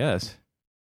U.S., I guess.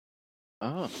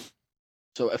 Ah.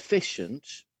 So efficient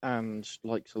and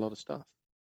likes a lot of stuff.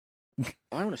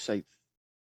 I want to say...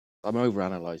 I'm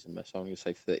overanalyzing this. I'm going to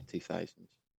say 32,000.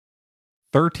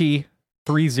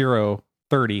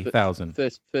 30,000.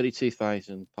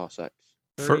 32,000 parsecs.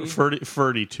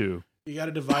 32. You got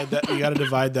to divide that. You got to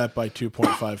divide that by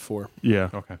 2.54. Yeah.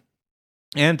 Okay.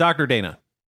 And Dr. Dana.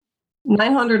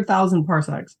 900,000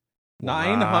 parsecs.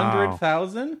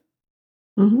 900,000?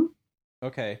 Mm-hmm.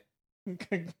 Okay.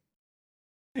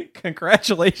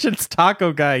 Congratulations,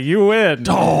 Taco Guy. You win.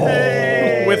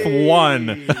 Hey! With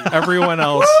 1. Everyone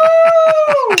else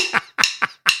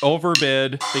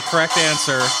overbid. The correct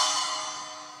answer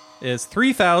is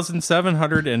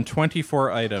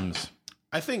 3,724 items.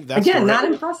 I think that's Again, not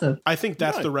impressive. I think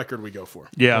that's the record we go for.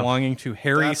 Yeah. Belonging to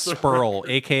Harry That's the Spurl,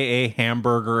 a.k.a.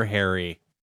 Hamburger Harry.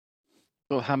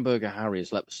 Well, Hamburger Harry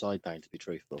has let the side down, to be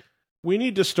truthful. We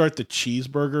need to start the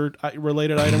cheeseburger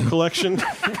related item collection.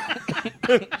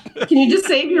 Can you just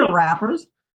save your wrappers?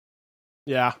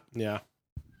 Yeah. Little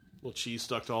cheese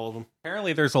stuck to all of them.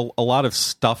 Apparently, there's a lot of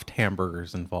stuffed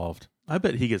hamburgers involved. I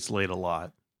bet he gets laid a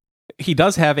lot. He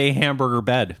does have a hamburger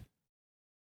bed.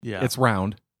 Yeah. It's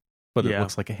round, but it Yeah.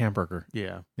 looks like a hamburger.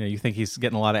 Yeah. Yeah, you think he's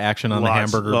getting a lot of action on the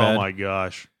Lots. hamburger bed? Oh my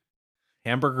gosh.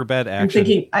 Hamburger bed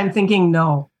action. I'm thinking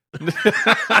no.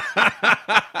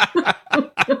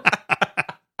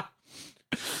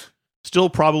 Still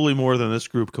probably more than this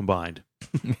group combined.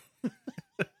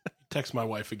 Text my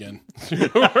wife again.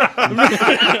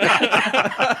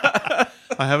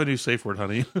 I have a new safe word,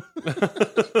 honey.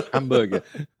 Hamburger.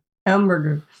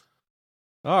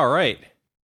 All right.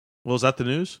 Well, is that the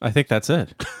news? I think that's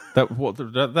it. That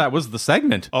was the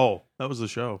segment. Oh, that was the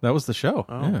show. That was the show.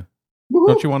 Oh. Yeah. Woohoo.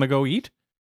 Don't you want to go eat?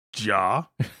 Ja.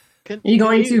 Are you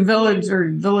going to Village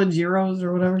Euros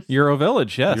or whatever? Euro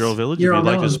Village, yes. Euro Village. Euro if you'd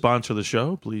like to Village. sponsor the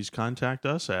show, please contact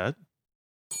us at...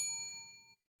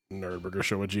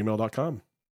 NerdBurgerShow@gmail.com.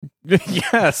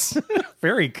 Yes.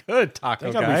 Very good, Taco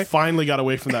Thank God we Guy. finally got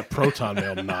away from that Proton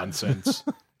Mail nonsense.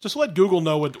 Just let Google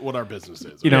know what our business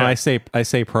is. You know, Yeah. I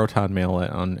say Proton Mail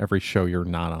on every show you're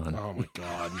not on. Oh my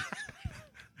God.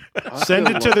 Send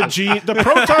it to the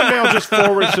Proton Mail just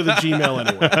forwards to the Gmail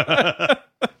anyway.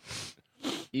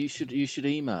 You should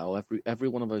email every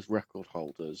one of those record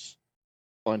holders.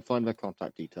 Find their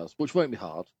contact details, which won't be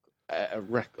hard.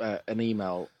 An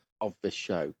email of this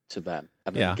show to them,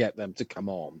 and then get them to come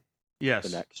on Yes.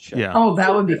 the next show. Yeah. Oh,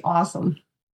 that would be awesome.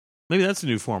 Maybe that's a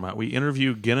new format. We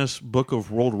interview Guinness Book of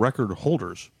World Record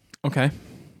holders. Okay.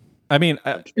 I mean,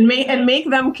 And make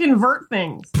them convert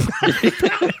things.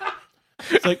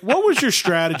 It's like, what was your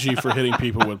strategy for hitting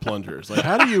people with plungers? Like,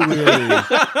 how do you really...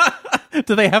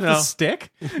 do they have to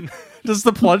stick? Does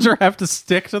the plunger have to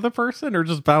stick to the person or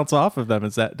just bounce off of them?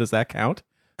 Does that count?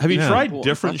 Have you Yeah. tried Well,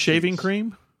 different that's- shaving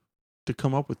cream to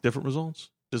come up with different results?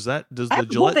 Does the I hope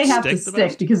Gillette they have stick to the stick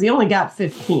best? because he only got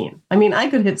 15. I mean, I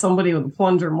could hit somebody with a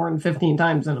plunger more than 15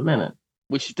 times in a minute.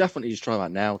 We should definitely just try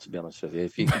that now, to be honest with you.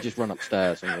 If you could just run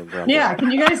upstairs and we'll grab Yeah, it.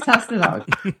 can you guys test it out?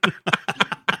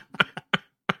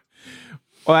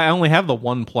 Well, I only have the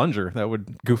one plunger. That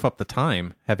would goof up the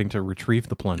time having to retrieve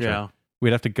the plunger. Yeah.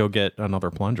 We'd have to go get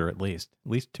another plunger at least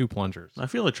 2 plungers. I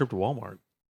feel a trip to Walmart.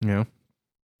 Yeah.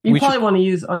 You We probably want to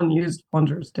use unused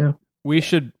plungers too. We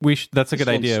should. That's a This good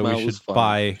one idea. We smells should fun.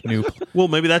 buy new. Well,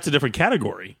 maybe that's a different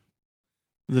category.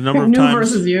 The number of New times.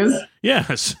 versus used.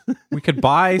 Yes. We could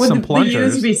buy Would some the used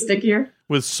plungers. be stickier?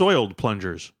 With soiled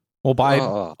plungers. We'll buy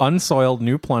Oh. unsoiled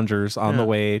new plungers on the Yeah.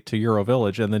 way to Euro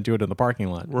Village and then do it in the parking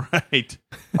lot. Right.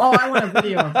 Oh, I want a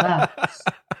video of that.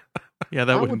 Yeah,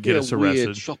 that wouldn't would get be us a weird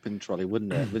arrested. shopping trolley,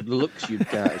 wouldn't it? The looks you'd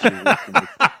get. As you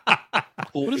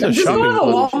What is a Just go to the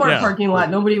shopping Walmart Yeah. parking lot.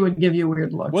 Nobody would give you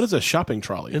weird looks. What is a shopping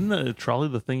trolley? Isn't the trolley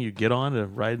the thing you get on to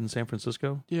ride in San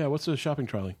Francisco? Yeah, what's a shopping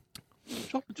trolley?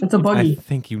 It's a I buggy.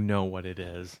 think you know what it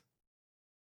is.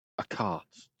 A cart.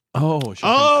 Oh, Oh, a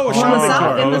Well, in shopping the South,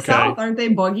 cart. in the Okay. South, aren't they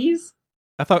buggies?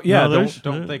 I thought, yeah, No, there's-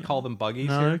 don't they call them buggies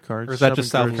No, here? they're carts. Or is that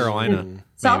just Shopping South carts. Carolina? Mm.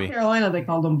 South Maybe. Carolina, they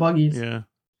call them buggies. Yeah.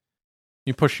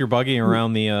 You push your buggy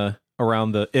around the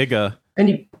IGA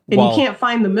And you can't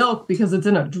find the milk because it's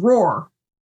in a drawer.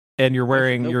 And you're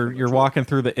wearing you're walking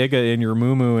through the Iga in your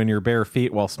muumuu and your bare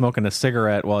feet while smoking a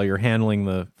cigarette while you're handling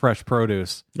the fresh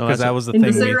produce. Because that was the thing.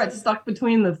 The cigarette stuck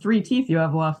between the 3 teeth you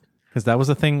have left. Because that was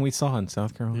a thing we saw in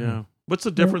South Carolina. Yeah. What's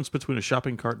the difference between a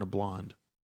shopping cart and a blonde?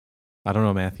 I don't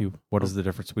know, Matthew. What is the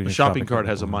difference between a shopping cart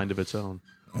has a mind of its own.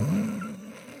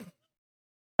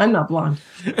 I'm not blonde.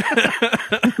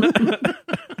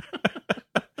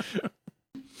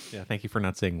 Yeah, thank you for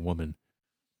not saying woman.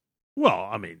 Well,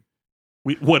 I mean,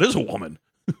 what is a woman?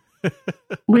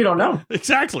 We don't know.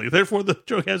 Exactly. Therefore, the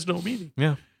joke has no meaning.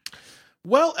 Yeah.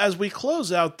 Well, as we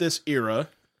close out this era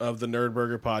of the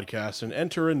NerdBurger podcast and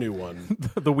enter a new one,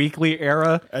 the weekly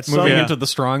era, At moving some- into the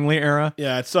strongly era.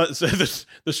 yeah, it's the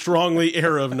strongly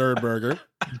era of NerdBurger.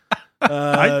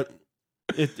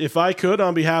 If I could,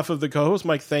 on behalf of the co-host,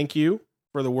 Mike, thank you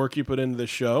for the work you put into the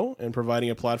show and providing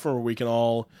a platform where we can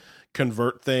all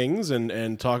convert things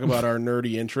and talk about our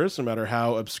nerdy interests, no matter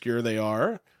how obscure they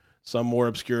are. Some more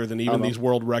obscure than even these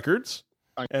world records.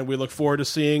 And we look forward to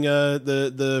seeing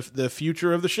the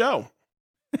future of the show.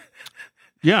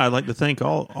 Yeah, I'd like to thank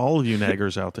all of you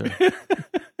naggers out there.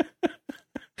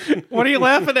 What are you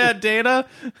laughing at, Dana?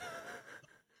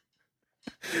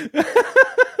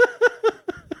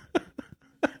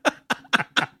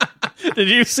 Did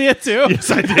you see it too? Yes,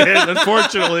 I did.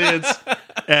 Unfortunately, it's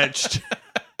etched.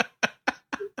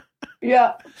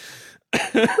 Yeah.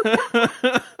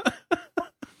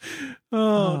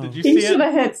 Oh, did you He see should it?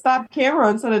 have hit stop camera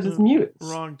instead of just mute.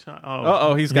 Wrong time.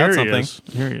 Uh-oh, he's got Here he something. is.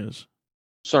 Here he is.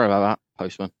 Sorry about that,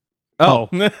 postman. Oh,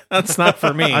 that's not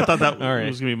for me. I thought that All right.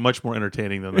 was going to be much more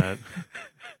entertaining than that.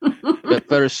 But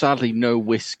there is sadly no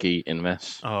whiskey in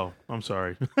this. Oh, I'm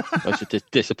sorry. Those are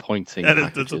disappointing. That is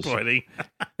packages. disappointing.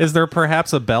 Is there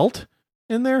perhaps a belt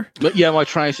in there? But yeah, my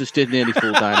trousers did nearly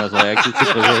fall down as I exited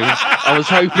the room. I was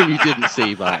hoping you didn't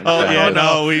see that. Oh, yeah,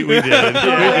 no, we did.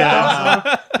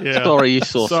 Yeah. Sorry, you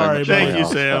saw Sorry, so much. Thank you,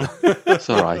 Sam. It's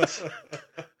all right.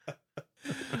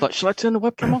 But shall I turn the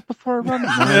webcam off before I run? No.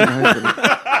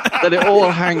 Let it all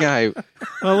hang out.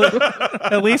 Well,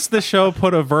 at least the show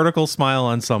put a vertical smile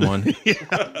on someone.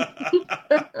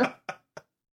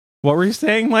 What were you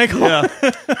saying, Michael? Yeah.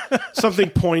 Something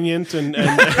poignant and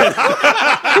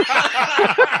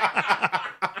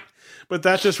but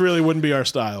that just really wouldn't be our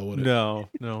style, would it? No.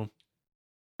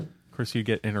 Of course, you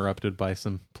get interrupted by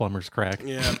some plumber's crack.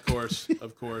 Yeah, of course.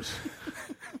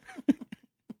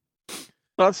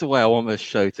 That's the way I want this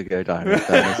show to go down.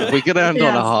 If we could end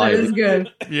on a high. That is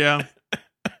good. Yeah.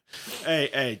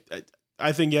 Hey,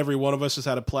 I think every one of us has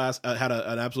had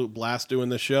an absolute blast doing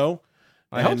this show.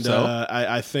 I hope so.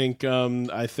 I think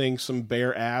some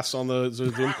bare ass on the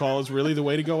Zoom call is really the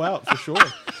way to go out for sure.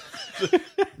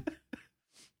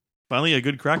 Finally, a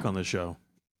good crack on this show.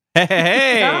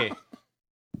 Hey!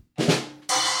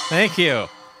 Thank you.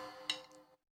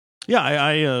 Yeah,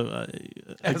 I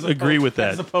agree with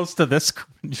that. As opposed to this.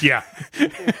 Yeah.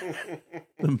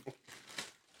 the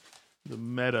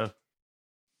meta.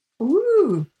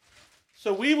 Ooh.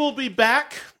 So we will be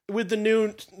back with the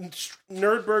new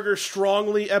NerdBurger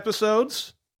Strongly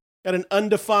episodes at an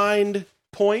undefined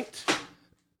point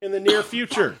in the near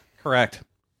future. Correct.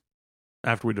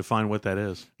 After we define what that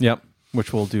is. Yep.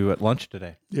 Which we'll do at lunch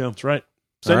today. Yeah. That's right.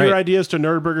 Send All your right. ideas to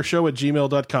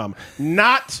nerdburgershow@gmail.com.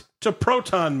 Not to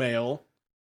Proton Mail,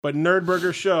 but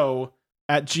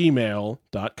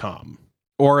nerdburgershow@gmail.com.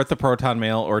 Or at the Proton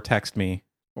Mail, or text me,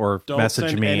 or Don't message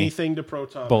send me. anything to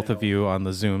Proton Both Mail. of you on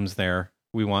the Zooms there.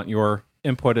 We want your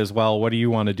input as well. What do you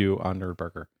want to do on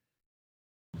NerdBurger?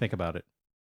 Think about it.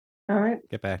 All right.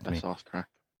 Get back to me. Let's ask crack.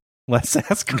 Let's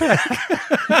ask Craig.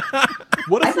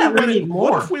 What I if thought we need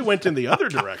more. What if we went in the other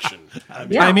direction?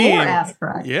 Yeah, I mean- more ass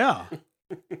crack. Yeah.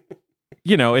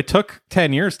 It took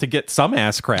 10 years to get some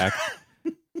ass crack.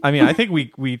 I mean, I think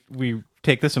we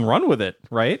take this and run with it,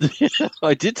 right?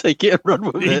 I did take it and run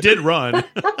with He it. did run.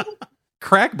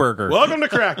 Crack burger. Welcome to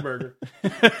Crackburger.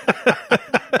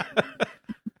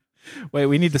 Wait,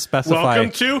 we need to specify.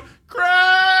 Welcome to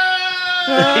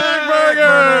Crackburger.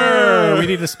 Burger. We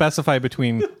need to specify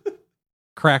between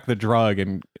crack the drug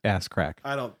and ass crack.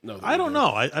 I don't know. I don't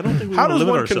know. I don't think we How want to does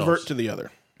limit one ourselves. convert to the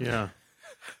other? Yeah.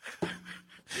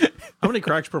 How many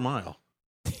cracks per mile?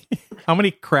 How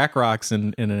many crack rocks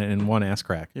in one ass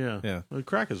crack? Yeah. Yeah. Well,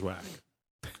 crack is whack.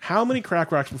 How many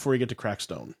crack rocks before you get to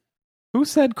Crackstone? Who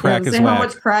said crack is Say how whack?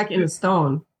 much crack in a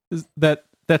stone. Is that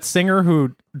singer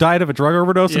who died of a drug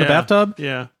overdose in a bathtub?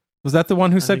 Yeah. Was that the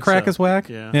one who said think crack so. is whack?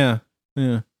 Yeah. Yeah.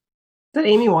 Is that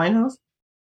Amy Winehouse?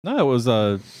 No, it was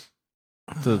the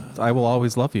I Will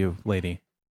Always Love You lady.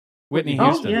 Whitney Oh,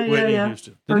 Houston. yeah. Whitney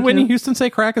Houston. Didn't Her Whitney too. Houston say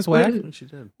crack is whack? I think she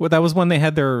did. Well, that was when they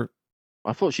had their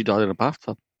I thought she died in a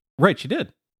bathtub. Right, she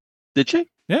did. Did she?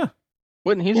 Yeah.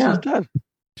 Whitney Houston's dead.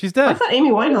 She's I dead. thought Amy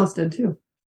Winehouse did too.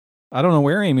 I don't know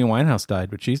where Amy Winehouse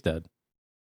died, but she's dead.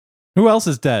 Who else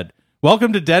is dead?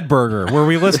 Welcome to NerdBurger, where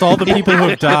we list all the people who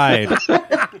have died.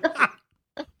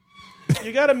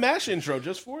 You got a MASH intro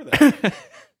just for that.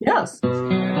 Yes.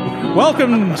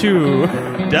 Welcome to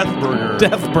Deathburger.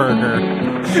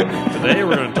 Deathburger. Today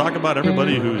we're going to talk about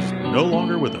everybody who's no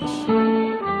longer with us.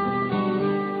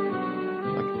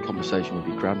 Like a conversation with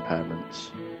your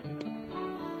grandparents.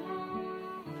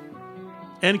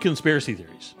 And conspiracy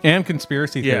theories. And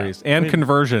conspiracy Yeah. theories. And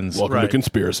conversions. Welcome to Right.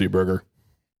 Conspiracy Burger.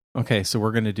 Okay, so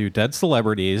we're going to do dead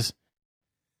celebrities,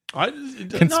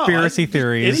 Conspiracy Conspiracy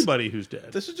theories. Anybody who's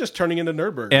dead. This is just turning into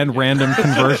NerdBurger. and random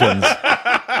conversions.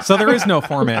 So there is no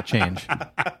format change.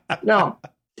 No.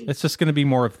 It's just going to be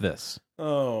more of this.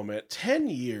 Oh man, 10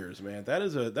 years, man.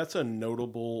 That's a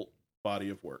notable body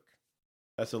of work.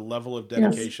 That's a level of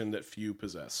dedication that few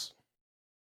possess.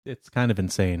 It's kind of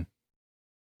insane.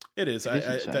 It is. It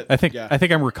is insane. I think yeah. I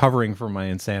think I'm recovering from my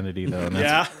insanity though, and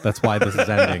Yeah. that's why this is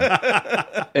ending.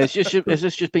 Has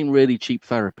this just been really cheap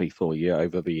therapy for you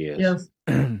over the years? Yes.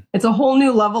 It's a whole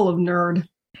new level of nerd.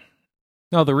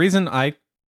 No, the reason I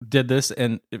did this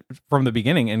and from the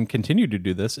beginning and continue to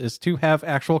do this is to have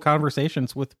actual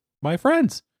conversations with my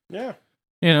friends. Yeah.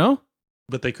 You know,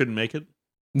 But they couldn't make it.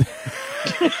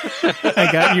 I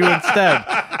got you instead.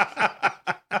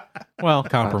 Well,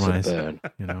 compromise. That's a burn.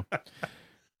 You know.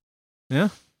 Yeah.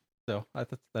 So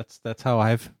that's how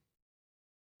I've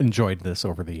enjoyed this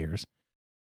over the years.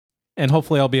 And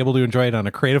hopefully I'll be able to enjoy it on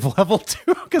a creative level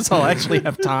too, because I'll actually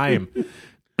have time.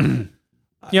 You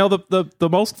know, the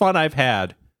most fun I've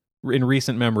had in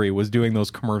recent memory was doing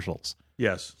those commercials.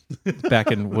 Yes.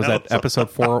 Back in, was that episode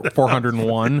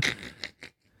 401?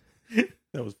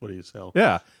 That was funny as hell.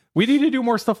 Yeah. We need to do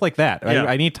more stuff like that. Yeah.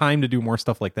 I need time to do more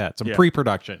stuff like that. Some Yeah.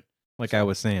 pre-production, like I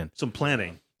was saying. Some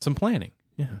planning Some planning.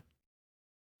 Yeah.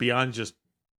 beyond just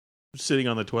sitting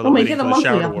on the toilet We'll make waiting it a for the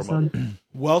shower monthly to warm up. episode.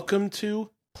 Welcome to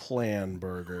Plan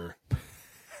Burger.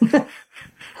 Where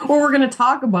we're going to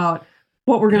talk about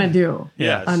what we're going to do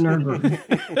Yes. on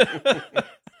NerdBurger.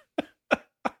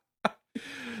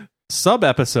 Sub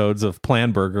episodes of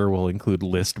Plan Burger will include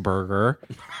List Burger,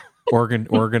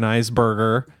 Organized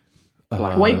Burger,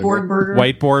 Whiteboard burger.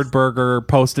 Whiteboard Burger,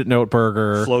 Post-it Note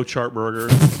Burger. Flowchart burger.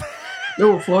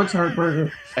 Oh, flowchart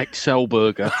burger. Excel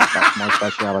burger. That's my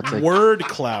speciality. Word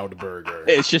Cloud Burger.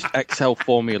 It's just Excel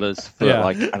formulas for Yeah.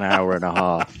 like an hour and a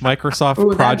half. Microsoft Ooh,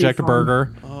 that'd be Project fun.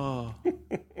 Burger. Oh.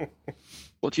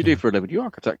 What do you do for a living? You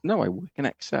architect? No, I work in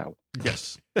Excel.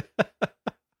 Yes.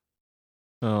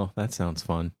 Oh, that sounds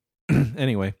fun.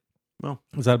 Anyway, Well,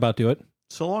 does that about do it?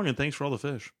 so long and thanks for all the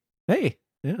fish. Hey,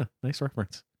 yeah, nice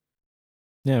reference.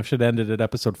 Yeah, I should have ended at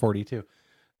episode 42.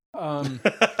 Thank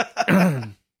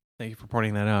you for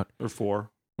pointing that out. Or 4.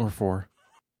 Or 4.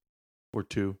 Or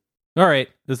 2. All right,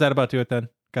 does that about do it then,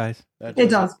 guys? That It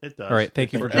does. It does. All right,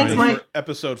 thank you for Thanks, joining. Mike.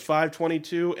 Episode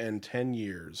 522 and 10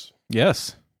 years.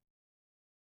 Yes.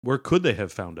 Where could they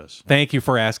have found us? Thank you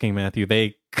for asking, Matthew.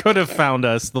 They could have found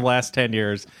us the last 10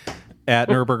 years at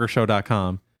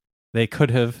nerdburgershow.com. They could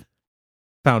have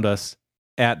found us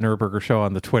at NerdBurger Show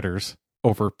on the Twitters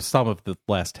over some of the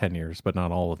last 10 years, but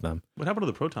not all of them. What happened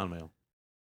to the Proton Mail?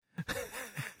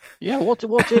 Yeah, what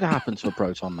did happen to a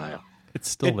Proton Mail? It's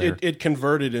still there. It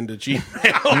converted into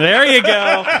Gmail. There you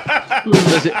go.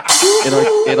 Does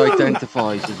it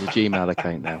identifies as a Gmail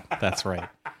account now. That's right.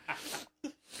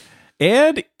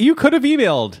 And you could have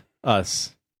emailed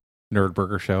us,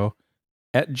 nerdburgershow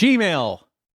at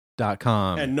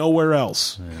gmail.com. And nowhere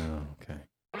else. Oh, okay.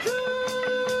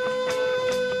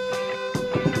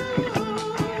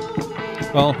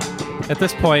 Well, at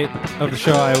this point of the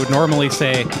show, I would normally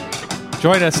say,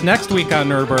 join us next week on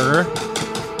NerdBurger.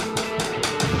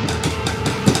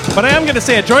 But I am going to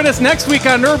say it. Join us next week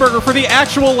on NerdBurger for the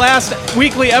actual last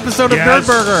weekly episode of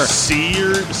NerdBurger. See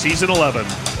your season 11.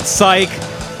 Psych.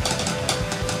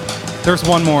 There's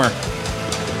one more.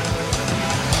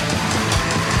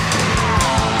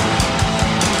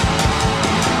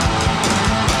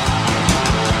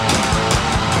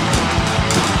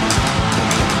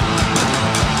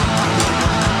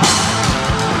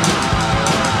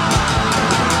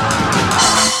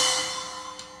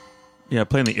 Yeah,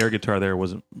 playing the air guitar there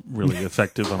wasn't really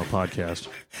effective on a podcast.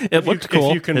 It looked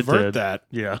cool. If you convert did. that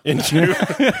Yeah. into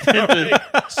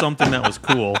Something that was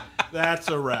cool. that's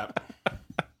a wrap.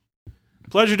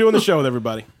 Pleasure doing the show with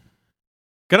everybody.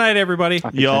 Good night, everybody.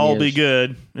 Happy 10 Y'all be years.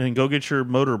 good. And go get your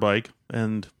motorbike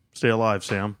and stay alive,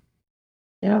 Sam.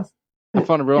 Yeah. Have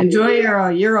fun, everyone. Enjoy your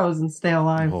Euros and stay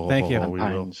alive. Thank you. We will.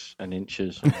 Pounds and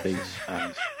inches and feet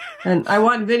and And I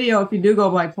want video if you do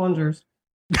go buy plungers.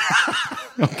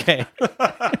 Okay.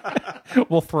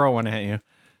 We'll throw one at you.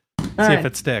 All See right. if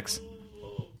it sticks.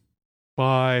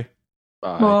 Bye.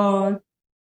 Bye. Bye.